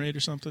open raid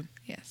or something?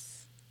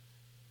 Yes.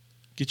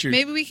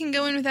 Maybe we can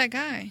go in with that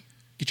guy.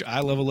 Get your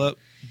eye level up.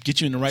 Get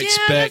you in the right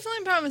spec. Yeah, that's the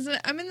only problem.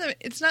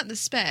 It's not the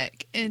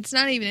spec. It's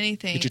not even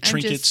anything. Get your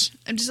trinkets.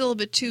 I'm just a little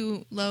bit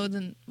too low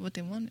than what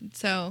they wanted.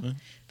 So,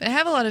 but I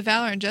have a lot of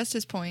Valor and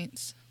Justice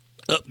points.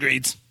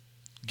 Upgrades.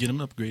 Get them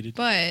upgraded.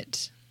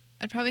 But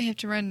I'd probably have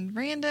to run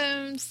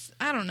randoms.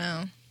 I don't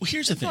know. Well,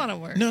 here's the thing. It's a lot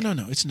of work. No,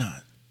 it's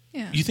not.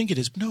 Yeah. You think it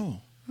is?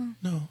 No.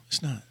 No,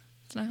 it's not.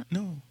 It's not?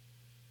 No.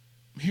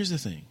 Here's the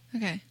thing.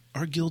 Okay.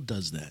 Our guild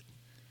does that.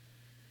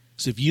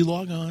 So if you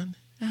log on,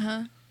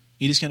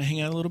 you just kind of hang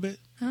out a little bit,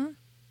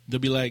 they'll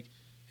be like,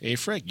 hey,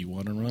 Freck, you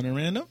want to run a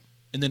random?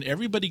 And then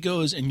everybody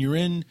goes, and you're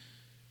in,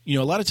 a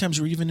lot of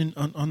times we're even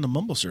on the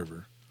Mumble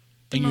server.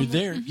 And you're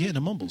there, the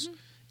Mumbles.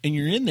 And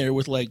you're in there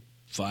with like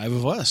 5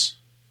 of us,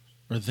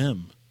 or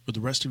them, or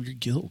the rest of your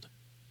guild.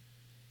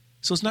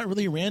 So it's not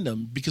really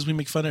random because we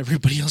make fun of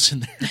everybody else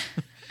in there.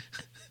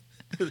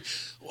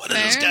 What is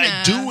this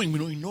guy doing? We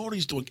don't even know what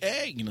he's doing.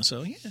 Hey,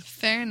 so yeah.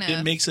 Fair enough.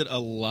 It makes it a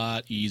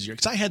lot easier.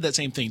 Because I had that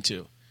same thing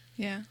too.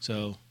 Yeah.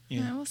 So,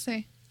 yeah, we'll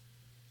see.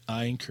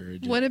 I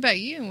encourage it. What about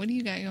you? What do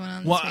you got going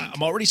on this week?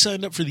 I'm already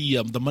signed up for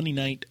the Monday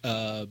night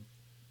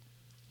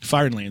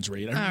Fire and Lands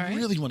raid. I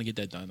really want to get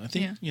that done. I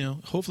think,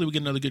 hopefully we'll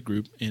get another good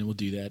group and we'll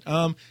do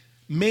that.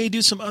 May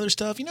do some other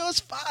stuff. It's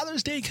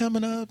Father's Day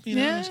coming up.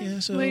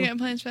 So what do you got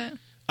plans for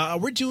that?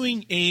 We're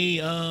doing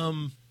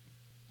an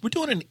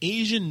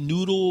Asian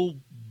noodle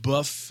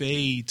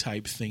buffet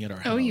type thing at our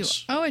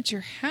house. At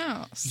your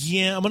house.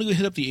 Yeah, I'm gonna go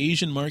hit up the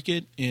Asian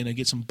market and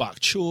get some bok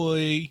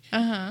choy,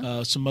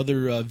 some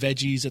other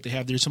veggies that they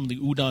have there, some of the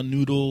udon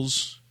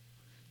noodles.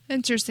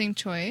 Interesting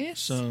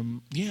choice.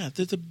 The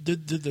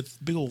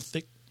big old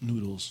thick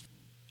noodles,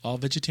 all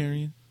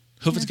vegetarian.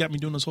 Hoofa's got me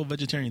doing this whole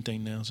vegetarian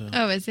thing now. So.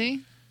 Oh, is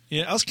he?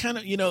 Yeah, I was kind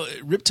of,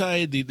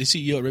 Riptide, the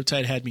CEO at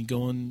Riptide had me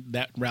going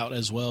that route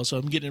as well. So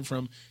I'm getting it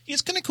from.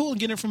 It's kind of cool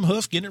getting it from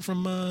Hoof, getting it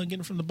from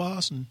the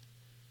boss, and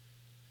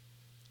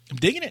I'm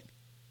digging it.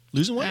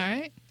 Losing weight. All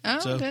right.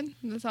 Oh, good.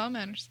 That's all that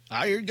matters.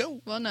 Here you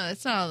go. Well, no,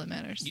 that's not all that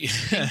matters.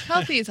 Yeah.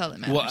 Healthy is all that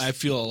matters. Well, I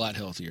feel a lot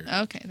healthier.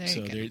 Okay, there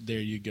you go.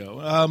 There you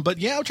go. But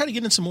yeah, I'll try to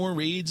get in some more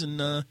raids,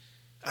 and I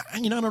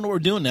don't know what we're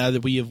doing now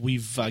that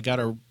we've got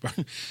our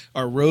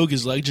rogue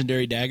is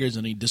legendary daggers,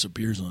 and he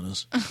disappears on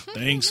us.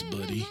 Thanks,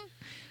 buddy.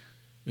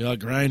 We all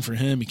grind for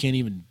him. He can't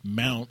even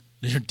mount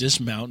or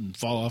dismount and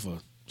fall off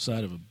a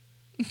side of a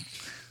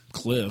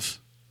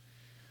cliff.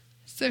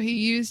 So he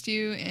used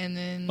you and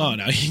then. Oh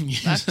no! He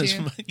left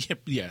you?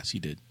 Yes, he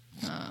did.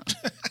 Oh.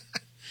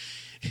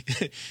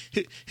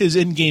 His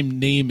in-game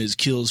name is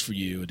Kills for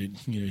You, and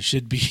it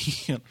should be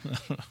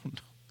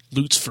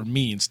Loots for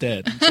me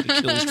instead of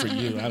Kills for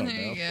You. I don't know.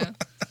 There you go.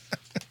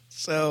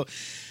 So.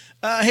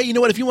 Hey, you know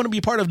what? If you want to be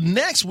a part of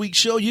next week's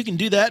show, you can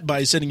do that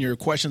by sending your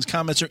questions,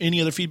 comments, or any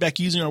other feedback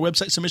using our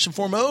website submission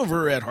form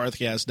over at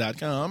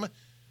hearthcast.com.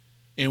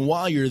 And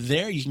while you're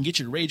there, you can get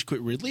your Rage Quit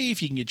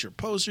Relief, you can get your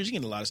posters, you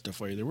can get a lot of stuff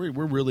while you're there.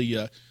 We're really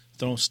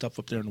throwing stuff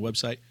up there on the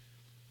website.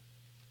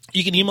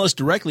 You can email us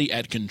directly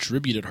at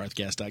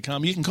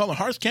contribute@hearthcast.com. You can call the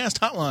Hearthcast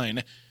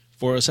hotline,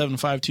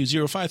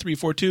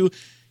 407-520-5342.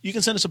 You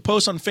can send us a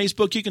post on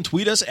Facebook. You can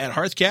tweet us at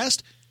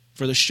Hearthcast.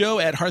 For the show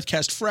at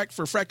Hearthcast Freck,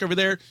 for Freck over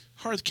there,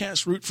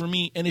 Hearthcast Root for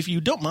me. And if you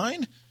don't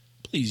mind,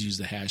 please use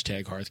the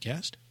hashtag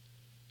Hearthcast.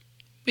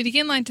 We'd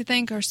again like to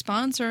thank our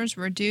sponsors,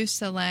 Reduce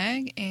the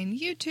Lag and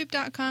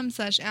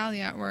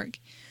YouTube.com/AlleyArtwork.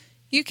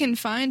 You can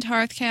find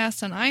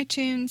Hearthcast on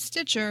iTunes,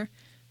 Stitcher,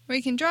 where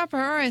you can drop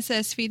our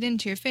RSS feed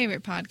into your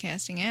favorite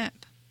podcasting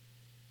app.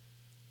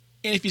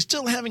 And if you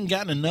still haven't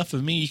gotten enough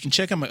of me, you can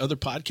check out my other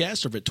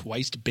podcast over at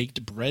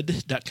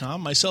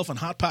twicebakedbread.com. Myself and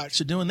Hot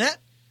Pox are doing that.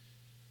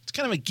 It's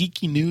kind of a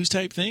geeky news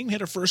type thing. We had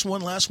our first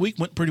one last week.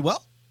 Went pretty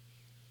well.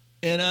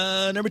 And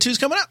number 2 is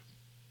coming up.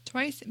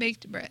 Twice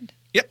Baked Bread.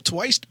 Yep,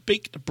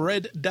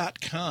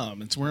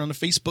 twicebakedbread.com. We're on the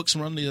Facebooks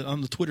and we're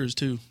on the Twitters,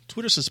 too.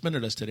 Twitter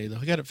suspended us today, though.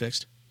 I got it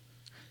fixed.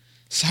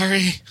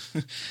 Sorry.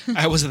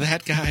 I was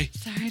that guy.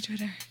 Sorry,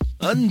 Twitter.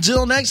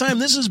 Until next time,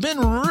 this has been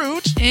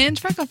Root. And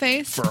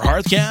Freckleface. For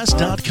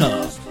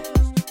Hearthcast.com.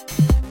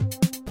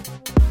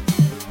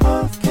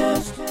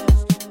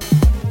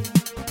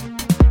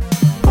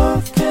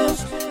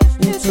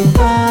 It's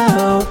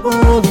about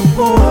World of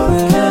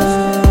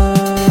Warcraft.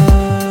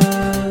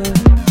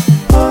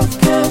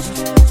 Podcast.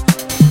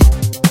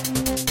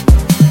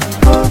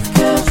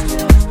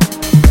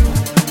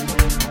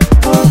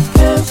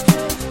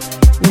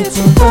 It's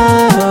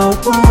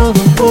about World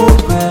of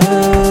Warcraft.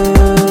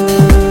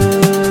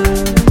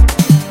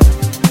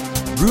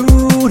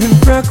 Rude and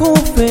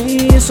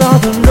Freckleface are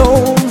the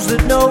gnomes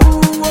that know.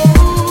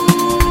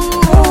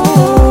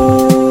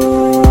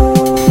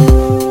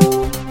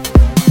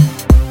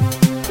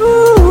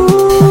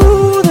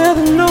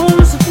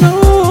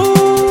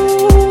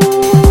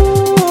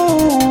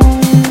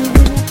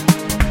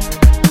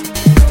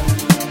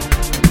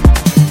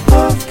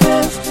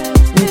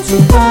 It's a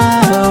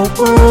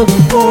world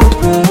of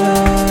Warcraft.